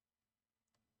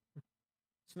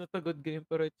 It's not a good game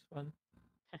pero it's fun.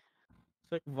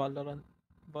 It's like Valorant.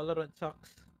 Valorant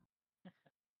sucks.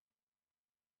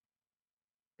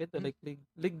 Ito Hmm. like League.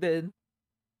 League din.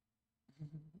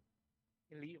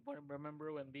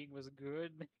 Remember when League was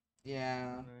good?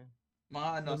 Yeah. Ano eh. Mga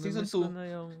season Namimiss ko 2. na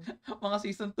yung Mga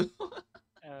season 2.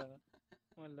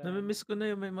 Wala. namimiss ko na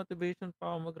yung may motivation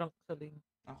pa ako mag-rank sa League.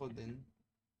 Ako din.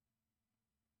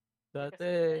 Dati,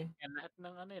 Kasi lahat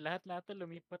ng lahat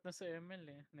lumipat na sa ML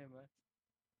eh, di ba?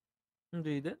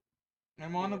 hindi din. May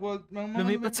mga Yeah. nag-wild, may mga Lumipat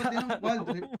lumipat sa din ng Wild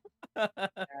araw. Rift.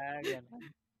 Ganun.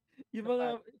 yung mga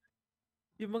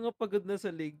yung mga pagod na sa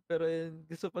League pero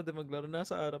gusto pa din maglaro,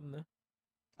 nasa Aram na.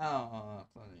 Oo,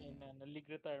 actually. League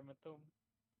retirement to.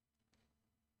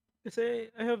 Kasi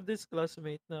I have this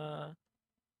classmate na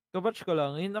kabatch ko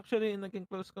lang. Yun actually yung naging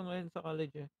close ko ngayon sa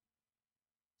college eh.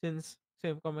 Since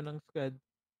same kami ng SCAD.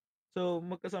 So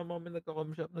magkasama kami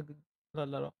nagka-com shop,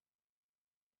 naglalaro.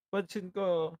 Pansin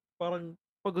ko, parang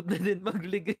pagod na din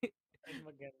mag-league eh.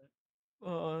 Maganda.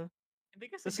 Oo. Hindi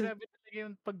kasi Kasi, grabe talaga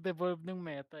yung pag-devolve ng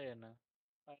meta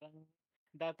Parang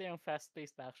dati yung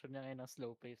fast-paced action niya ngayon ang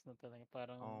slow-paced na talaga.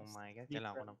 Parang Oh my God, deep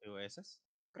kailangan ko run. ng POSs.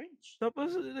 Cringe.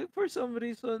 tapos like, for some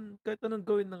reason, kahit anong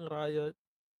gawin ng Riot,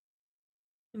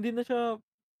 hindi na siya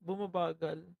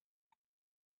bumabagal.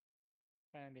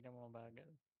 Parang hindi na mabagal.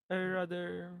 Or rather,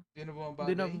 Sino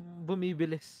hindi na bumabagay?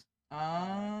 bumibilis.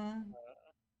 Ah,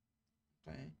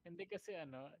 okay. Hindi kasi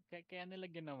kaya nila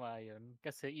ginawa yun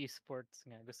kasi esports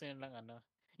nga. Gusto nila lang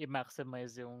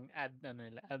i-maximize yung ad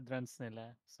runs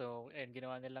nila. So,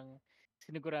 ginawa nilang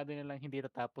sinigurado nilang hindi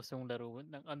tatapos yung laro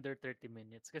ng under 30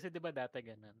 minutes. Kasi 'di ba dati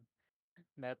ganun?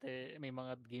 Dati may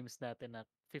mga games dati na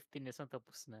 15 minutes na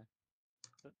tapos na.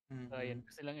 So ayun, Mhm.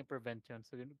 gusto lang i-prevent yun.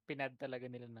 So pinad talaga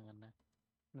nila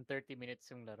ng 30 minutes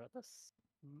yung laro. Tapos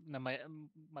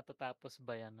matatapos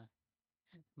ba yan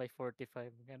by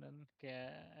 45, ganun.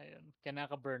 Kaya, ayun, kaya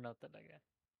nakaka-burnout talaga.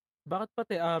 Bakit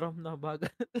pati Aram na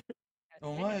bagal?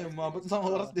 Oo Hindi nga nga eh, kasi, umabot sa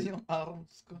oras din yung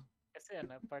arms ko. kasi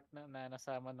part na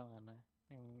nasama ng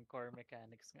yung core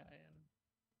mechanics nga, ayun.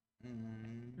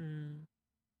 Mm. Hmm.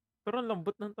 Pero ang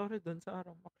lambot ng tore dun sa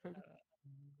ARAM actually.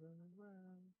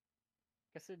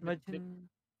 Kasi Imagine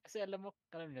kasi alam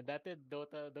niyo, dati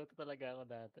Dota talaga ako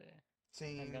dati.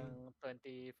 Hanggang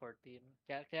Same. 2014.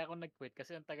 Kaya ako nag-quit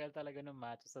kasi ang tagal talaga ng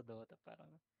match sa Dota. Parang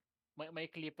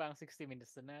may clip pa ang 60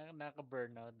 minutes na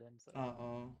nakaka-burnout din. So,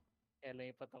 Oo. kaya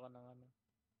lumipat ako ng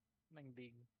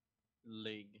league.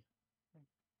 League.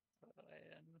 So,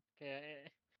 ayan. Kaya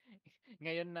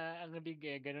ngayon na ang league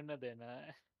ganun na din.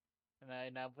 Na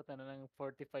inabot na ng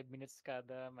 45 minutes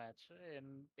kada match.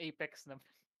 And Apex na.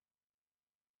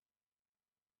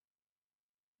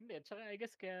 Hindi, tsaka I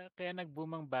guess kaya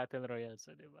nag-boom ang Battle Royale,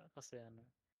 so, di ba? Kasi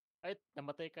ay,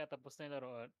 namatay ka, tapos na yung laro.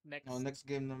 Oh, Next, next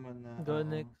game naman na. go Oo.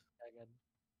 next. agad.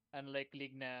 Unlike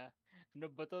League na, ano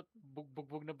ba to,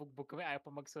 bugbog kami, ayaw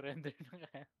pa mag-surrender na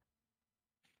kaya.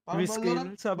 Parang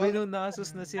Valorant. Rescale. Sabi nung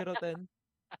Nasus na 0-10.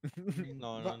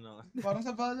 No, Ba- no, no. parang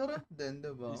sa Valorant din,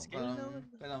 diba? Skill Parang naman.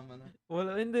 kailangan mo na.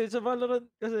 Wala, hindi. Sa Valorant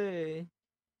kasi,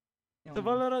 sa Yung,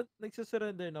 Valorant,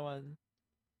 nagsusurrender naman.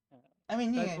 I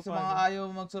mean, yun Kahit nga, pa sa mga paano. ayaw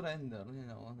mag-surrender, you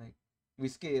know, like,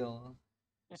 we scale.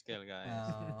 Skill, guys.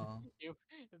 yung,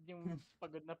 yung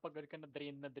pagod ka na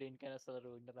drain ka na sa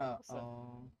laro.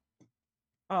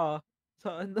 Oo. Sa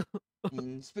ano,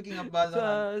 Speaking of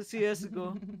Valorant. sa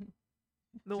CSGO,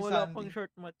 nung Si wala pang Sandy.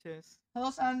 short matches.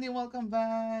 Hello, Sandy. Welcome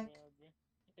back. Grabe.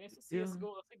 Sa Yung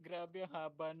CSGO kasi grabe ang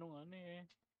haba nung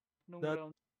nung that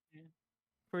round.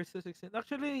 first to 16.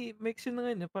 Actually, mix yun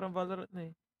na ngayon eh. Parang Valorant na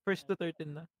eh. First to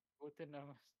 13 na. Buti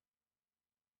naman.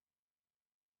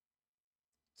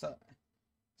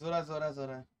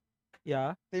 Zora.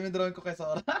 Yeah. Timidron ko kay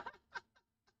Sora.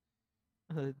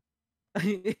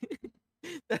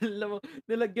 Alam mo,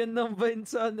 nilagyan ng vine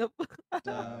sa ano pa.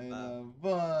 Dahil na,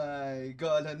 boy.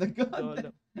 Gala na gala. Gala.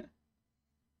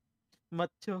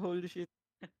 Macho whole shit.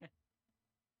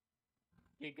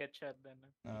 Giga chat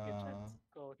Giga chat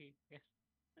Kohi.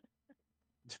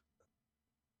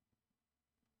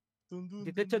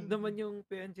 Gigachad naman yung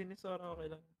PNG ni Sora.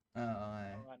 Okay lang. Oo nga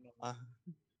eh.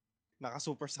 Naka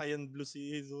Super Saiyan Blue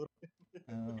si Zoro.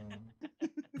 Oo.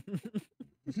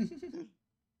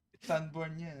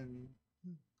 Sunborn yan.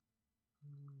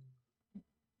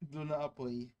 Blue na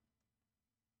apoy.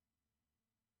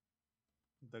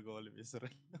 Dagolim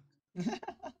Israel.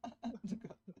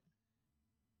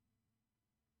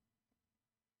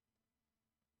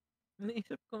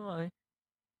 Naisip ko nga eh.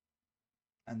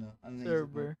 Ano naisip mo?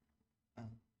 Server.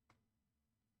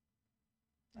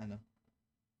 Ano?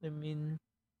 I mean,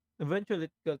 eventually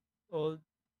it got old.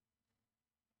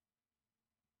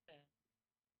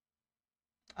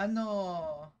 Ano?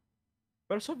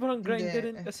 Pero sobrang grind Hindi.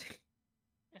 rin kasi.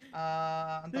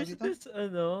 Ang tawag There's dito? this,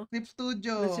 Clip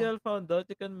Studio. Luciel found out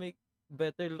you can make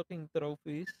better looking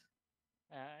trophies.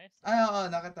 Oo,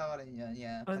 nakita ko rin yan.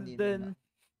 Yeah, And kanina then, na.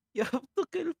 you have to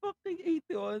kill fucking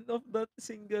 81 of that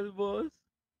single boss.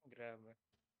 Grabe.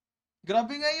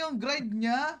 Grabe nga yung grind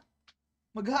niya.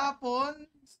 Maghapon.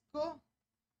 Ko.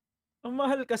 Ang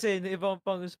mahal kasi na ibang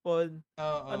pang spawn.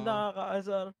 Oo. Ang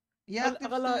nakakaasar. Yeah, Clip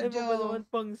Akalain mo Studio. ba naman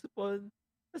pang spawn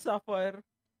sa Sapphire?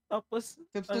 Tapos,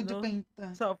 Clip Studio Paint.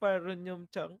 Sapphire Runium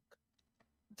Chunk.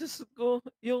 Diyos ko,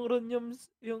 yung Runium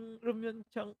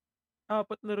Chunk,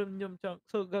 4 na Runium Chunk.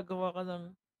 So, gagawa ka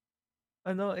ng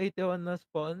 81 na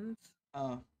spawns.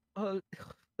 Oh,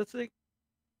 that's like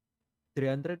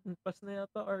 300 plus na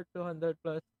yata or 200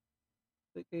 plus.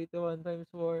 Like 81 times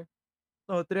 4.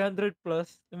 No, 300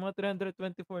 plus. Yung mga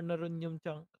 324 na Runium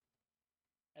Chunk.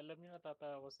 Alam niyo,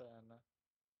 natatawa ko sa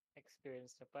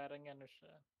experience na parang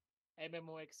siya.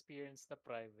 MMO experience na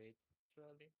private.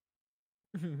 Actually.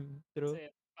 True. Kasi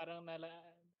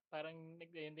parang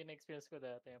yun din experience ko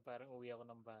dati. Parang uwi ako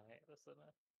ng bahay. Tapos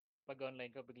pag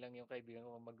online ko, biglang yung kaibigan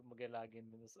ko mag-login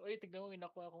din. So, oy, tignan mo,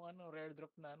 inakuha akong rare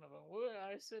drop na Uy,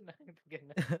 ayos yun na.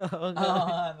 Ganun. Oo nga.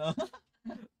 ano?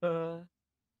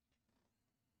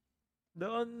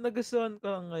 Doon, nagustuhan ko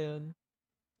lang ngayon.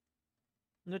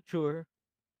 Not sure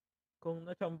kung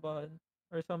natsambahan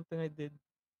or something I did.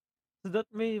 So that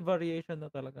may variation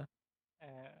na talaga.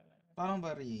 Parang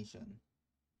variation.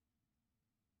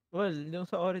 Well, yung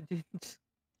sa Origins.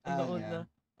 Yeah.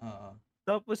 Oo.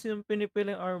 Tapos yung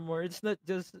pinipiling armor, it's not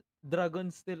just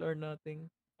dragon steel or nothing.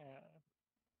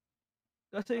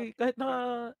 Kasi kahit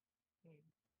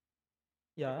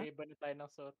yeah. Iba na tayo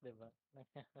ng suot, di ba?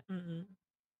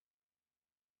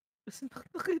 Kasi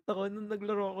nakita ko nung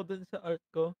naglaro ako dun sa art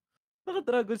ko,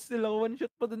 naka-dragon steel ako, one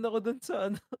shot pa din ako dun sa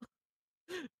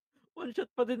one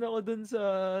shot pa din ako dun sa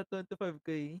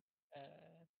 25k.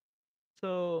 So,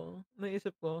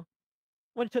 naisip ko,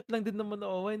 one shot lang din naman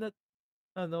ako, why not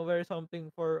wear something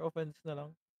for offense na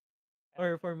lang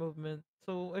or for movement.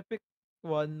 So I picked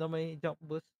one na may jump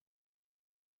boost.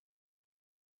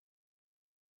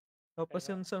 Tapos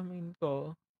Pero yung sa main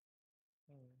ko,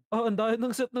 hmm, ang dami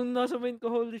ng set nung nasa main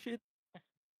ko, holy shit.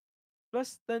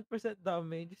 Plus 10%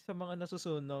 damage sa mga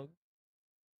nasusunog.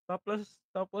 Tapos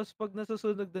pag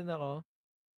nasusunog din ako,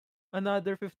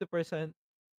 another 50%.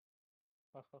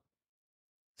 oo.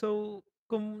 So,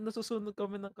 kung nasusunog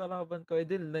kami ng kalaban ko,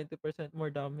 edi 90% more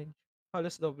damage.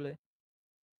 Halos doble.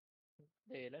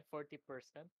 Ilan? 40%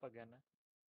 pag ano?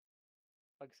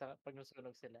 Pag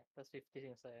nasunog sila. Tapos 50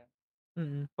 yung sa'yo.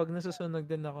 Pag nasusunog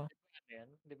din ako. Di ba ano yan?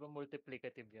 Di ba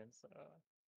multiplicative yun? So,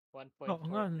 Oo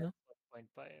nga, 1.4 no?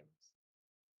 times 1.5.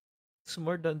 It's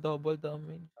more than double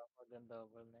damage. More than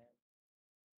double na yan.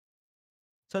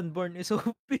 Sunborn is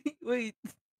OP. Wait.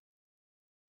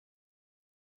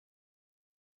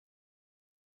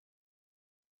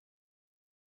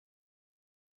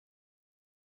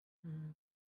 Hmm.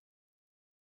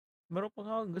 Meron pa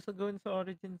nga akong gusto gawin sa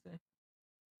Origins eh.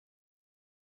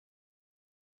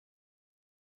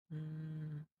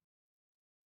 Hmm.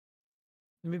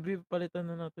 Maybe palitan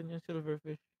na natin yung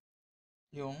silverfish.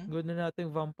 Yung? Gawin na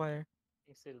natin vampire.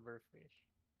 Yung silverfish.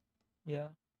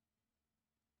 Yeah.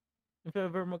 If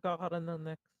ever magkakaroon ng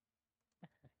next.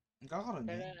 Nagkakaroon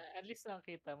Pero yan. at least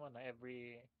nakita mo na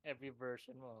every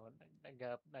version mo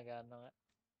nag-ano nga,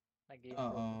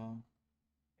 nag-improve Oo.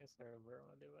 yung server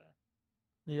mo, di ba?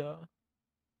 Yeah.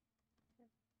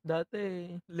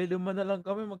 Dati, lilima na lang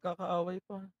kami, magkakaaway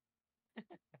pa.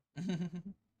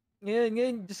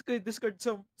 Ngayon, Diyos ko, Discord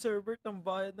server,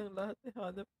 tambayan ng lahat eh.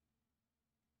 Hanap.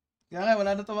 Kaya nga,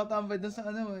 wala na tumatambay doon sa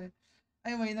ano eh.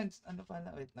 Ay, may ano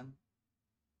pala, wait lang.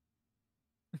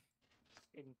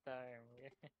 In time.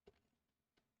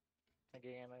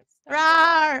 Naging ano,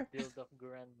 Rar! Guild of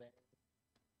Durand na yun.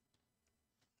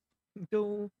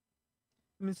 So,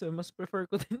 minsan, mas prefer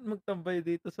ko din magtambay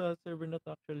dito sa server na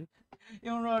to actually.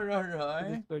 Yung Sa roar.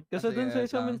 Discord. Kasi Sige, dun sa wait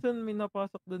isa, lang. minsan may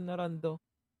napasok dun na rando.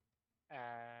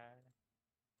 Ah,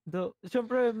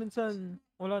 Siyempre, minsan,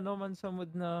 wala naman sa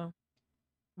mood na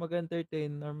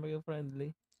mag-entertain or maging friendly.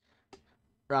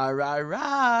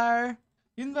 Rar!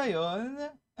 Yun ba yun?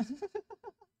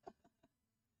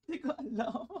 Hindi ko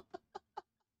alam.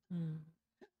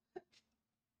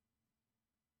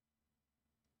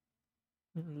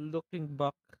 Looking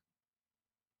back,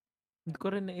 hindi ko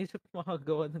rin naisip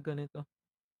makagawa ng ganito.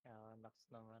 next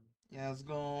naman. Let's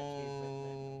go. Achievement na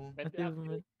yun. Pwede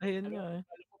Achievement. actually, Ayun nga eh.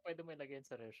 alam mo pwede mo ilagay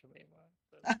sa resume mo.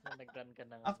 Tapos na nag-run ka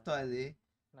ng, Actually,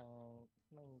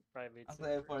 ng private I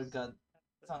servers. forgot.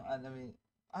 Sang anime.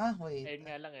 Wait. Ayun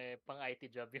nga lang eh, pang IT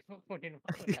job yung kunin mo.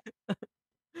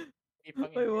 Hindi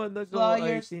pang I wanna go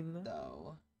Flyers IT na. daw.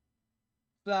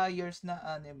 Flyers na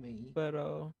anime.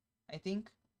 Pero, I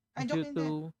think. Ay, due joke hindi.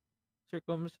 to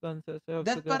circumstances, I have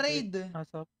Death to graduate Parade.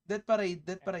 ASAP. Death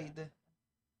Parade.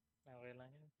 Okay lang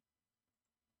yun.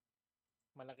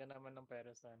 Malaki naman ng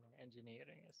pera sa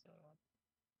engineering. So,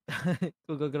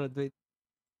 Kung gagraduate.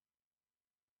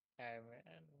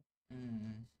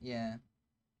 Yeah.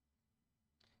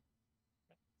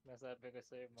 Nasabi ko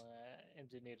sa mga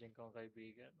engineering kong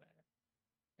kaibigan na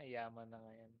yaman na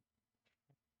ngayon.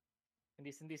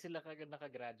 Hindi sila kagad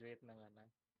nakagraduate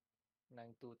ng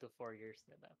 2 to 4 years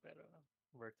nila, pero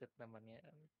worth it naman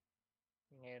yan.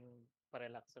 Ngayon,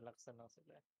 parelax-relax na lang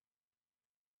sila.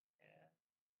 Yeah.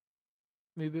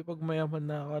 Maybe pag mayaman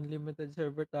na ako, unlimited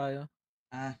server tayo.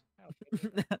 Okay.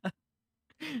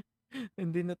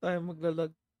 Hindi na tayo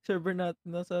maglalag. Server natin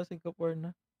nasa Singapore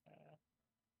na.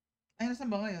 Ay, nasan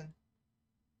ba ngayon?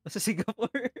 Nasa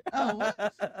Singapore. What?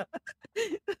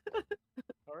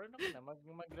 Or ano ka na,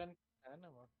 mag-run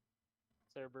mo,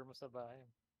 server mo sa bahay.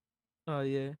 Oh,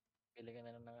 yeah. Pili ka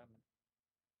na ng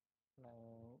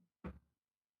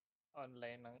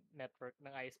online, ng network,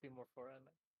 ng ISP mo for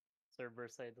server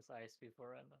side sa ISP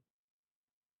for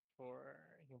for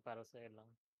yung para sa'yo lang.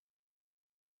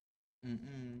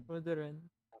 Pwede rin.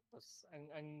 Tapos,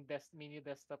 ang mini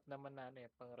desktop naman na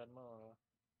pang run mo,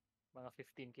 mga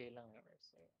 15K lang.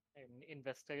 So,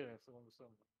 invest kayo kung gusto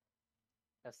mo.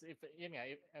 Tapos, yun nga,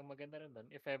 ang maganda rin doon,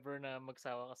 if ever na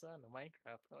magsawa ka sa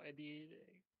Minecraft, edi,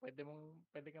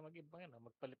 pwede ka mag-ibang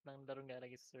magpalit ng laro nga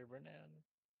lagi sa server na yun.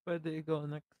 Pwede ikaw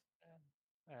next.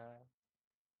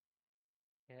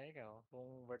 Kaya ikaw,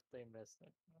 kung worth the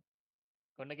investment.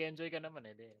 Kung nag-enjoy ka naman,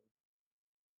 edi.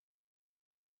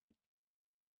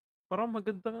 Parang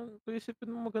magandang, kung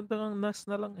isipin mo magandang NAS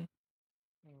na lang eh.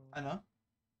 Ano?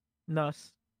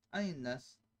 NAS. Ay,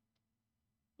 NAS.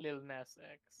 Lil Nas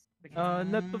X.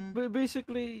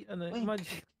 Basically,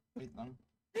 imagine. Wait lang.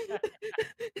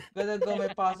 Good go,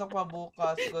 may pasok pa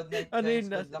bukas. Good night, Ano guys. yun,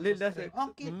 Good luck Lil sa Nas stream. X?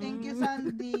 Okay, thank you,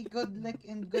 Sandy. Good luck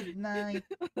and good night.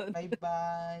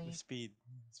 Bye-bye. Speed.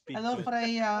 Speed Hello, trap.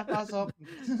 Freya. Pasok.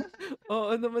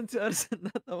 Oo naman si Arsen,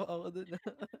 natawa ako dun.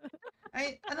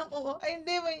 Ay, anong oo? Ay,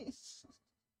 hindi.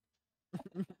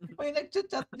 May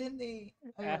nag-chat din eh.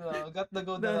 Ay, wala. Got the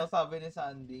go na Na, lang sabi ni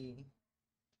Sandy.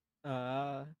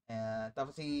 ah,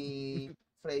 Tapos si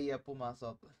Freya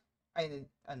pumasok. Ay,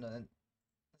 ano,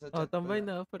 sa oh, chat ko tambay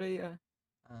na. na, Freya.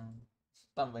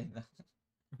 Tambay na.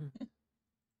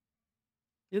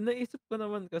 Yun naisip ko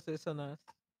naman kasi sa NAS.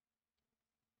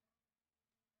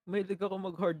 Mahilig ako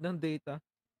mag-hoard ng data.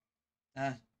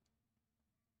 Ah,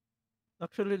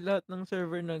 Actually, lahat ng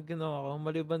server na ginawa ko,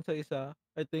 maliban sa isa,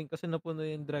 I think kasi napuno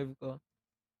yung drive ko.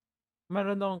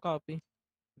 Meron akong copy.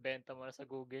 Benta mo na sa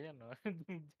Google yan, no?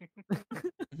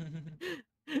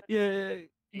 Yeah,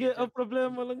 yeah, ang Agent.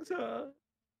 problema lang sa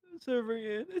server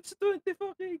ngayon, it's 20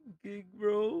 fucking gig,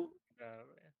 bro.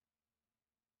 Grabe.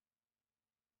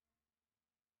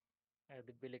 Ay,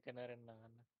 bibili ka na rin ng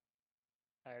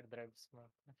hard drives mo.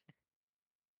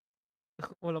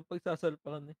 Walang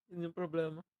pagsasalpakan eh. Yun yung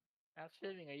problema.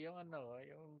 Actually, nga,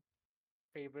 yung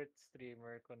favorite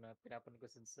streamer ko na pinapanood ko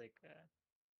since like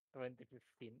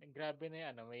 2015. Grabe na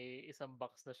yan, may isang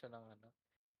box na siya ng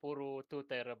puro 2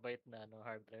 terabyte na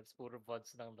hard drives, puro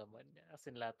VODs ng laman niya. As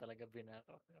in lahat talaga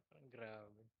binaka. Parang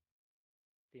grabe.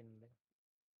 Tindi.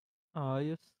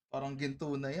 Ayos. parang ginto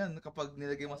na yan kapag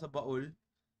nilagay mo sa baul.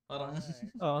 Parang, Oo nga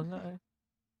eh. Oo nga eh.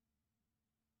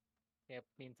 Kaya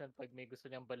minsan pag may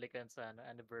gusto niyang balikan sa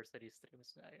anniversary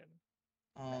streams na yun.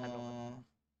 Nahanong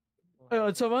Ay,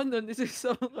 at sama nun,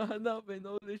 isa-isa mong hahanapin.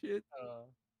 Holy shit.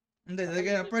 hindi,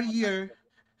 nilagay na per year.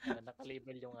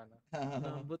 Naka-label yung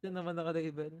Buti naman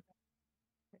naka-label.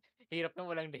 Hirap na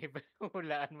walang label.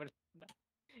 Hulaan mo lang.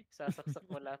 Sasaksak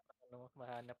mo lahat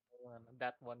mahanap mo yung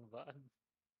that one VOD.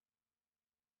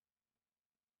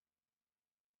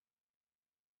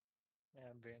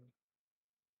 Yeah, Ben.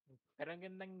 Pero ang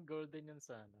gandang golden yun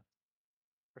sa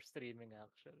for streaming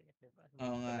actually. Diba?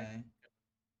 Oo nga eh.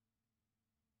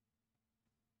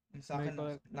 Yung sa May akin,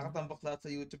 collection. nakatambak lahat sa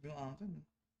YouTube yung akin.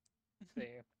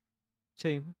 Same.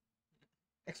 Same.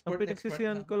 Ang Expert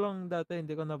pinagsisihan lang. ko lang dati,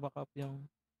 hindi ko na-backup yung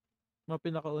mga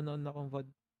pinakauna-una kong VOD.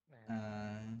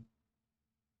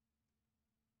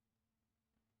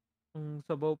 Ang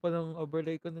sabaw pa ng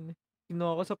overlay ko nun eh.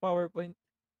 Kinuha ko sa PowerPoint.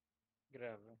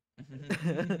 Grabe.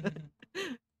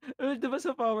 Diba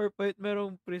sa PowerPoint,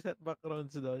 merong preset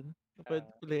backgrounds doon. Na pwede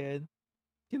playin.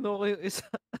 Kinuha ko yung isa.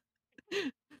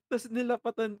 Tapos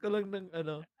nilapatan ko lang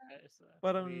ng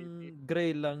parang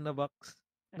gray lang na box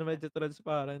na medyo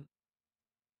transparent.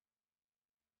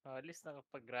 At least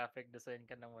nakapag-graphic design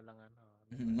ka nang walang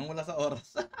Nung wala sa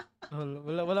oras.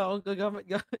 wala akong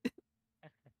kagamit-gamit.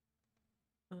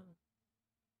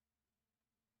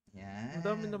 Yan. Ang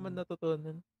dami naman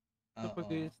natutunan sa Oo.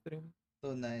 pag-stream.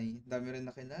 Tunay. Dami rin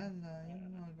nakilala.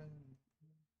 Yung mga ganun.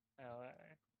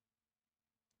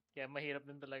 Kaya mahirap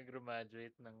din talaga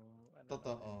graduate ng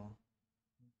Totoo.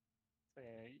 Kasi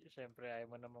syempre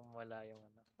ayaw mo naman mawala yung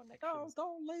connections.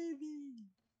 Downtown lady!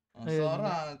 Ayun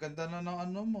Sora, ganda na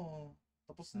ng mo.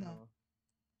 Tapos na.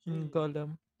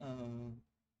 Golem.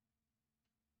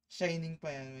 Shining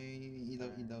pa yan. May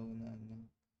ilaw-ilaw na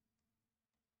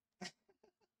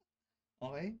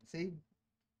Okay, save.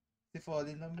 Si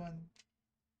Folly naman.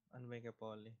 Ano ba yung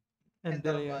Polly?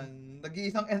 Enderman.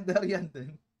 Nag-iisang Ender yan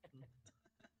din.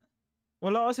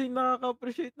 Wala kasi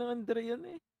nakaka-appreciate ng Ender yan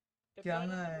eh. Kaya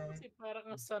nga eh. Kasi parang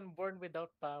ang sunborn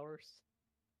without powers.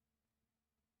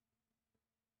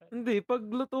 Hindi, pag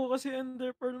luto kasi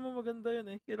Ender Pearl mo maganda yan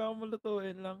eh. Kailangan mo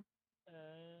lutuin lang.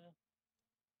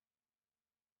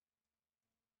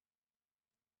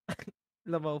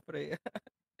 Lamaw, pre.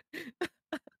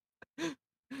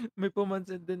 May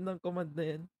pumansin din ng command na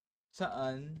yan.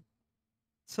 Saan?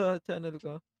 Sa channel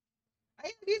ko.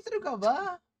 Ay, nag-stream ka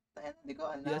ba? Hindi ko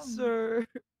alam. Yes, sir.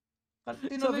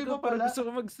 Tinuloy mo parang pala. gusto ko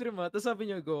mag-stream Tapos sabi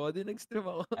niya, go. Di nag-stream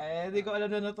ako. Ay, hindi ko alam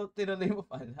na tinuloy mo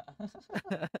pala.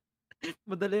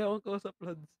 Madali akong kausap,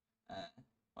 Lods.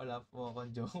 Wala po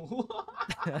akong joke.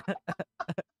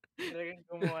 Talagang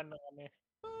gumawa ng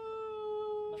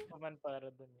naman para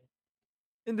dun eh.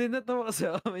 Hindi, natawa kasi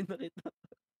ako. May nakita.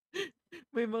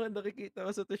 May mga nakikita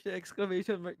ko sa to siya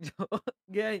exclamation mark joke.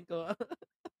 Gayahin ko.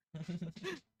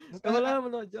 Wala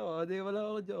naman ako joke. Di, wala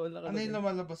ako joke. Ano yung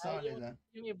lumalabas sa kanila?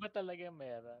 Yung iba talaga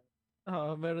meron.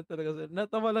 Meron talaga sir.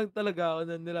 Natawa lang talaga ako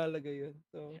na nilalagay yun.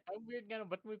 So, ang weird nga,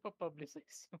 ba't mo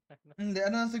ipapublicize yung Hindi,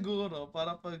 ano na siguro,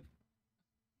 para pag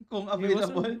kung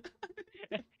available.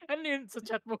 Ano yun sa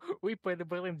chat mo? Uy, pwede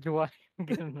ba rin jowain?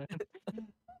 Ganun.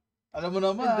 Alam mo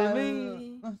naman.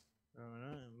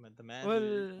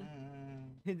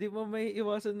 hindi mo may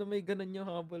iwasan na may ganun yung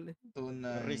habol eh.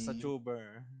 Tunay. Risa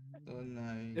tuber.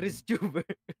 Tunay. RizTuber.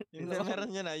 Yung Hindi ako-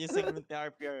 meron yun yung segment ni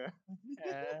RPR.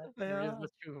 Kaya- Riz the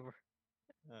Tuber.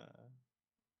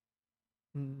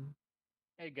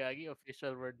 Ay, gagi,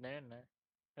 official word na yun, ha?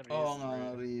 Oo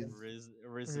nga, Rizzler.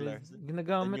 Riz. The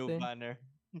Ginagamit new eh. banner.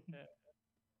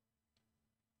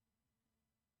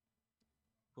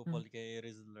 Kupol kay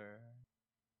Rizzler.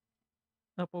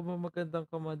 Ano pa ba magandang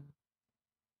command?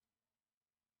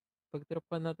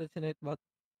 Pagtripan natin si Nightbot.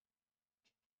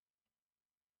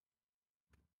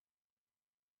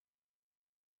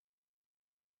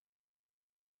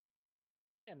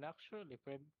 And actually,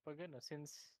 pag ano,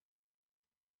 since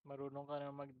marunong ka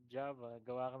na mag-Java,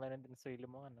 gawa ka na rin din sa sarili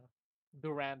mo, ano,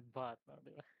 Durand bot, no?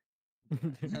 Di ba?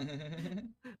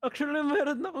 Actually,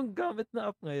 meron na akong gamit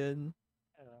na app ngayon.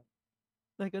 Uh,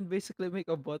 I can basically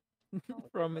make a bot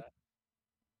from it.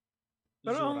 diba?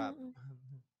 Pero Zurap.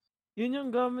 yun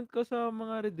yung gamit ko sa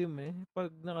mga redeem eh.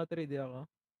 Pag naka-3D ako.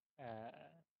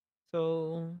 So,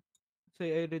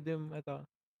 say I redeem ito.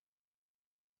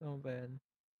 Ano ba yan?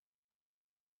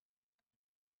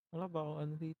 Wala ba akong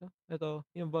ano dito? Ito,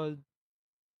 yung bald.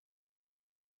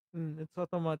 It's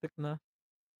automatic na.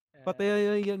 Pati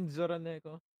yung Zorané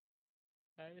ko.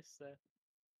 Ayos,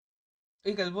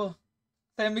 Uy, kalbo.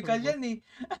 Chemical Kalbo. yan eh.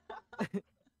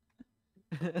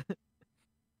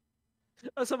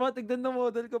 Sama tignan ng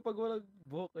model ko pag walang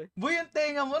buhok eh. Boy, yung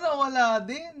tenga mo na wala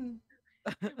din.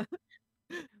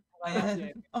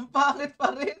 Ayan. Ang pangit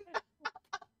pa rin.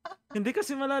 Hindi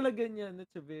kasi malalagyan yan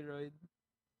at sa Viroid.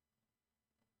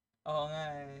 Oo nga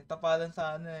eh. Tapalan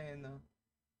sana eh, no?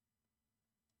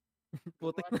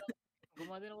 Putik na.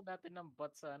 Gumawa din ako dati ng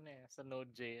bot sa ano eh, sa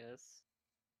Node.js.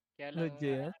 Kaya lang,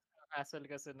 Node.js? hassle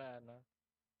kasi na ano,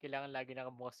 kailangan lagi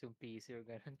nakabukas yung PC or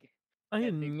gano'n.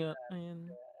 Ayun nga, ayun.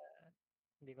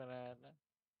 Hindi ko na,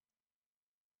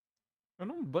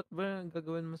 Anong bot ba yung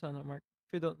gagawin mo sana, Mark?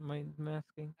 If you don't mind me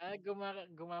asking.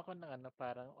 gumawa ko ng ano,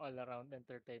 parang all-around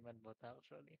entertainment bot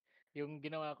actually. Yung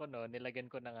ginawa ko no, nilagyan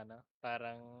ko ng ano,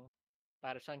 parang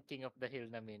siyang King of the Hill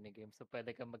na minigame. So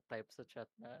pwede kang mag-type sa chat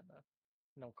na ano,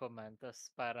 ng command.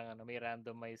 Tapos parang ano, may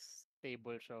randomized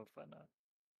table siya of ano,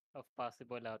 of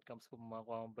possible outcomes kung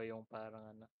makuha mo ba yung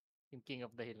parang ano, yung King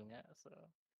of the Hill nga. So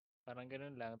parang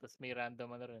ganun lang. Tapos may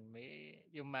random ano rin, may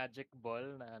yung magic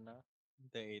ball na ano,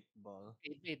 The 8-ball.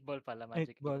 8 ball pala,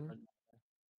 magic 8 ball. ball.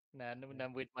 Na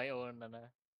with my own ano,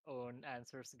 own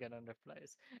answers, ganun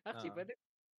replies. Actually, pwede.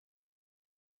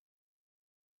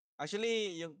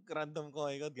 Actually, yung random ko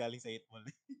galing sa 8-ball.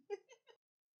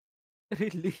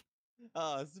 Really?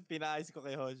 Pinaayos ko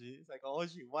kay Hoshi. Sabi ko,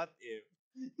 Hoshi, what if?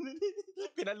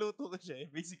 Pinaluto ko siya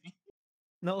basically.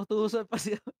 Nautusan pa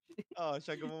siya.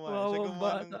 Siya gumawa. Wow, Siya gumawa ng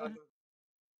bata. random.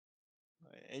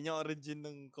 Yan yung origin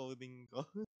ng coding ko.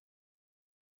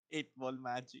 8-ball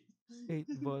magic.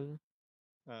 8 ball.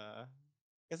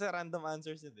 Kasi random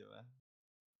answers yun, di ba?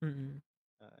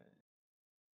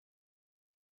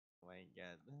 Oh my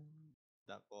God.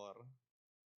 Dakor.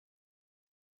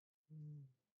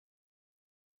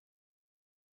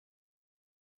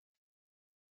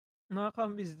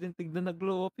 Nakaka-miss din tignan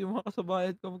nag-glow up yung mga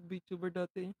kasabayan ko mag-VTuber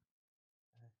dati.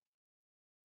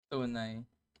 Tunay.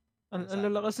 Ang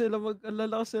lalakas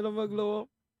sila mag-glow up.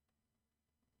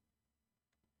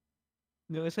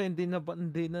 Yung isa hindi na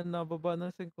nababa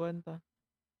ng 50.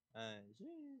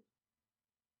 Shit.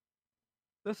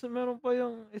 Tapos meron pa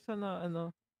yung isa na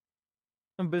ano,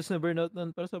 ang bilis na burnout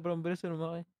nun, pero sobrang bilis na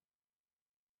lumaki.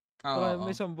 Saka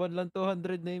may isang buwan lang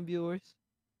 200 na yung viewers.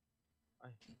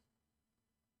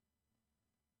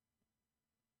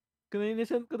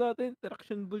 Kininisan ko dati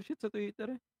interaction bullshit sa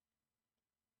Twitter eh.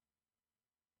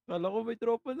 Kala ko may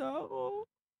tropa na ako.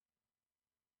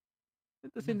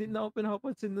 Tapos hindi na ako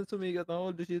pinapansin nung sumigat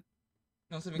ako. Holy shit.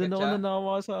 Nung sumikat Doon ako siya?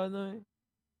 nanawa sa ano eh.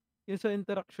 Yung sa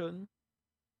interaction.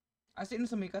 Sino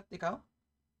sumikat? Ikaw?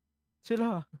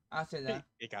 Sila. Sila?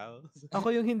 Ikaw?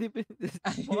 Ako yung hindi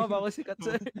mukha ba ako sikat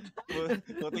sir?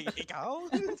 Buti ikaw?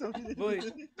 Boy,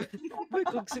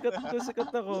 kung sikat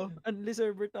ako, unli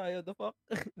server tayo, the fuck?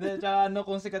 Tsaka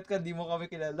kung sikat ka, di mo kami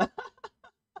kilala.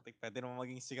 Pwede naman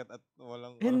maging sikat at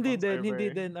walang Hindi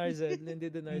server. din Arzel.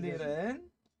 Hindi rin?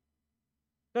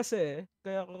 Kasi,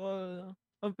 kaya ko,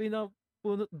 ang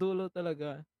pinapunot dulo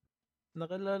talaga,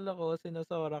 nakilala ko si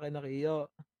Sora kay Nakiyo.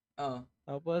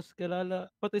 Tapos,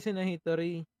 pati si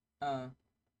History.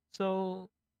 So,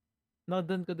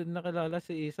 doon ko din nakilala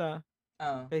si Isa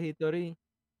kay History.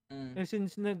 And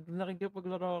since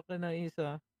nakikipaglaro ako kay na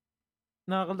Isa,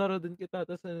 nakakalaro din kita,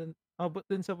 tapos abot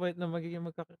din sa point na magiging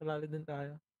magkakilala din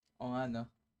tayo. Oo nga, no?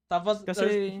 Tapos,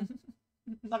 kasi,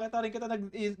 nakita rin kita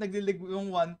naglilig yung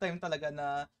one time talaga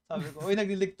na sabi ko, uy,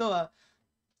 naglilig to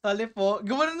Sali po.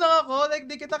 Gumanon lang ako. Like,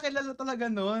 di kita kilala talaga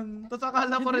nun. Tapos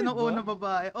akala ko rin Hindi ang ba? una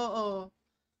babae. Oo.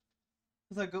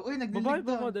 Tapos sabi ko, uy, Babae naglilig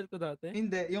ba to. model ko dati?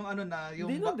 Hindi, yung ano na,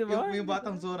 Hindi yung, na, di ba? yung Hindi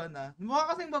batang ba? Zora na. Mukha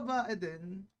kasing babae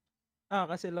din.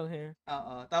 Kasi long hair.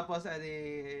 Oo. Tapos,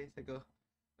 sabi ko,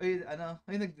 uy,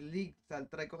 naglilig.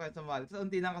 Try ko kayo sumali. Tapos,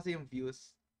 unti lang kasi yung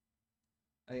views.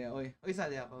 Ay, uy,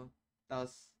 sali ako.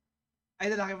 Tapos, ay,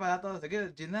 lalaki pala to.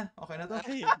 Sige, Gin na. Okay na to.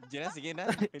 Ay, Gina, sige na.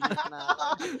 Pilitan na ako.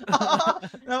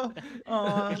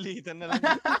 Oo. Pilitan na lang.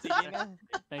 Sige na.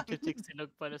 Nagchichik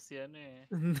silog pala si ano eh.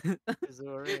 Si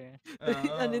Zoro eh.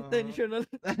 Unintentional.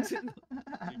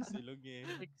 Chiksilog eh.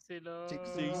 Chik silog.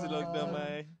 Chiksilog na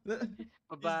may.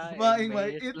 Babaeng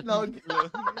may itlog. Itlog.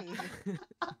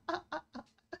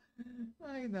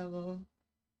 Ay, nako.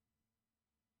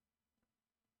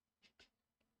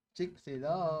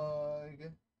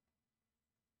 Chiksilog.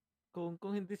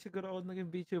 Kung hindi siguro ako naging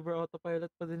VTuber,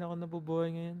 autopilot pa din ako nabubuhay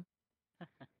ngayon.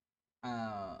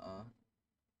 Oo.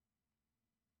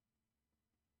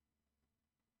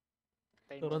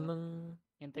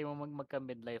 Hintay mo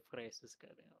magka-midlife crisis ka.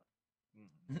 Diba?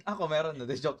 Ako meron na.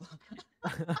 Joke lang.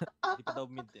 Hindi pa daw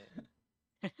mid eh.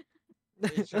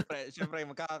 Siyempre,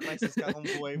 magkaka-crisis ka kung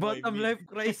buhay mo ay Bottom mid. life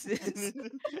crisis.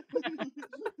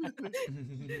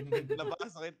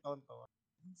 Napakasakit taon-taon.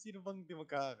 Sino bang di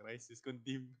magkaka-crisis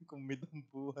kung mid ang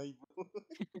buhay mo?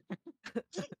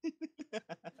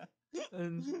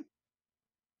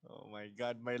 Oh my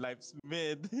God, my life's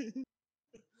mid.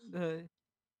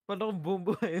 Paano kung buong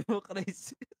buhay mo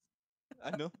crisis?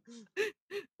 Ano?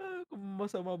 Kung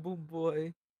masama buong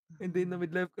buhay. Hindi na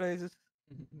midlife crisis.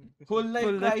 Whole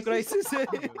life crisis. eh.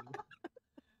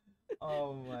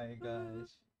 Oh my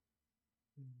gosh.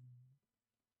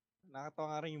 Nakatawa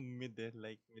nga rin yung mid eh,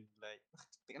 like midlife.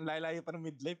 Ang layo pa ng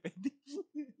midlife eh.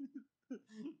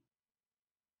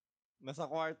 Nasa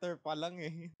quarter pa lang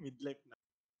eh, midlife na.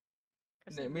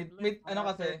 Kasi Hindi, midlife, ano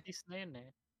mga kasi? 30s na yun eh.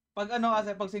 Pag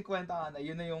pag 50 ka na,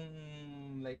 yun na yung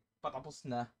like patapos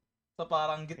na. So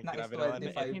parang gitna is Grabe naman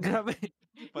eh. 25. Grabe.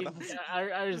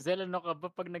 Arzel, ano ka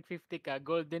ba pag nag-50 ka?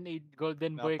 Golden age,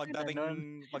 golden boy ka na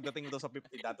nun. Pagdating mo daw sa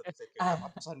 50, dapat set ka,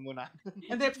 tapusan mo na.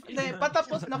 Hindi,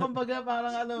 patapos na kumbaga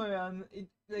parang yan,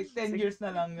 like 10 years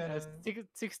na lang ganun.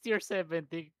 60 or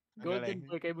 70. Golden Galing.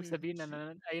 boy, kaya ibig sabihin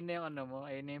na ayun na yung ano mo,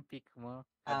 ayun na yung peak mo.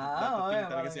 Dadating okay,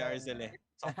 talaga parang si Arzel eh.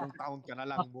 10 taon ka na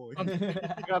lang, boy.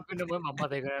 Grabe naman,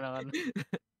 mamatay ka na ng ano.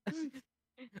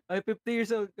 Ay, 50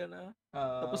 years old ka na.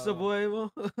 Tapos sa buhay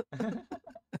mo.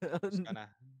 Tapos ka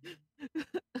na.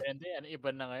 Hindi,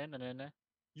 iba na ngayon, ano na.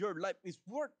 Your life is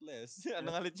worthless.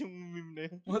 Ano nga ulit yung meme na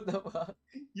yun? What the fuck?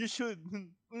 You should.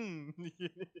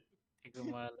 Hindi ko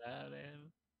maalala yun.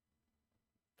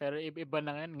 Pero iba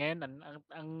na ngayon. Ngayon,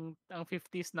 ang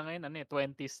 50s na ngayon,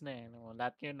 20s na eh. No?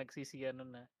 Lahat kayo nagsisiya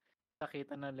na.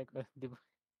 Sakita na likod, di ba?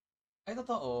 Ay,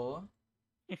 totoo?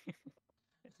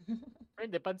 Pero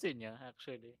hindi, pansin niya,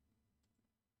 actually.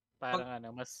 Parang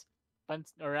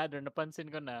or rather,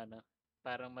 napansin ko na,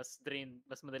 parang mas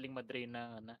madaling ma-drain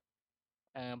na,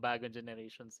 bagong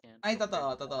generations yan. Ay,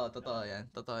 totoo yan.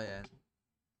 Totoo yan.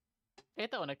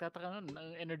 Eto, nagtataka nun,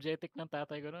 ang energetic ng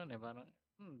tatay ko noon eh. Parang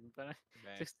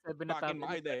 67 na Back in tatay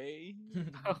my ko. day.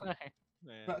 Okay.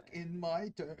 Back in my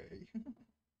day.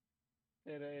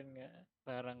 Pero yun nga,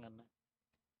 parang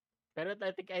Pero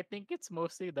I think it's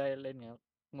mostly dahil yun nga,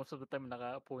 most of the time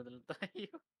nakaupo na lang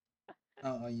tayo.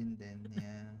 Oo, yun din.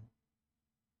 Yeah.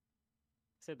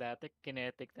 Kasi dati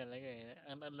kinetic talaga eh.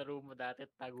 Ang laro mo dati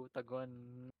tagu-taguan.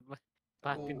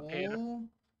 Patin kayo. Oo.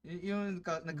 Yung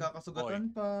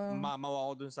nagkakasugatan pa. Mamaw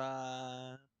ako dun sa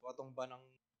patong ba ng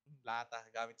lata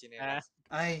gamit chinelas.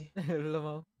 Ay.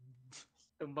 Lamaw.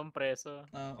 Tumbang preso.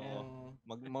 Oo.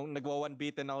 Nagwa-one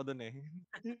beaten ako dun eh.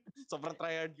 Sobrang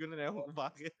tryhard ko nun eh. Kung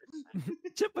bakit.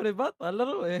 Siyempre, bata,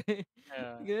 laro eh.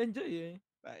 Nag-enjoy eh.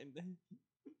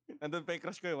 Nandun pa yung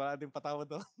crush ko eh. Wala din patawad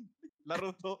to.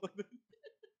 Laro to.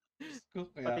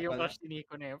 Pati yung crush ni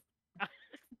Nico na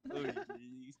Uy,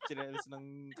 chinelas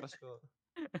ng crush ko.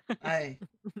 Ay.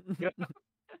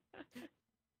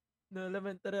 No,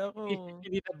 elementary ako.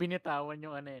 Hindi na binitawan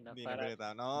yung Hindi na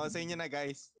binitawan. No, sa inyo na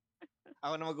guys.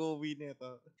 Ako na mag-uwi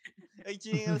nito. Ay,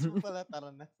 chinelas mo pala.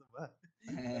 Tara na.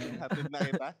 Hatid na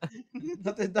kita.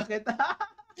 Hatid na kita.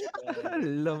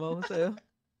 Lamaw sa'yo.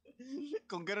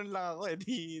 Kung ganun lang ako,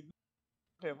 edi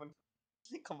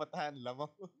kabataan lamang.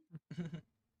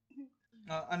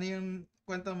 Ano yung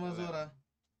kwento mo, Zora?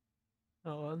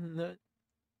 Oo.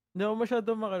 Hindi ako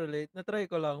masyado makarelate. Na-try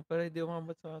ko lang, pero hindi ako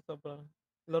mamat sa sobrang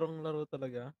larong-laro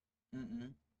talaga.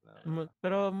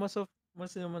 Pero mas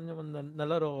naman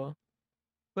nalaro ko.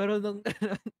 Pero nung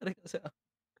try ko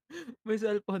may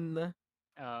cellphone na.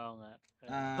 Oo nga.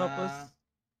 Tapos,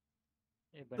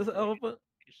 Ibang Tapos ako pa,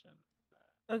 creation.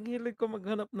 ang hilig ko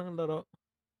maghanap ng laro.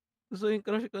 So yung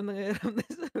crush ko nangyayari na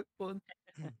sa cellphone.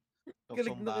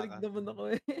 Kilig na kilig Tumsumba ka. naman ako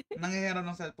eh. Nangyayari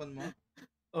ng cellphone mo?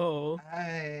 Oo.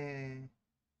 Ay.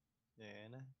 Yan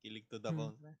na. Kilig to the Hmm.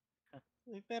 bone na.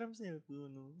 May pera mo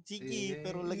cellphone. No? Sige,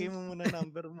 pero Eh. lagay mo muna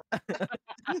number mo.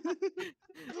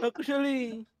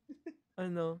 Actually,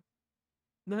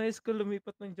 na high school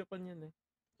lumipat ng Japan yun eh.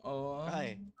 Oh.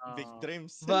 Ay, big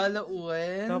dreams. Bala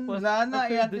uwen. Tapos, Wala na,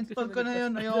 actually, doon ko i-uninstall siya ko na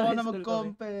yun. nag-best friend Ayoko high na school kami.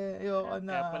 mag-compe. Ayoko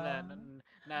na. Kaya pala,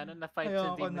 na 5 Ayoko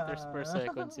centimeters per na.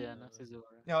 second si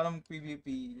Zora. Ayoko na mag-PvP.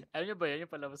 Alam niyo ba yun?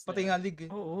 Yung palabas Pati nga league eh.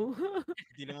 Oo.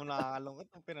 Hindi naman nakakalungkot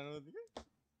ang pinanood ko.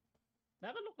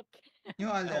 Nakalungkot.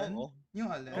 Yung Alan? Oo. Yung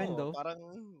Alan? Kind of. Parang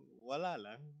wala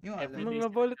lang. Yung Every Alan? day.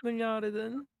 Mga balit nangyari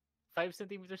dun. 5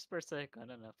 centimeters per second.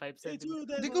 5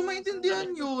 centimeters. Hindi ko maintindihan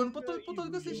yun.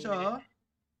 Putol-putol kasi siya.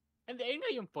 Hindi, ayun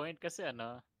nga yung point kasi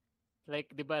like,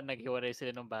 di ba, naghiwalay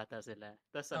sila nung bata sila.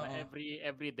 Tapos Oo.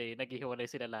 every day, naghiwalay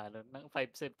sila lalo ng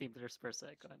 5 centimeters per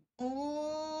second.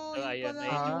 Oh, So, yun ayun, pala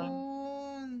ayun yung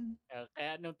yun.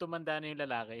 kaya nung tumanda na yung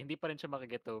lalaki, hindi pa rin siya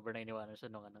makaget over na iniwanan siya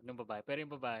nung babae. Pero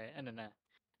yung babae,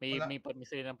 Wala. may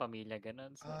sila ng pamilya,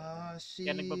 ganun. So, shit.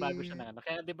 kaya nagbabago siya ng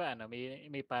Kaya di ba,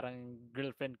 may parang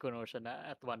girlfriend ko siya na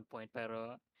at one point,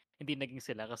 pero hindi naging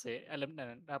sila kasi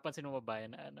napansin mo babae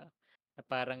na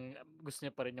parang gusto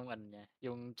niya pa rin yung niya,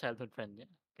 yung childhood friend niya.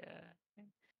 Kaya,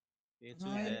 It's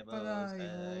Ay, pala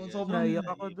yun. Sobrang Sobrang Naiyak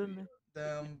ako dun eh.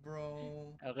 damn, bro.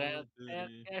 kaya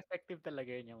effective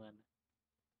talaga yun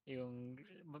yung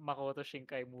Makoto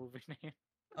Shinkai movie na yun.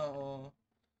 Oo.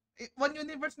 One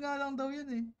universe nga lang daw yun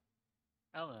eh.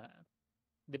 Oo nga.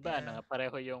 Di ba, Yeah.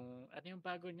 pareho yung, yung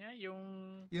bago niya?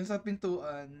 Yung sa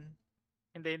pintuan.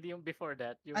 Hindi yung before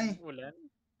that, yung Ay. ulan.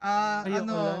 Ay, yung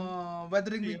ulan?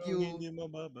 Weathering with you. Hindi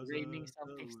mababasa Raining sa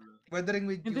something. ulan. Weathering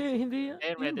with you. Hindi.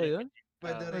 Yun ba yun?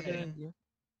 Weathering.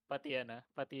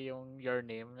 Pati yung Your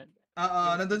Name.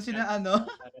 Nandun sila Nandun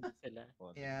sila.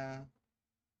 Yeah.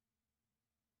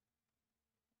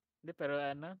 Hindi, pero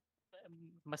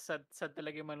mas sad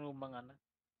talaga yung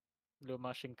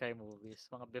lumang Shinkai movies.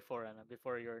 Mga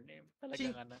before Your Name.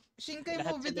 Talagang Shinkai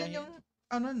lahat movie sila din yung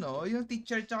yung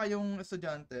teacher tsaka yung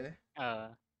estudyante.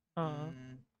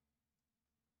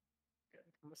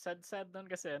 Sad doon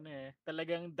kasi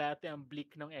talagang dati ang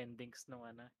bleak ng endings nung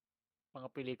mga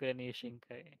pelikula ni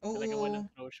Shinkai. Talagang walang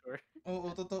closure.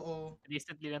 Oo, totoo.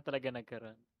 Recently lang talaga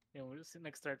nagkaroon. Yung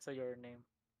nag-start sa Your Name.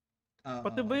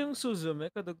 Pati ba yung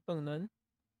Suzume, kadugtong nun?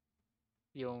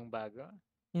 Yung bago?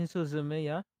 Yung Suzume,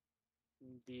 yeah?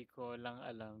 Hindi ko lang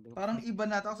alam. Parang iba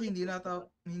nata kasi hindi na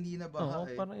baha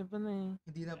eh. Parang iba na eh.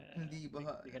 Hindi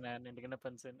baha eh. Hindi ko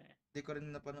napansin eh. Hindi ko rin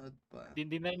napanood pa.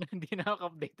 Hindi na ako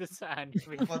updated sa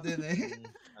anime. Ako din eh.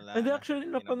 Hindi, actually,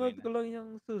 napanood ko lang yung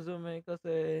Suzume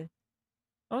kasi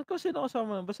ko sino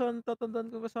kasama nun. Basta natatandaan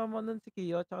ko kasama nun si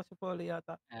Kiyo at si Polly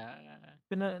yata.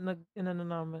 Inano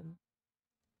namin.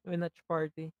 Winatch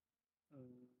party.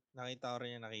 Nakita ko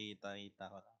rin yung nakita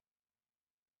ko lang.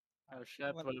 Oh shit,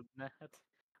 12 na.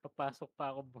 Papasok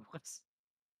pa ako bukas.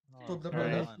 12 na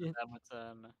pala. Salamat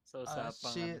sa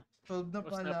usapang shit. 12 na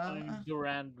pala. Usapang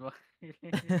Durand mo.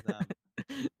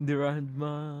 Durand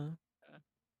ma.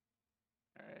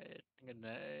 Alright. Good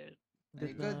night.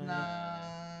 Good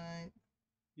night.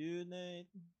 Good night.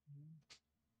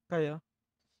 Kaya?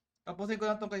 Tapusin ko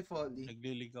lang tong kay Folly.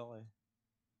 Naglilig ako eh.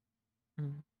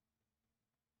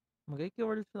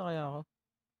 Mag-i-keywords na kaya ako.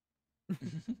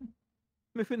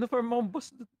 May fina-farm akong boss.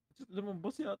 Lumang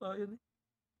boss yata yun eh.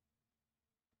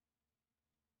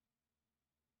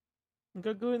 Ang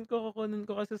gagawin ko, kukunin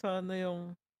ko kasi sana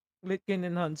yung late game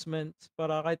enhancements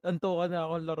para kahit antukan na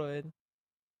akong laruin.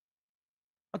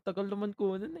 At tagal naman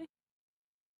kunin eh.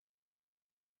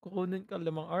 Kukunin ka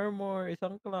 5 armor,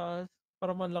 1 class,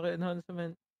 para manlaki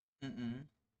enhancement.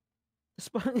 Tapos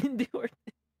parang hindi worth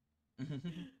it.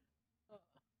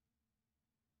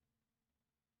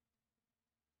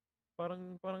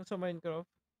 Parang sa Minecraft.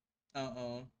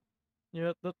 Oo.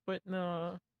 You're at that point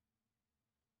na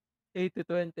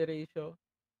 80-20 ratio.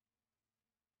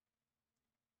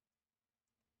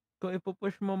 Kung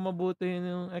ipupush mo mabuti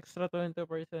yung extra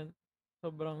 20%,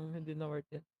 sobrang hindi na worth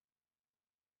it.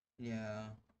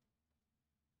 Yeah.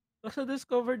 Kasi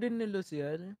discover din ni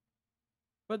Luciel,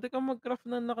 pwede kang mag-craft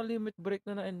ng naka-limit break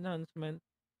na enhancement.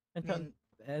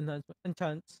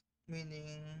 Enchants.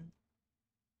 Meaning?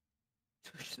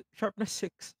 Sharpness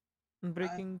 6.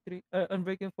 Unbreaking 3.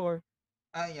 Unbreaking 4.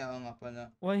 Yeah, nga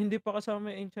pala. Hindi pa kasama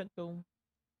yung Ancient Tome.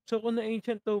 So, kung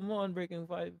na-Ancient Tome mo, Unbreaking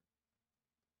 5.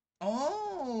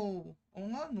 Oo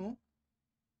nga, no?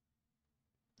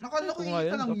 Akala ko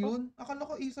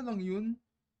isa lang yun.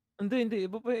 Hindi.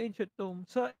 Iba pa yung Ancient Tome.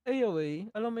 Sa AOA,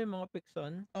 alam mo yung mga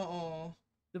Pixon? Oo.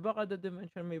 Di ba kada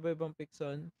dimension may iba-ibang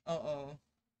Pixon? Oo.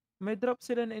 May drop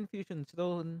sila na Infusion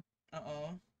Stone.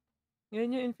 Oo.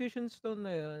 Ngayon yung Infusion Stone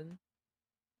na yun,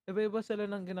 iba-iba sila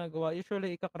ng ginagawa.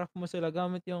 Usually, ika-craft mo sila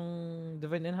gamit yung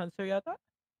Divine Enhancer yata.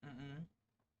 Mm.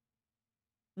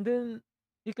 And then,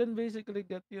 you can basically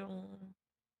get yung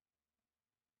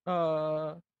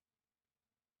uh,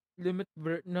 limit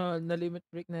break na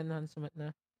enhancement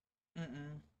na.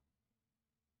 Mm.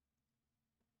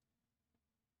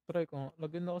 Try ko nga.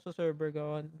 Login ako sa server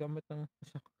gamit ng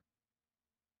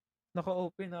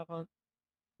naka-open na account.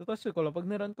 Tapos ko lang. Pag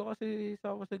niran ko kasi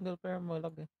sa ako single player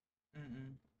malag eh.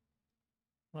 Mm.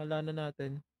 Ngalanan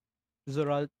natin.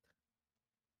 Zoralt.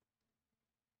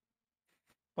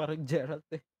 Parang Geralt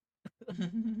eh.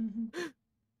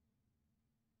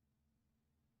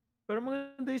 Pero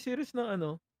maganda yung series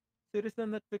ng series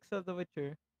ng Netflix sa The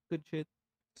Witcher. Good shit.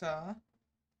 Sa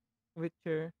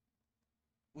Witcher.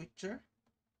 Witcher?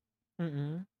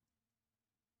 Mm-mm.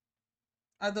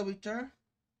 The Witcher?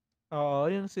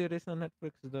 Oo, yung series ng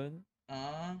Netflix doon.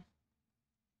 Ah.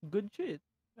 Good shit.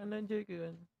 Na-enjoy ko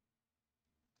yun.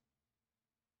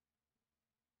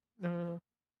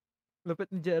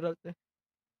 Lupit ni Geralt eh.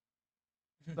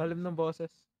 Lalim ng boses.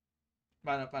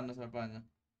 Paano?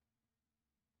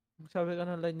 Sabi ka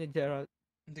ng line ni Geralt.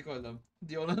 Hindi ko alam.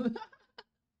 Hindi ko alam.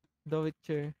 The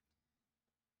Witcher.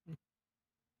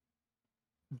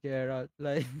 Geralt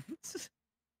lines.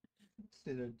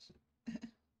 Sinerge.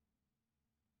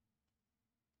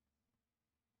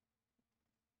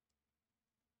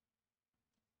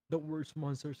 The worst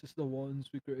monsters is the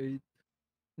ones we create.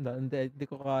 Hindi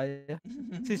ko kaya.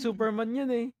 Si Superman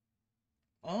yun eh.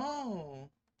 Oh.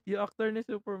 Yung actor ni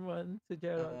Superman, si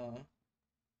Geralt. Oo.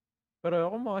 Pero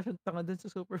ako mukha siyang tanga dun sa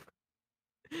Superman.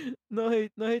 No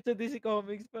hate sa DC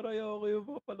Comics, pero ayoko yung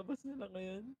mga palabas nila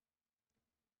ngayon.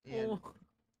 Yan. Oh,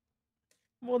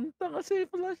 monta kasi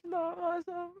Flash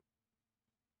nakakasam.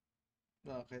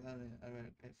 Bakit? Ano yun?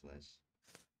 American Flash.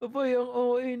 Aba, yung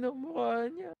OA ng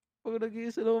mukha niya. Pag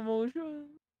nag-slow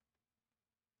motion.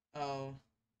 Oh.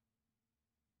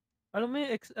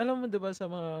 Alam mo 'di ba sa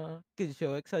mga kids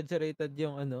show, exaggerated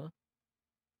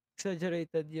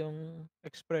yung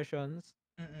expressions.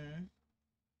 Mm.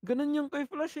 Ganun yung kay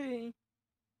Flash eh.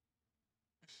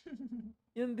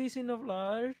 Yung DC na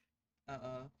Flash.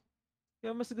 Oo.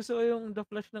 Kaya mas gusto ko yung The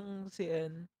Flash ng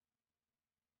CN.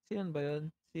 CN ba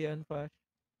yun? CN Flash.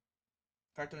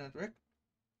 Cartoon Network?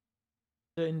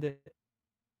 So, hindi.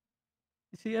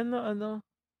 CN na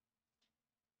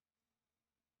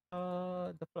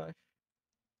The Flash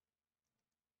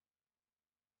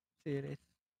series.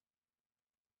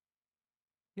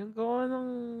 Yung gawa ng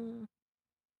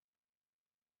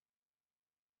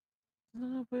ano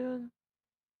nga ba yun?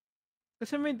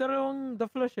 Kasi may dalawang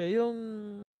The Flash eh. Yung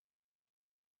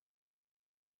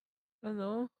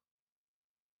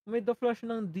may The Flash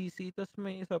ng DC, tapos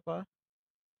may isa pa.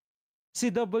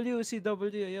 CW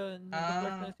yun. Yung The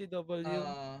Flash ng CW.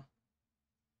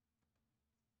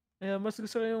 Ayan, mas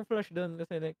gusto ko yung Flash doon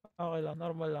kasi like, okay lang,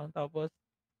 normal lang. Tapos,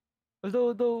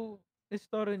 although yung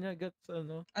story niya gets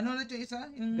Ano ulit yung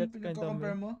isa? Yung gets kinda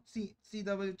pinagko-compare meh. mo?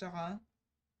 CW tsaka?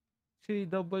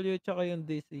 CW tsaka yung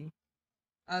DC.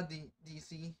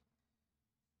 DC.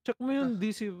 Check mo yung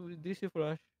DC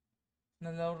Flash.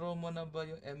 Nalaro mo na ba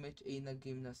yung MHA na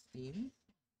game na Steam?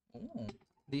 Oh.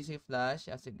 DC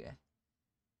Flash? Sige.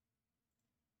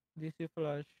 DC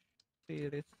Flash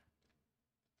series.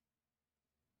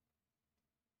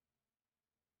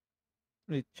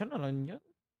 Wait, siya na lang yan?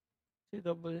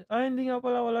 CW. Hindi nga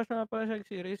pala, wala siya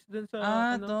series. Dun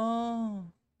sa, To.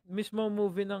 mismo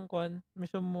movie ng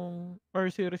or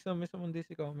series ng mismong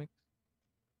DC Comics.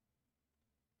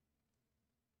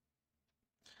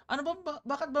 Ano ba,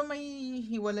 bakit ba may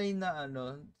hiwalay na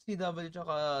CW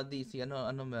tsaka DC?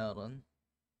 Ano meron?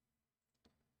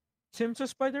 Same sa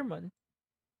Spider-Man.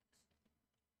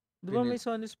 Di ba may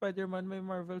Sony Spider-Man, may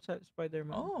Marvel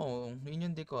Spider-Man? Oh,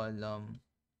 yun yung di ko alam.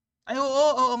 Ay,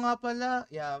 oo nga pala.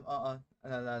 Yeah, oo.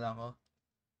 Alala ko.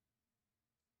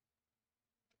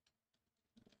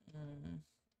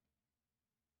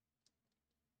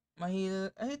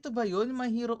 Ito ba yun? My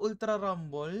Hero Ultra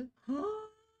Rumble?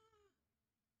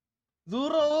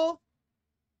 Zuro!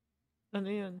 Ano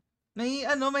yun? May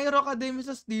My Hero Academy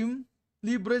sa Steam.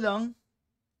 Libre lang.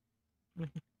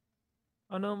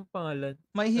 Ano ang pangalan?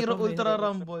 My Hero Ito, Ultra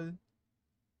Rumble.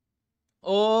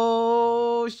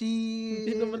 Oh, shit!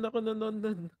 Hindi naman ako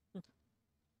nanonood.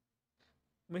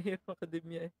 May Hero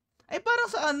Academia eh. Ay, parang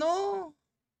sa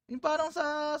yung parang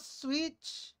sa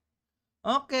Switch.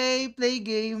 Okay, play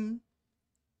game.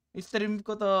 I-stream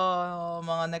ko to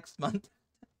mga next month.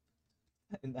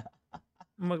 Na.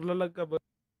 Maglalag ka ba?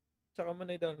 Tsaka mo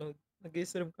na i-download.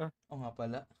 Nag-stream ka. Oo nga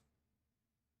pala.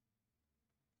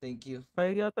 Thank you.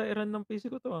 Kaya yata i-run ng PC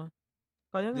ko to ah.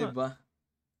 Kaya nga. Diba?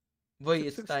 Boy,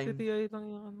 it's 660 time. Ti lang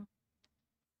yung ano.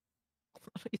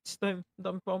 It's time. Ang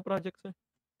dami pa akong projects eh.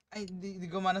 Ay, di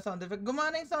gumana sound effect.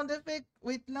 Gumana yung sound effect.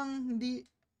 Wait lang, hindi.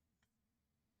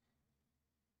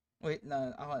 Wait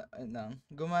lang, ako lang.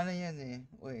 Gumana yan eh.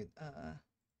 Wait,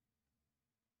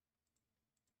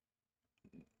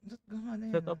 gumana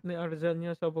yan Setup ni Arjan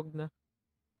niya sabog na.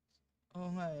 Oo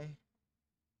nga eh.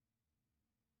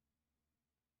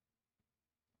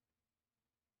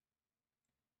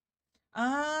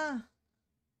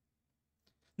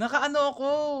 Nakaano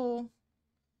ako.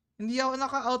 Hindi ako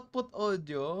naka-output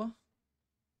audio.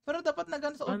 Pero dapat na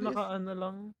ganun sa OBS. Naka-ano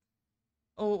lang.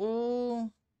 Oo.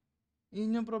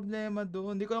 Yun yung problema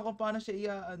doon. Hindi ko alam kung paano siya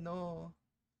iaano.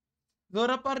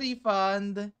 Zora pa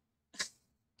refund.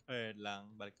 Wait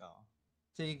lang, balik ako.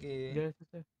 Sige. Yes.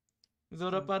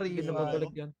 Zora pa Hindi na refund.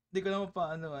 babalik yan. Hindi ko naman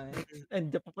paano eh.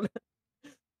 End pa pala.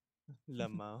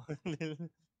 Lamaw.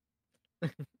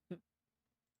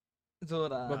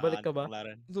 Zora. Babalik ka ba?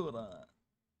 Zora.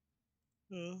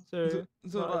 Sir.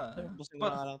 Zora. Tapusin ko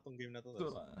na lang tong game na to.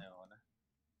 Zora. Ayoko na.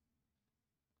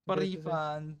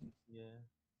 Pa-refund. Yeah.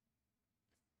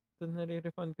 So,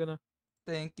 nare-refund ko na.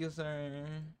 Thank you, sir.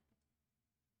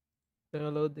 Pero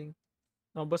loading.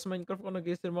 Boss Minecraft ko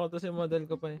nag-stream ako tapos yung model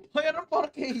ko pa eh. Hoy, anong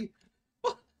 4K?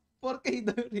 4K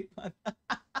daw yung refund.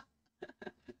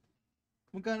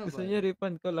 Magkano ba? Gusto niya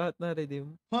refund ko lahat na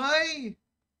redeem. Hoy!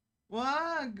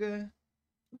 Wag!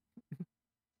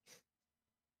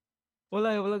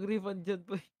 Walang refund dyan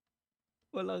po.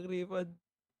 Walang refund.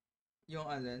 Yung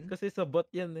alin? Kasi sa bot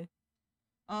yan eh.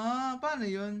 Paano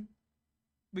yun?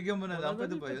 Bigyan mo na lang, Wala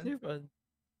pwede ba yun? refund.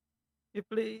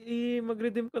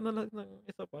 Mag-redeem ka na lang ng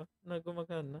isa pa na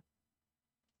gumagana.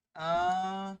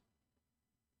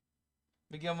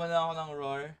 Bigyan mo na ako ng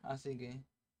roar. Sige.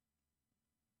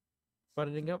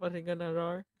 Parinig ka na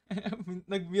roar.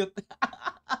 Nag-mute.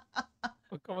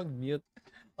 Huwag ka mag-mute.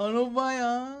 Ano ba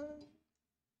yan?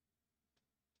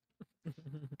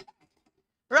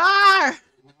 Roar!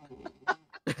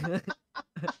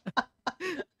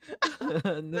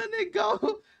 Nanigaw!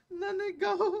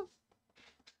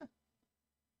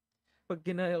 Pag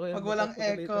ginaya ko yan. Pag walang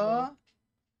mapapagalitan echo. ako.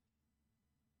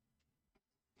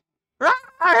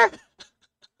 Roar!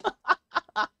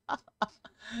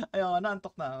 Ayoko na,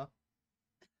 antok na ako.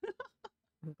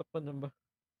 Antok pa na ba?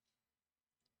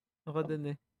 Ako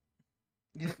din eh.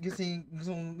 Gising,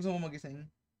 gusto mo magising?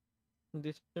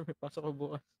 Hindi siya, may pasok ko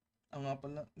bukas. Nga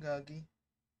pala, gagi.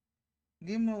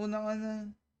 Game mo, una ka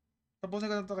na. Tapusin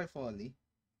ko na to kay Folly.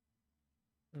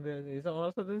 Hindi, isang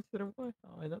oras na din stream ko eh.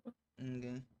 Okay na to.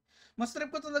 Okay. Mas trip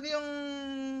ko talaga yung,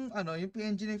 yung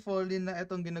PNG ni Folly na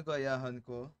itong ginagayahan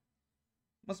ko.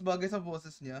 Mas bagay sa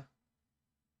boses niya.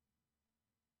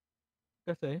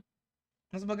 Kasi,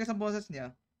 Mas bagay sa boses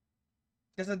niya.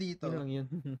 Kesa dito. yun lang yun.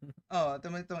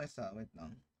 Itong isa. Wait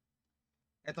lang.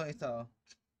 Itong isa,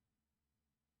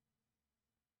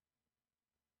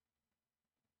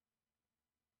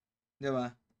 Di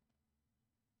ba?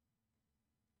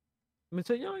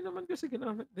 Minsan niya okay naman kasi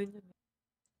ginamit din yan.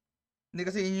 Hindi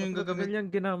kasi yun yung gagamit. Ganyan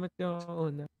ginamit yung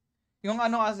una. Yung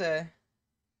kasi,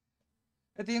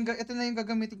 ito na yung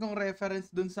gagamitin kong reference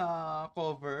dun sa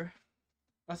cover.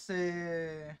 Kasi,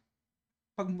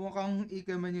 pag mukhang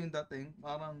ikaman yung dating,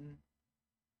 parang,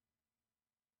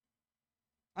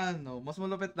 mas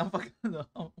malupit lang pag,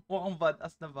 mukhang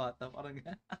badass na bata. Parang,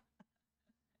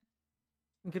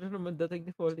 Gano'n naman dating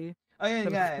ni Folly.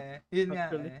 ayun nga eh. Yun nga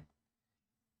Actually. eh.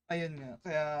 Ayun nga.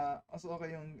 Kaya, mas okay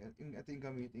yung ito yung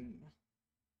gamitin.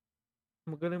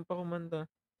 Magaling pa kumanta.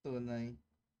 Tunay.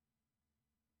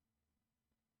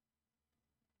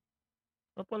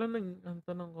 Pala ang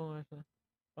tanong ko nga siya.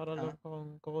 Para lang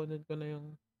kung kukunin ko na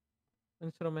yung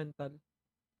instrumental.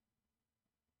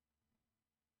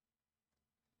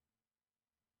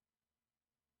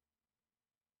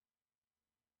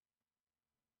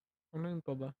 Ano yun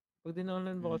pa ba? Pag di na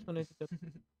online bukas ko na i-chat.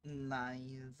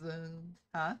 Nice.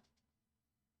 Ha?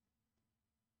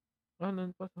 Ano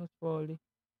yun pa sa Folly?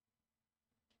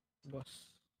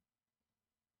 Boss.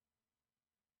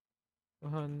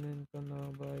 Kahanin ka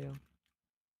na ba yung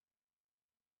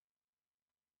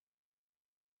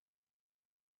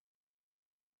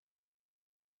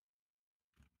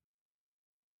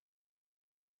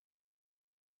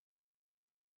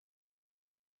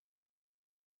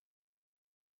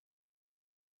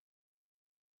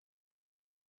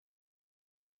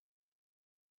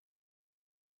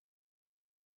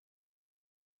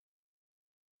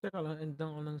Teka lang, end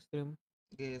lang ako ng stream.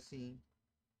 Guessing.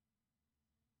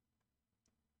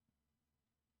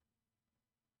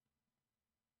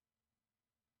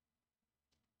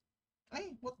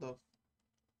 Ay, what the?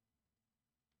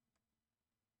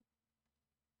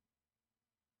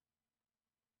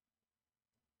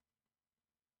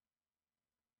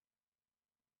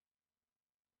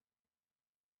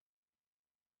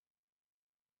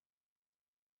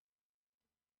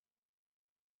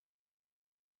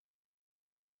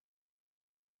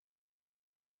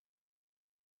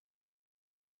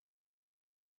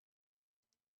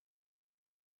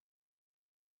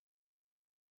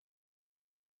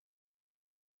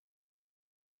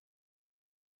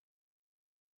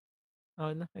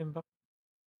 Na, I'm back.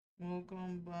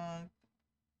 Welcome back.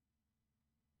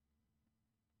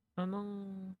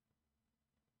 Anong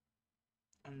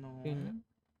Ano? yun?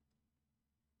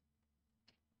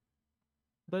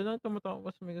 Dahil lang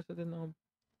tumatawa kasi may gusto din akong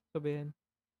sabihin.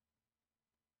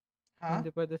 Ha?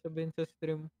 Hindi pwede sabihin sa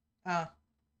stream. Ah.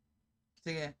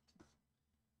 Sige.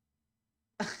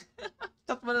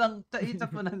 Chat mo na lang. I-chat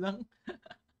mo na lang.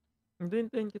 Hindi,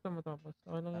 hintayin kita matapos.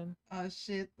 Okay lang yan. Ah,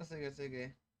 shit. Sige,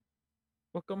 sige.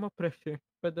 Huwag ka ma-pressure.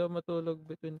 Pwede ako matulog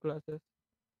between classes.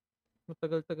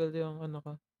 Matagal-tagal yung ano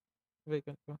ka.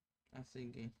 Vacant ko. Ah,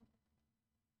 sige.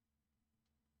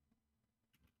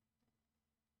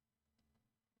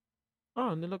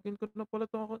 Nilagyan ko na pala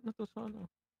itong account na to sa ano.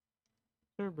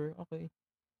 Server, okay.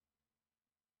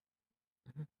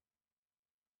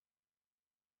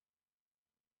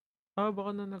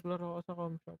 Baka na naglaro ako sa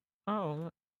comshop. Oo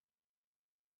nga.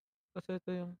 Kasi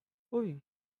ito yung, uy,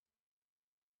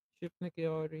 ship ni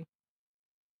Kiori.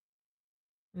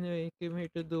 Anyway, came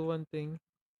here to do one thing.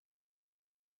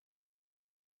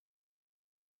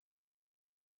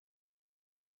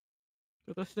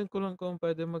 So, testin ko lang kung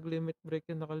pwede mag-limit break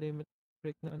yung naka-limit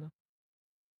break na ano.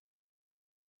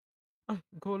 Ay,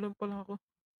 golem pala ako.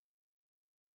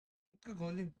 Ba't ka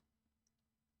golim?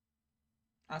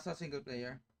 Sa single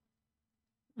player?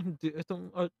 Hindi,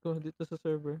 itong art ko dito sa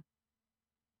server.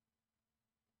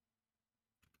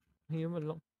 Human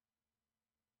lang.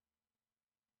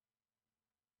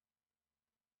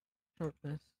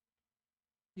 Sharpness.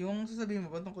 Yung sasabihin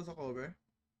mo ba tungkol sa cover?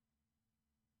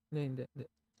 Hindi.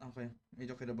 Okay.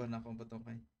 Medyo kinabahan ako. Ba't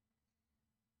okay?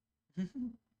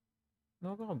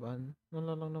 Nakakabahan.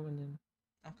 Wala lang naman yan.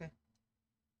 Okay.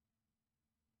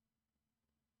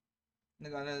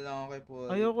 Nag-alala lang ako kay Paul.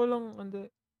 Ayoko lang, hindi.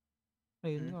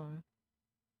 Ayun Hmm? nga eh.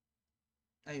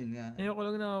 Ayun nga. Ayoko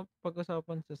lang na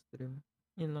pag-usapan sa stream.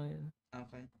 Yun lang yan.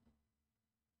 Okay.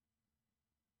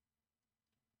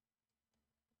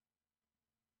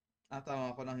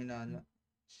 Tama ako ng hinala.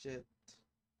 Shit.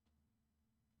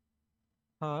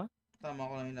 Ha? Tama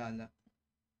ako ng hinala.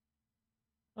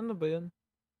 Ano ba yun?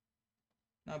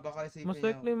 Baka isipin Most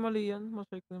niya. likely mali yan.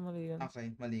 Most likely mali yan.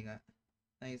 Okay, mali nga.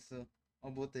 Nice. So,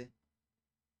 buti.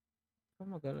 Ikaw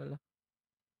mag-alala.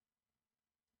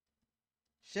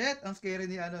 Shit! Ang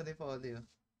scary ni ni Foley.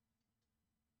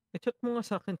 I-chat mo nga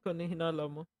sa akin kung ano yung hinala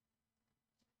mo.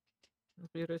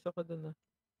 Curious ako dun ah.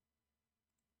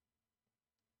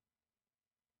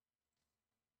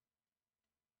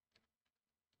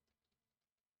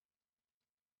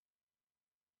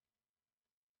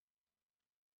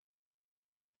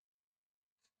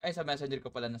 Ay, sa messenger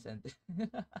ko pala na-send.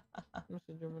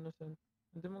 Messenger mo na send.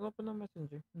 Hindi mo ka pa na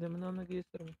messenger. Hindi mo na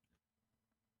nag-i-stream.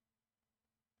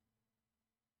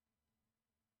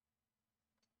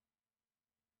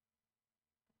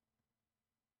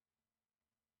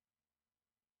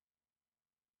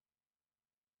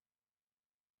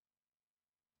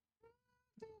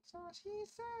 That's what she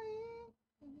said.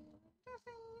 The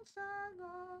things are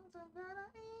going to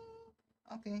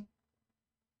Okay.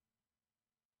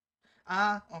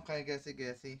 Okay.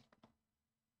 Gesi.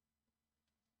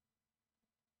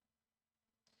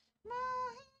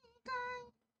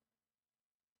 Mahikay.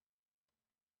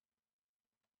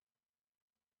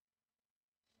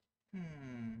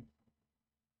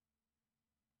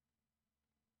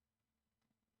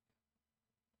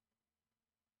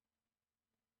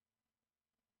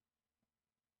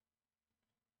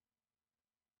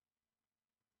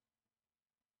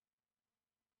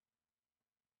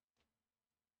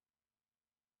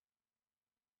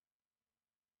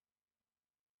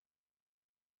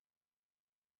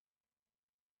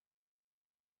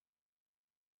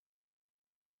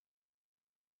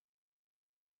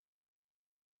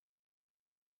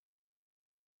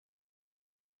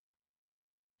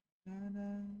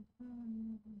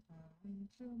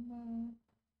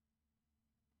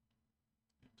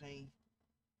 Okay.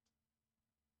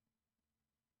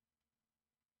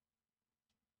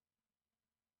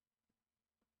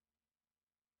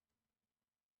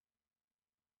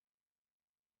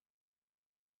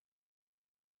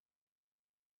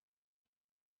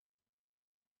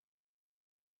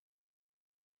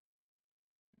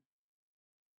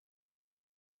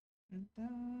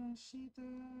 Dashita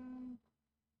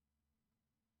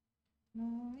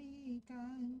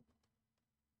Noikai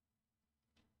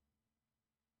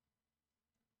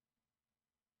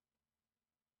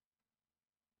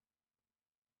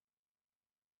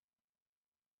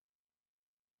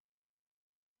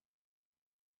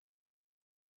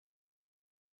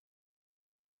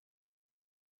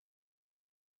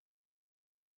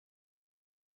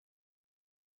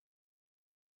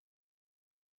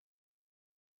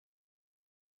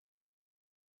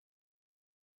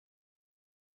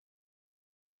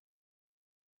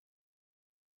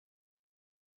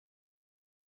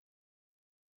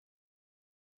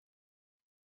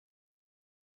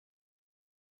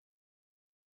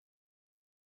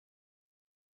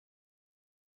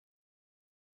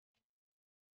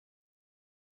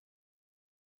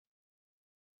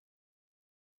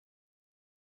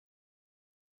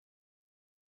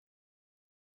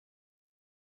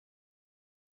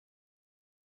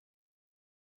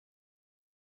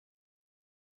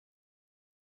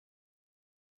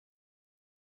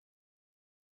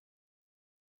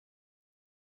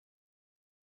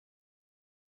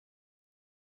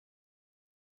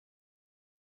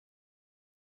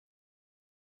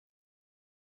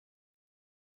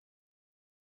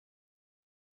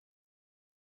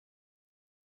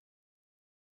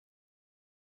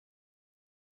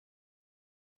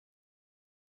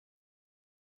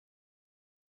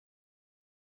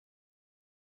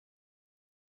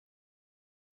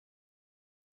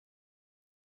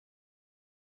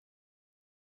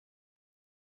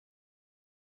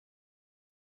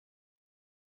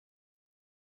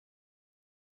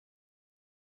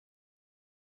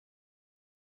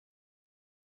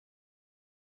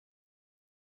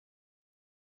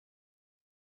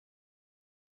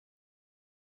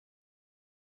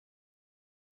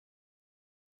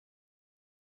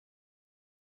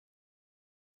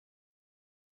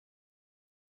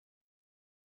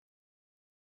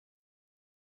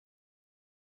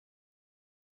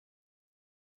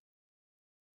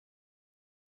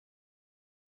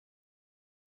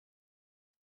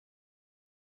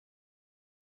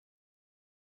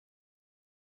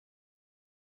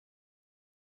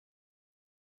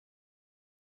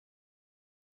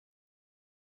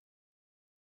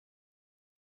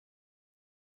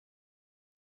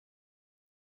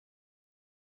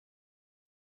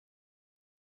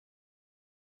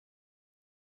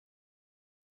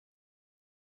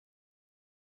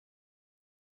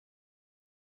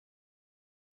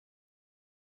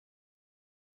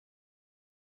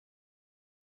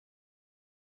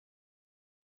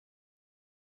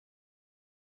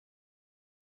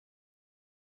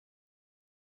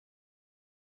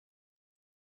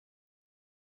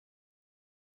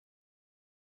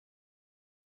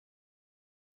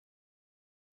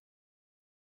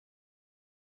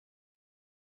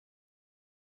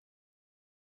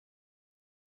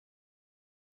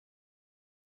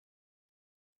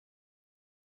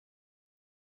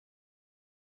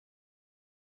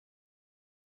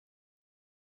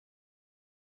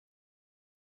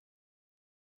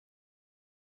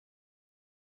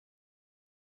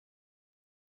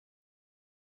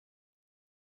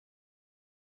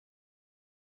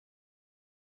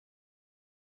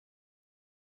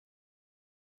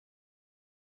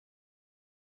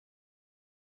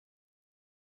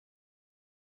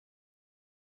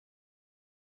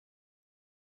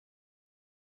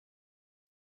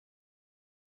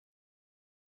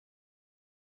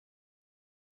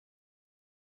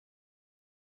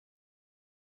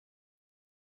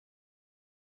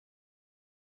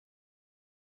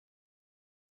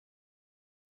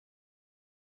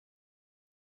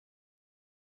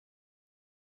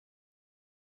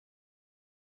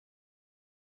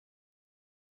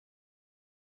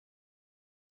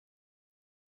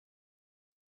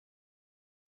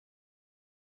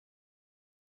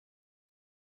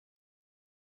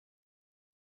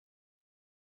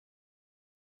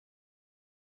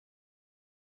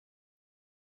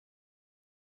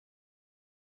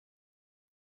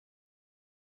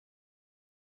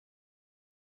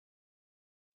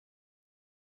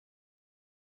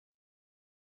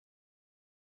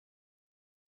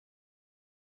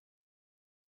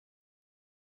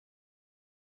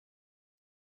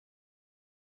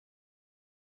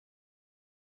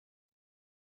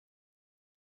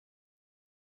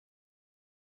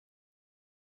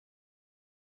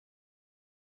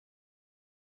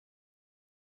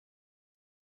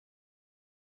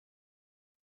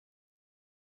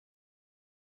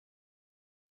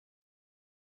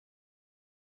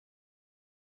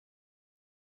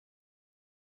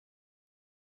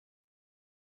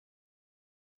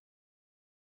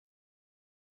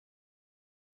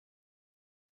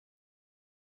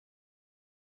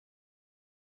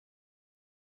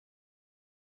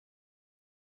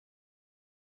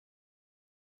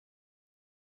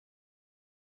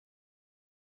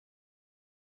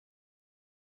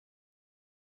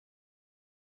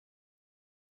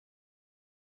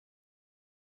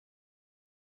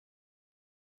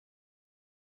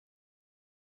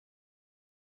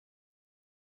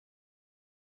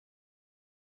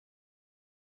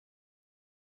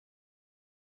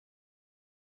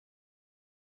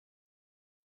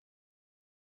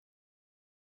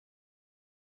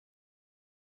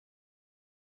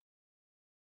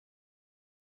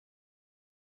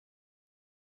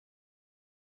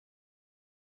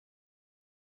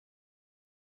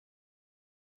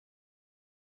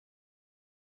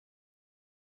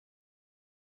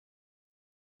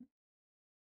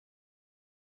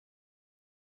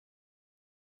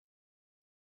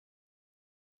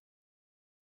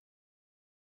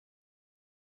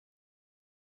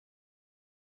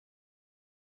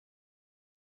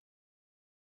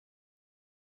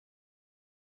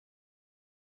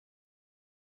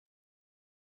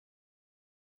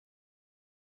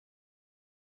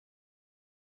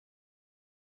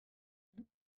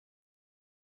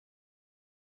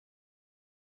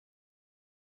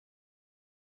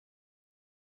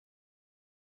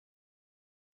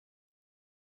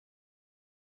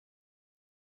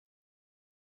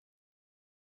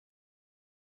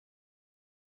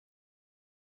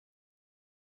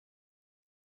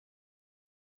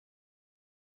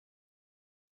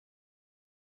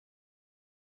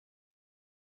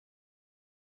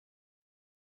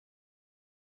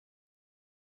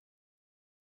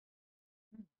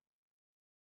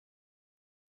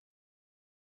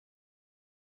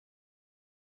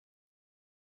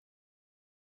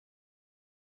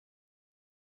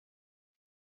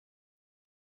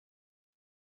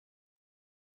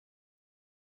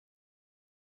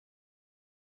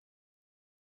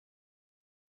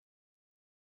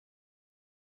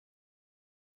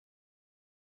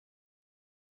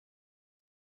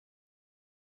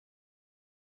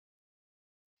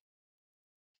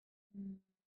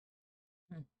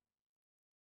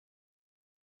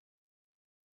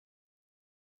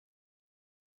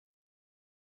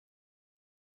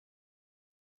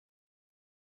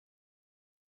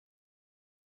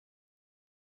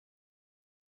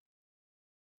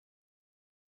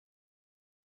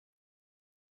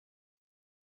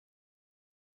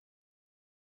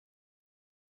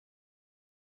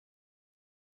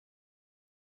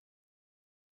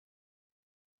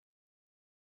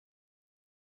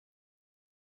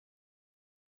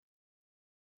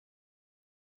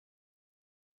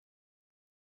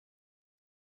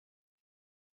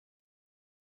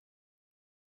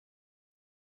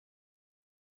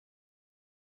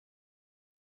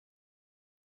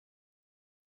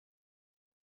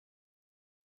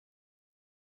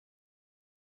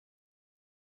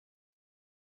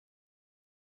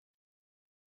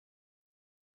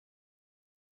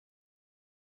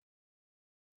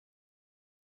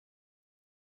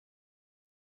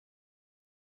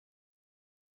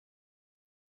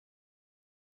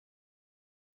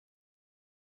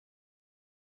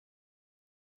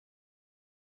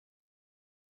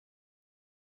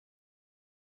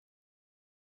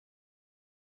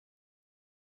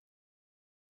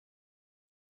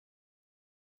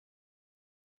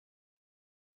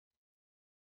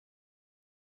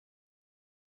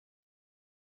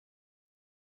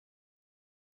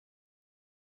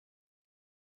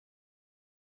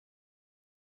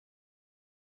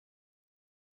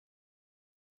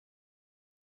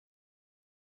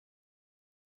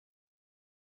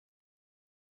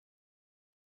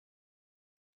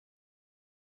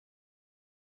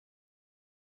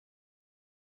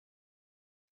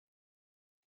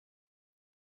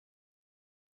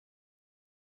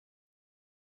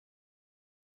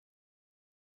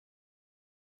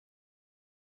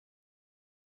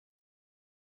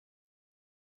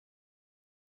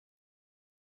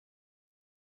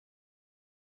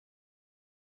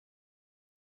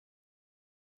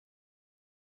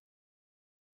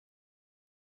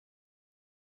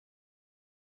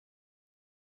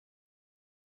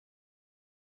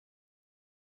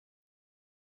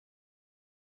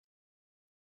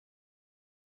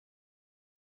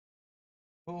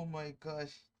Oh my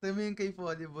gosh. Tayo mo yung kay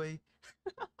Boy.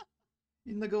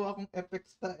 Yung nagawa kong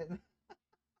effects tayo.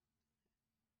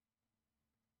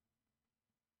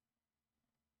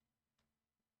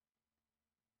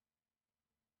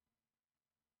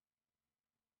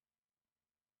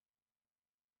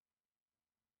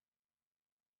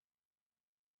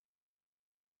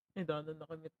 Eh, dahan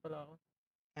nakamit pala ako.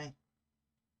 Ay.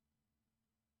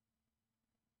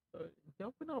 Hindi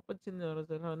ako pinakapansin na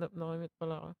Rosel. Hanap nakamit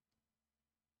pala ako.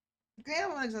 Kaya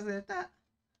mo nagsasalita.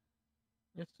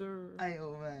 Yes, sir. Ay,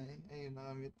 oh my. Ayun,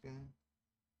 nakamit ka.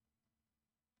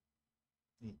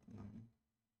 Wait lang.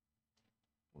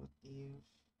 What if...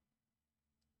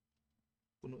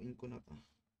 Punuin ko na to.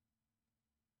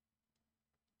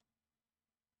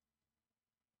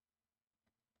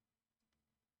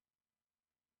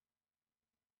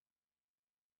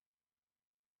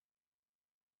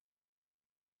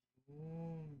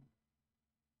 Oh.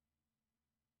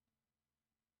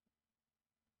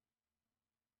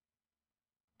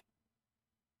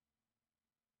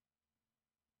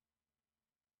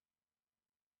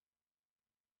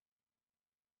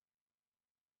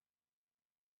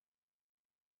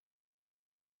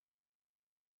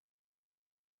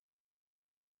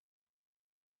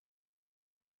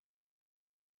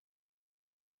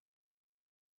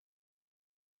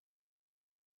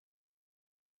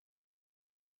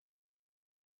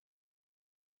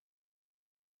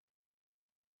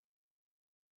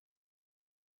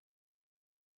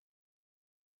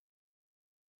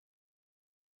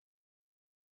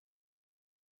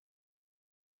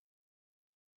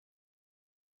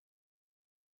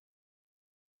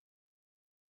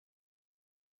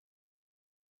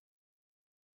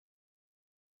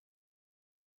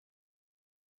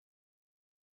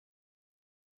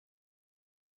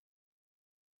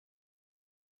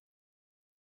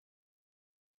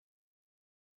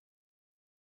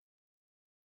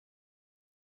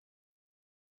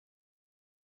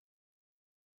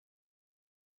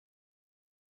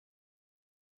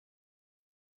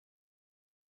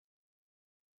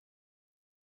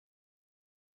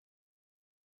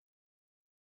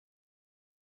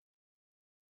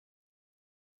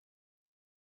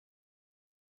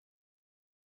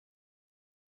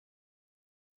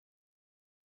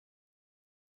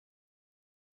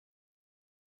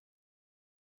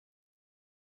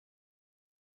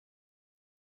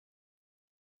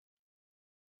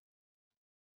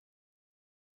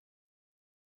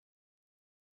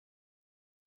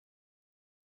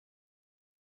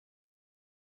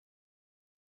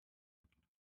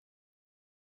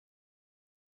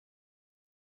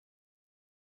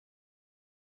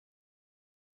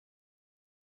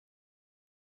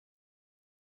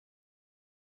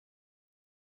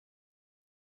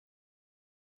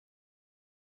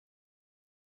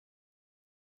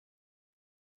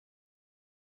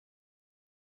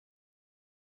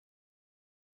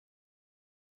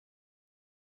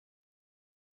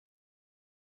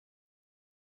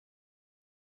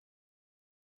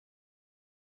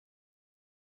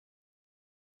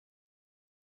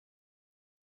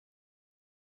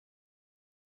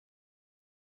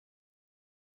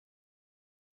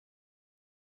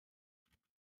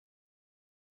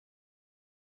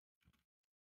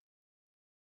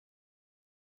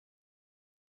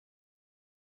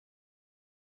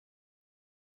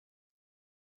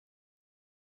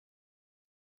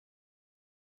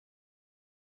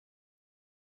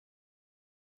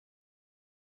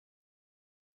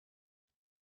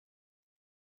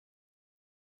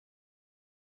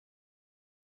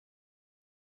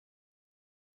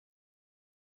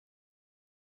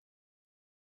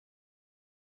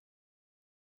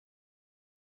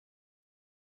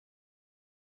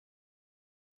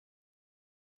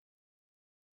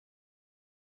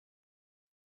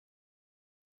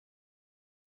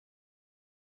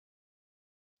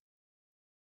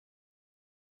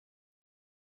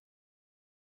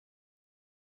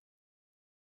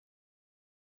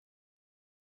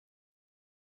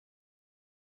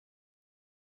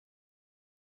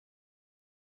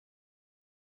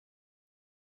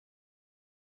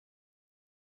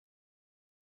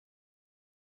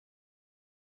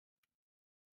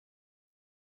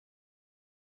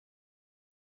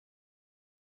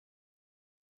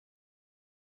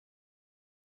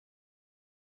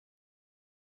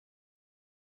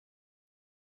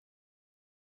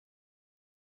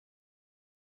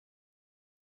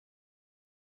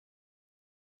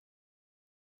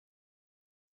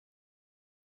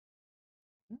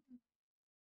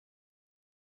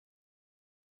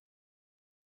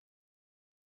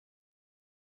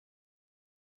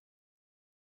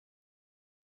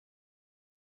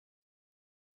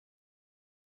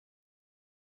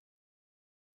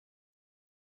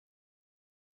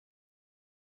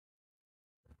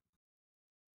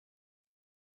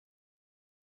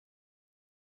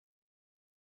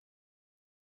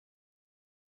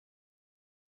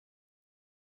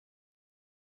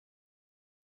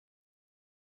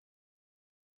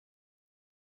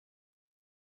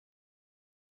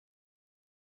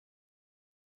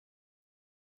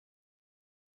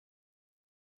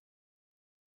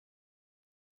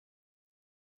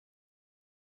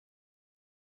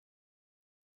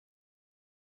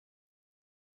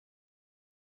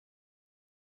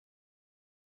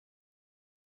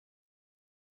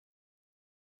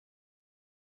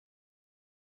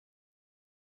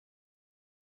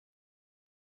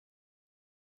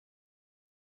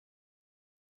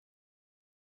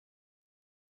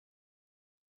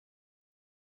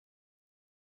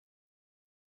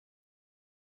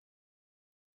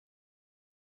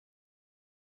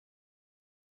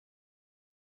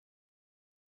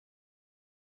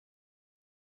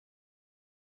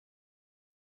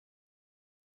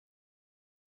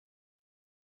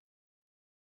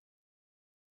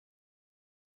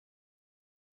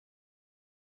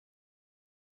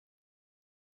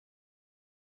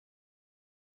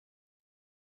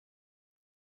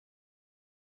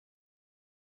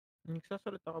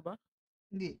 Nagsasalita ka ba?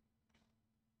 Hindi.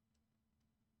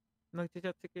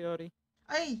 Nagchat si Kiori.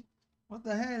 Ay! What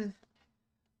the hell?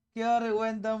 Kiara,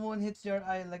 when the moon hits your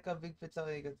eye like a big pizza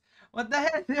bagel. What the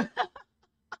hell?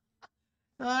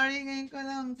 Sorry, ngayon ko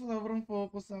lang. Sobrang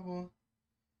focus ako.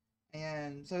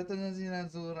 Ayan. So, ito na si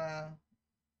Nazura,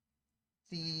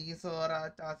 si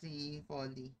Sora, at saka si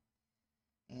Polly.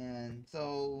 Ayan.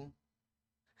 So,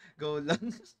 go lang.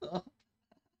 So,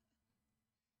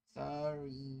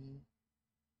 sorry.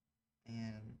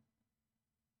 Ayan.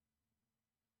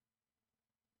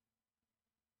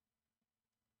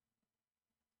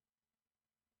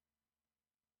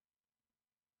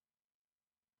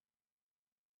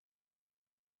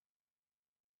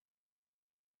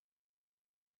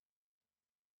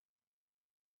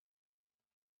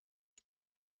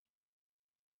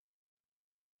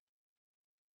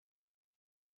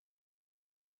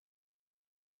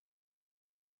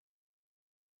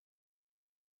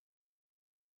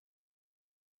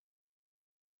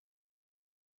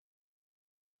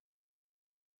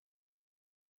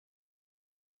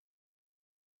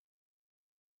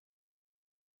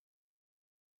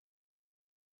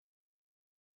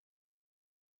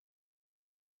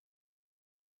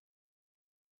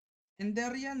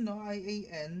 Ender yan, no?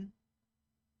 I-A-N.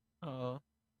 Oo.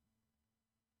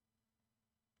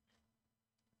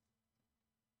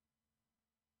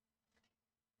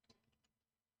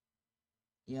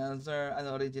 Yan, sir.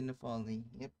 Ano, origin Folly.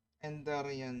 Yep. Ender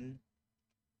yan.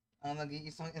 Ang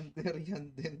nag-iisang Ender yan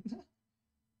din.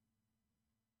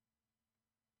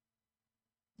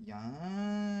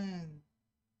 Yan.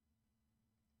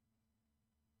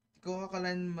 Ikaw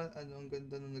akalain ano, ang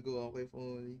ganda nung nagawa ko kay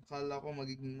Folly. Kala ko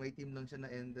magiging may team lang siya na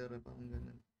Ender. Parang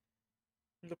ganun.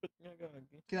 Lupit nga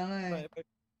gagi. Kaya nga eh. Ma-effect.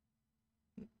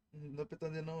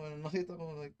 Lapitan din ako. Nakita ko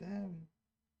like, damn.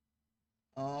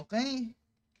 Okay.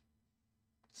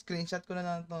 Screenshot ko na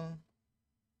lang to.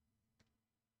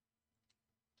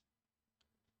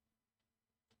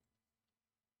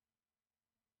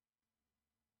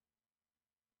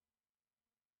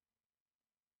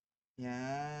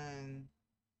 Yan.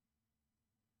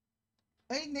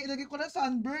 Ay, nailagay ko na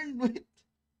sunburn. Wait.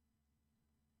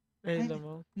 Ay, Ay, alam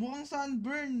mo. mukhang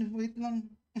sunburn. Wait lang.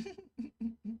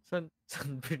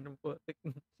 Sunburn ng putik.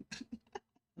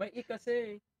 May I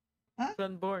kasi. Ha?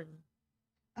 Sunborn.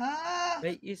 Ah!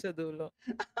 May I sa dulo.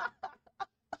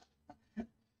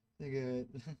 Sige,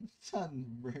 wait lang.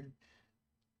 Sunburn.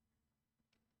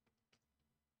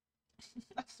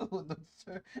 Nasunog,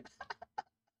 sir.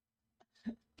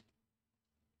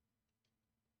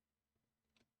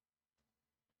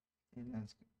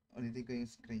 Ulitin ko yung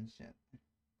screenshot.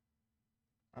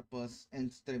 Tapos,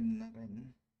 end stream na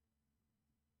rin.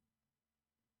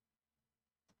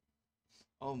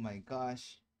 Oh my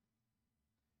gosh.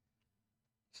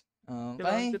 Kailangan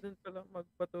Okay. ko din pala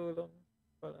magpatulong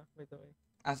pala. By the way.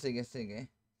 Ah, sige, sige.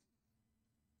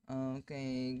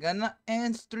 Okay. Gonna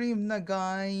end stream na,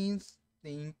 guys.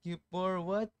 Thank you for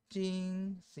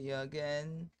watching. See you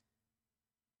again.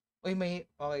 Uy, may...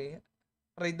 Okay.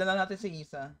 Raid na lang natin si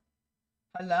Isa.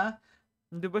 Hala?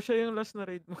 Hindi ba siya yung last na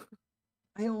raid mo?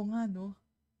 Ayaw nga, no?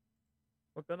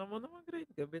 Huwag ka na muna mag-raid.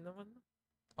 Gabi naman.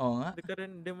 Oo nga.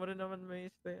 Hindi mo rin naman may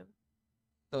ista yan.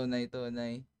 Tunay,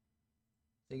 tunay.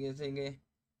 Sige, sige.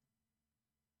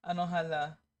 Ano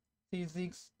hala? Si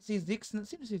Zix. Si Zix? Sino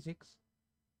si Zix?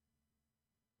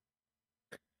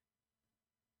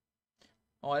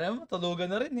 O, alam mo,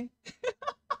 tulugan na rin eh.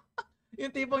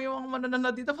 Yung tipong yung mga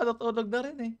manananood dito, patutulog na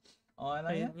rin eh. O,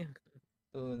 ano yan? Ayun nga.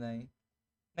 Tunay.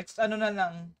 Next ano na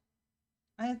lang.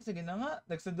 Ay, sige na nga.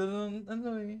 Nag-send na nun, ano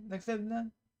eh. Nag-send na.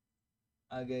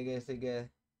 Okay,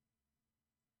 sige.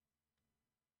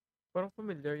 Parang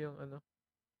familiar yung ano.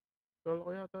 Kala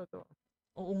ko yata ito.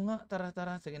 Oo nga, tara.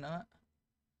 Sige na nga.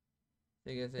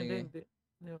 Sige. Hindi.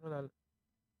 Hindi ako kilala.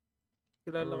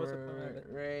 Kilala ko sa pangalan.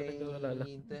 Pero hindi ko kilala.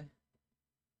 Raid.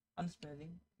 Ano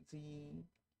spelling?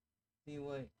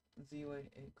 ZYX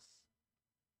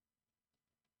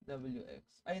WX.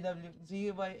 Ay,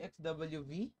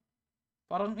 ZYXWV?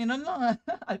 Parang inon lang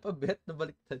alphabet na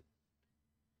baliktad.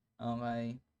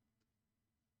 Okay.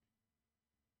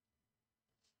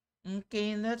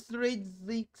 Okay, let's raid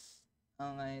Zix.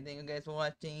 Okay, thank you guys for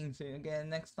watching. See you again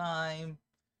next time.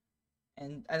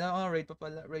 And ano, raid pa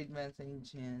pala, raid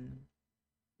message yan.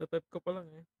 Natype ko pa lang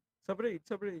eh.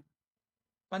 Subraid.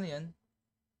 Paano yan?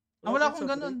 Wala akong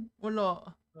subraid. ganun.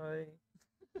 Wala. Ay.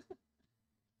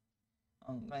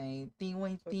 Okay,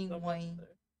 TY. Bye.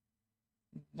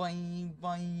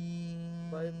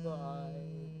 Bye.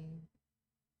 Bye.